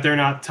just that they're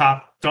not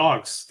top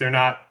dogs. They're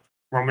not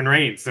Roman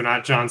Reigns. They're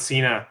not John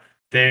Cena.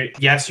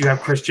 Yes, you have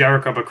Chris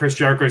Jericho, but Chris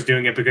Jericho is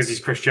doing it because he's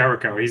Chris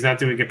Jericho. He's not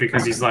doing it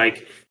because he's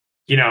like,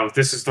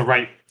 this is the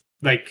right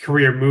like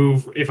career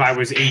move. If I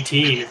was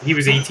 18, if he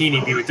was 18,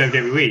 he'd be with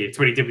WWE. It's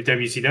what he did with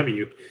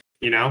WCW.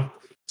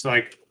 So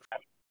like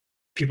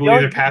people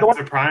either pass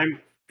their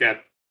prime. Yeah.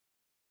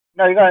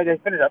 No, you gotta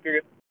finish up.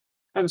 You're good.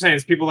 I'm saying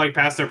it's people like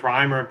past their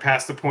prime or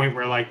past the point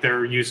where like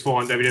they're useful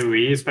on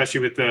WWE, especially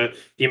with the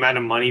amount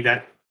of money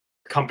that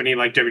company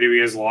like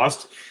WWE has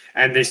lost,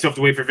 and they still have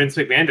to wait for Vince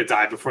McMahon to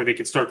die before they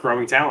can start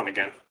growing talent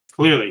again.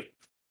 Clearly.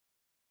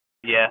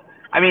 Yeah.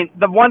 I mean,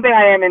 the one thing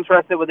I am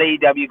interested with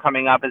AEW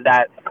coming up is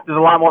that there's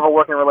a lot more of a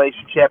working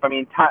relationship. I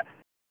mean,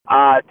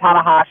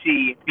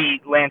 Tanahashi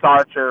beat Lance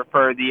Archer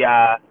for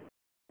the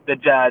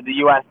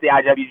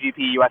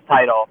IWGP US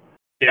title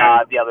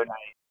the other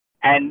night.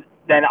 And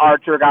then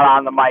Archer got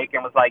on the mic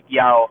and was like,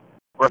 yo,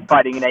 we're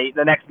fighting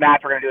the next match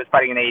we're going to do is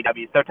fighting in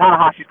AEW. So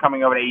Tanahashi's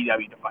coming over to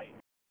AEW to fight.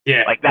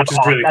 Yeah, like, that's which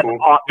is really cool.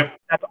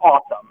 That's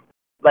awesome.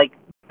 Like,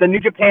 the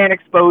New Japan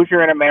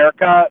exposure in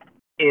America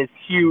is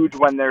huge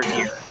when they're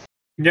here.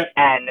 Yep.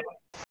 And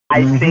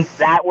I think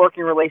that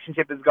working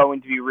relationship is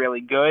going to be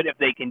really good if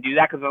they can do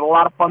that, because there's a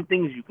lot of fun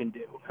things you can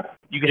do.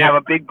 You can have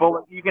a big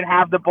bullet. You can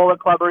have the Bullet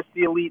Club versus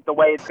the Elite the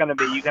way it's going to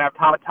be. You can have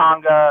Tama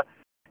Tonga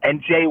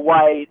and Jay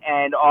White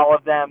and all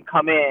of them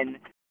come in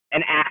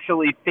and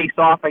actually face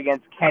off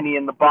against Kenny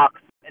and the Bucks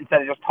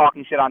instead of just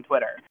talking shit on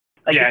Twitter.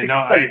 Like, I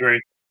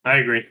agree.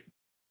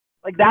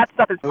 Like, that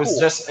stuff is cool.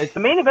 The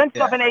main event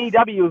stuff in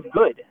AEW is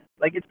good.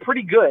 Like, it's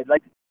pretty good.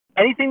 Like,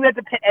 anything that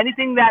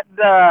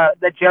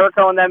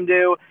Jericho and them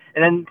do,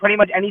 and then pretty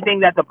much anything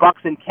that the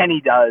Bucks and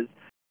Kenny does,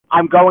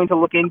 I'm going to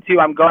look into,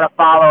 I'm going to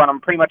follow, and I'm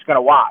pretty much going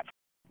to watch.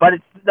 But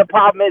the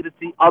problem is it's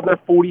the other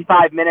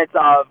 45 minutes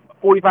or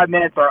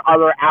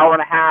other hour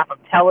and a half of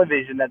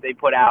television that they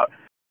put out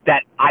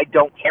that I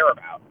don't care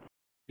about.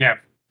 Yeah.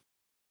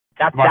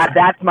 That's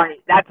my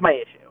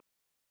issue.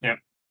 Yeah.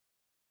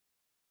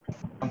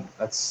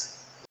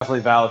 That's definitely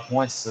valid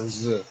points.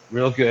 This is a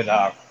real good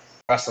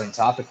wrestling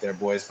topic there,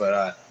 boys,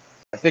 but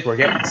I think we're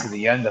getting to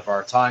the end of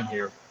our time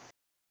here.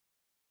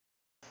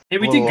 Hey,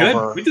 we did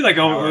good. We did like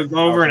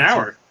over an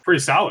hour. Pretty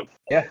solid.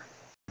 Yeah.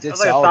 It Did was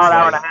like a solid solid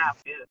hour and today. a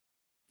half.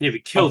 Yeah, we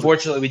killed it.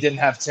 Unfortunately, we didn't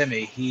have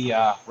Timmy. He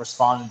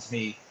responded to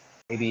me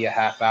maybe a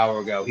half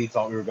hour ago. He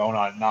thought we were going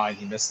on at 9.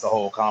 He missed the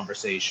whole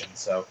conversation.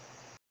 So,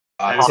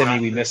 That is Timmy,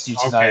 not we good. missed you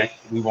Okay. tonight.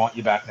 We want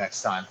you back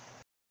next time.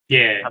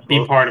 Yeah, be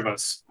Absolutely. part of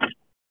us.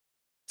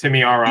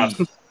 Timmy or us.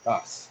 Be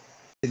us.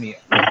 Timmy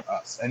or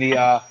us.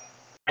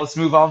 Let's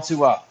move on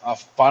to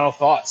final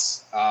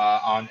thoughts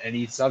on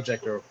any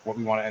subject or what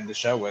we want to end the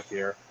show with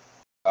here.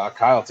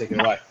 Kyle, take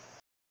it away.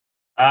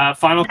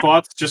 Final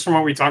thoughts, just from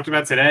what we talked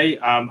about today.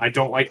 I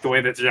don't like the way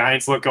that the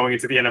Giants look going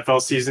into the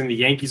NFL season. The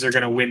Yankees are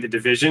going to win the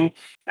division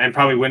and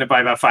probably win it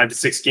by about 5 to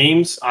 6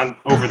 games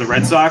over the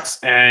Red Sox.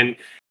 And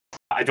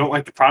I don't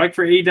like the product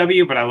for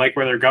AEW, but I like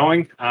where they're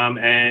going.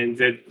 And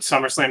the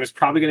SummerSlam is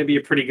probably going to be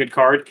a pretty good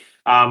card,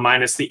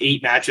 minus the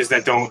 8 matches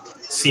that don't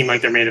seem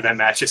like they're main event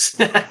matches.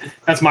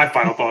 That's my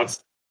final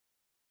thoughts.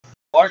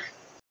 Clark?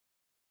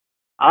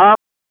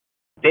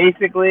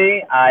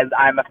 Basically,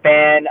 I'm a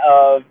fan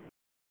of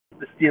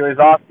the Steelers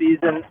off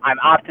season. I'm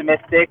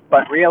optimistic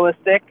but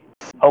realistic.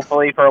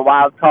 Hopefully for a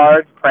wild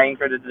card, praying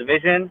for the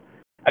division.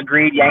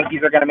 Agreed,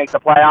 Yankees are going to make the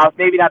playoffs.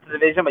 Maybe not the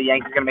division, but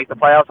Yankees are going to make the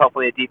playoffs.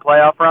 Hopefully a deep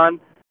playoff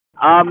run.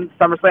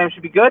 SummerSlam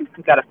should be good.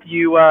 We've got a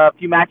few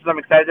matches I'm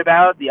excited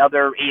about. The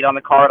other 8 on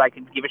the card I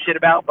can give a shit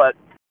about, but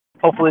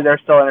hopefully they're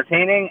still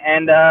entertaining.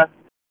 And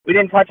we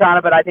didn't touch on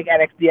it, but I think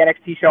the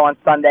NXT show on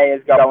Sunday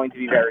is going to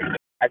be very good.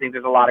 I think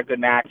there's a lot of good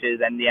matches,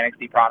 and the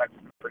NXT product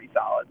is pretty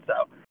solid. So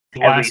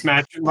Last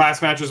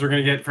matches we're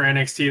going to get for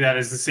NXT, that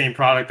is the same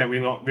product that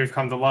we've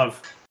come to love.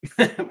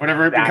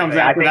 Whatever it becomes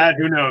after that,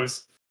 who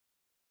knows?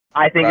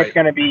 I think it's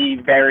going to be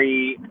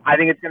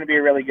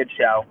a really good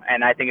show,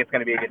 and I think it's going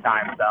to be a good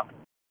time. So,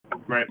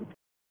 right.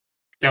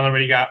 Geller, what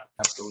do you got?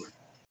 Absolutely.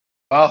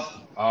 Well,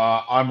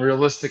 I'm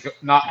realistic,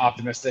 not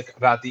optimistic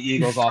about the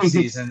Eagles off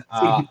season.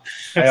 I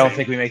don't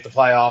think we make the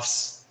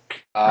playoffs.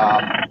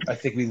 I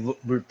think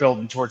we're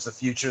building towards the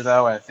future,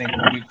 though. I think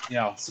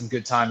some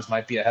good times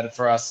might be ahead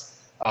for us.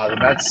 The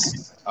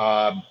Mets,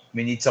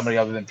 we need somebody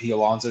other than Pete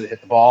Alonso to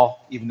hit the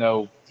ball, even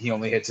though he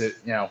only hits it,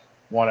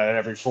 1 out of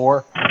every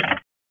 4.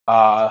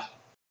 But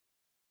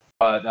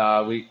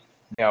we,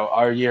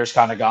 our year's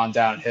kind of gone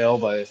downhill.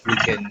 But if we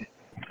can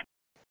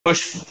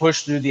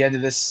push through the end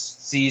of this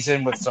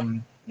season with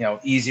some,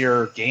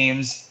 easier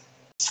games,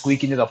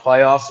 squeak into the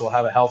playoffs, we'll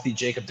have a healthy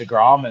Jacob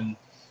deGrom, and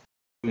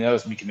who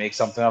knows, we can make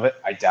something of it.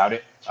 I doubt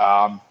it.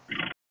 As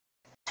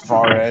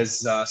far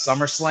as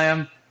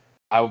SummerSlam,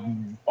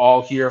 I'm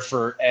all here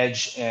for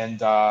Edge and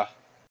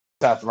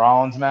Seth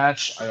Rollins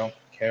match. I don't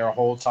care a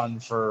whole ton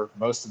for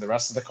most of the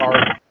rest of the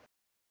card.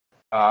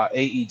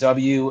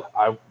 AEW,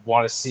 I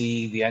want to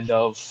see the end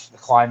of the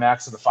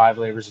climax of the 5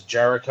 Labors of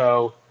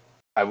Jericho.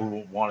 I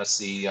want to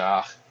see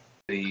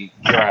the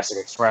Jurassic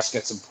Express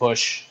get some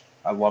push.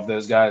 I love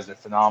those guys. They're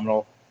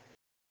phenomenal.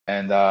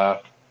 And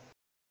I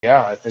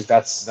think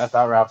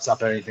that wraps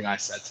up anything I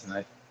said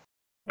tonight.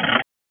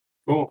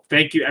 Cool.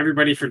 Thank you,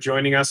 everybody, for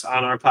joining us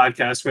on our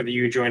podcast, whether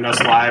you joined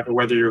us live or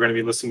whether you're going to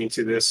be listening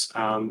to this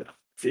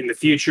in the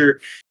future.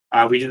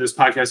 We do this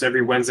podcast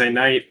every Wednesday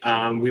night.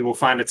 We will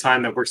find a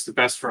time that works the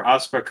best for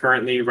us, but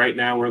currently, right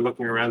now, we're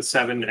looking around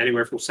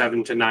anywhere from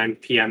 7 to 9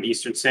 p.m.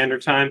 Eastern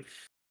Standard Time.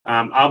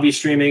 I'll be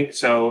streaming,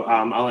 so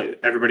I'll let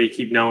everybody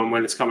keep knowing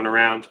when it's coming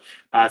around.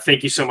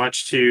 Thank you so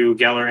much to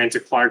Geller and to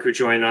Clark who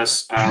joined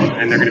us,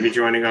 and they're going to be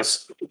joining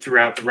us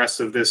throughout the rest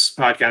of this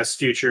podcast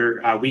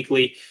future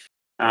weekly.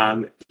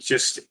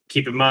 Just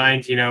keep in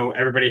mind,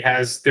 everybody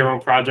has their own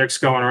projects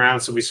going around,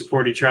 so we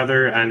support each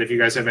other. And if you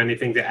guys have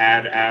anything to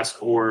add,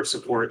 ask, or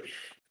support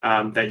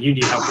that you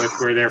need help with,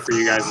 we're there for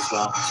you guys as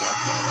well. So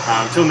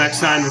until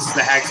next time, this is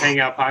the Haggs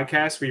Hangout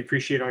podcast. We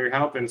appreciate all your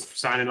help, and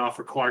signing off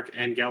for Clark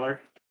and Geller.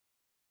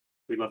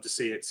 We'd love to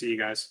see it. See you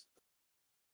guys.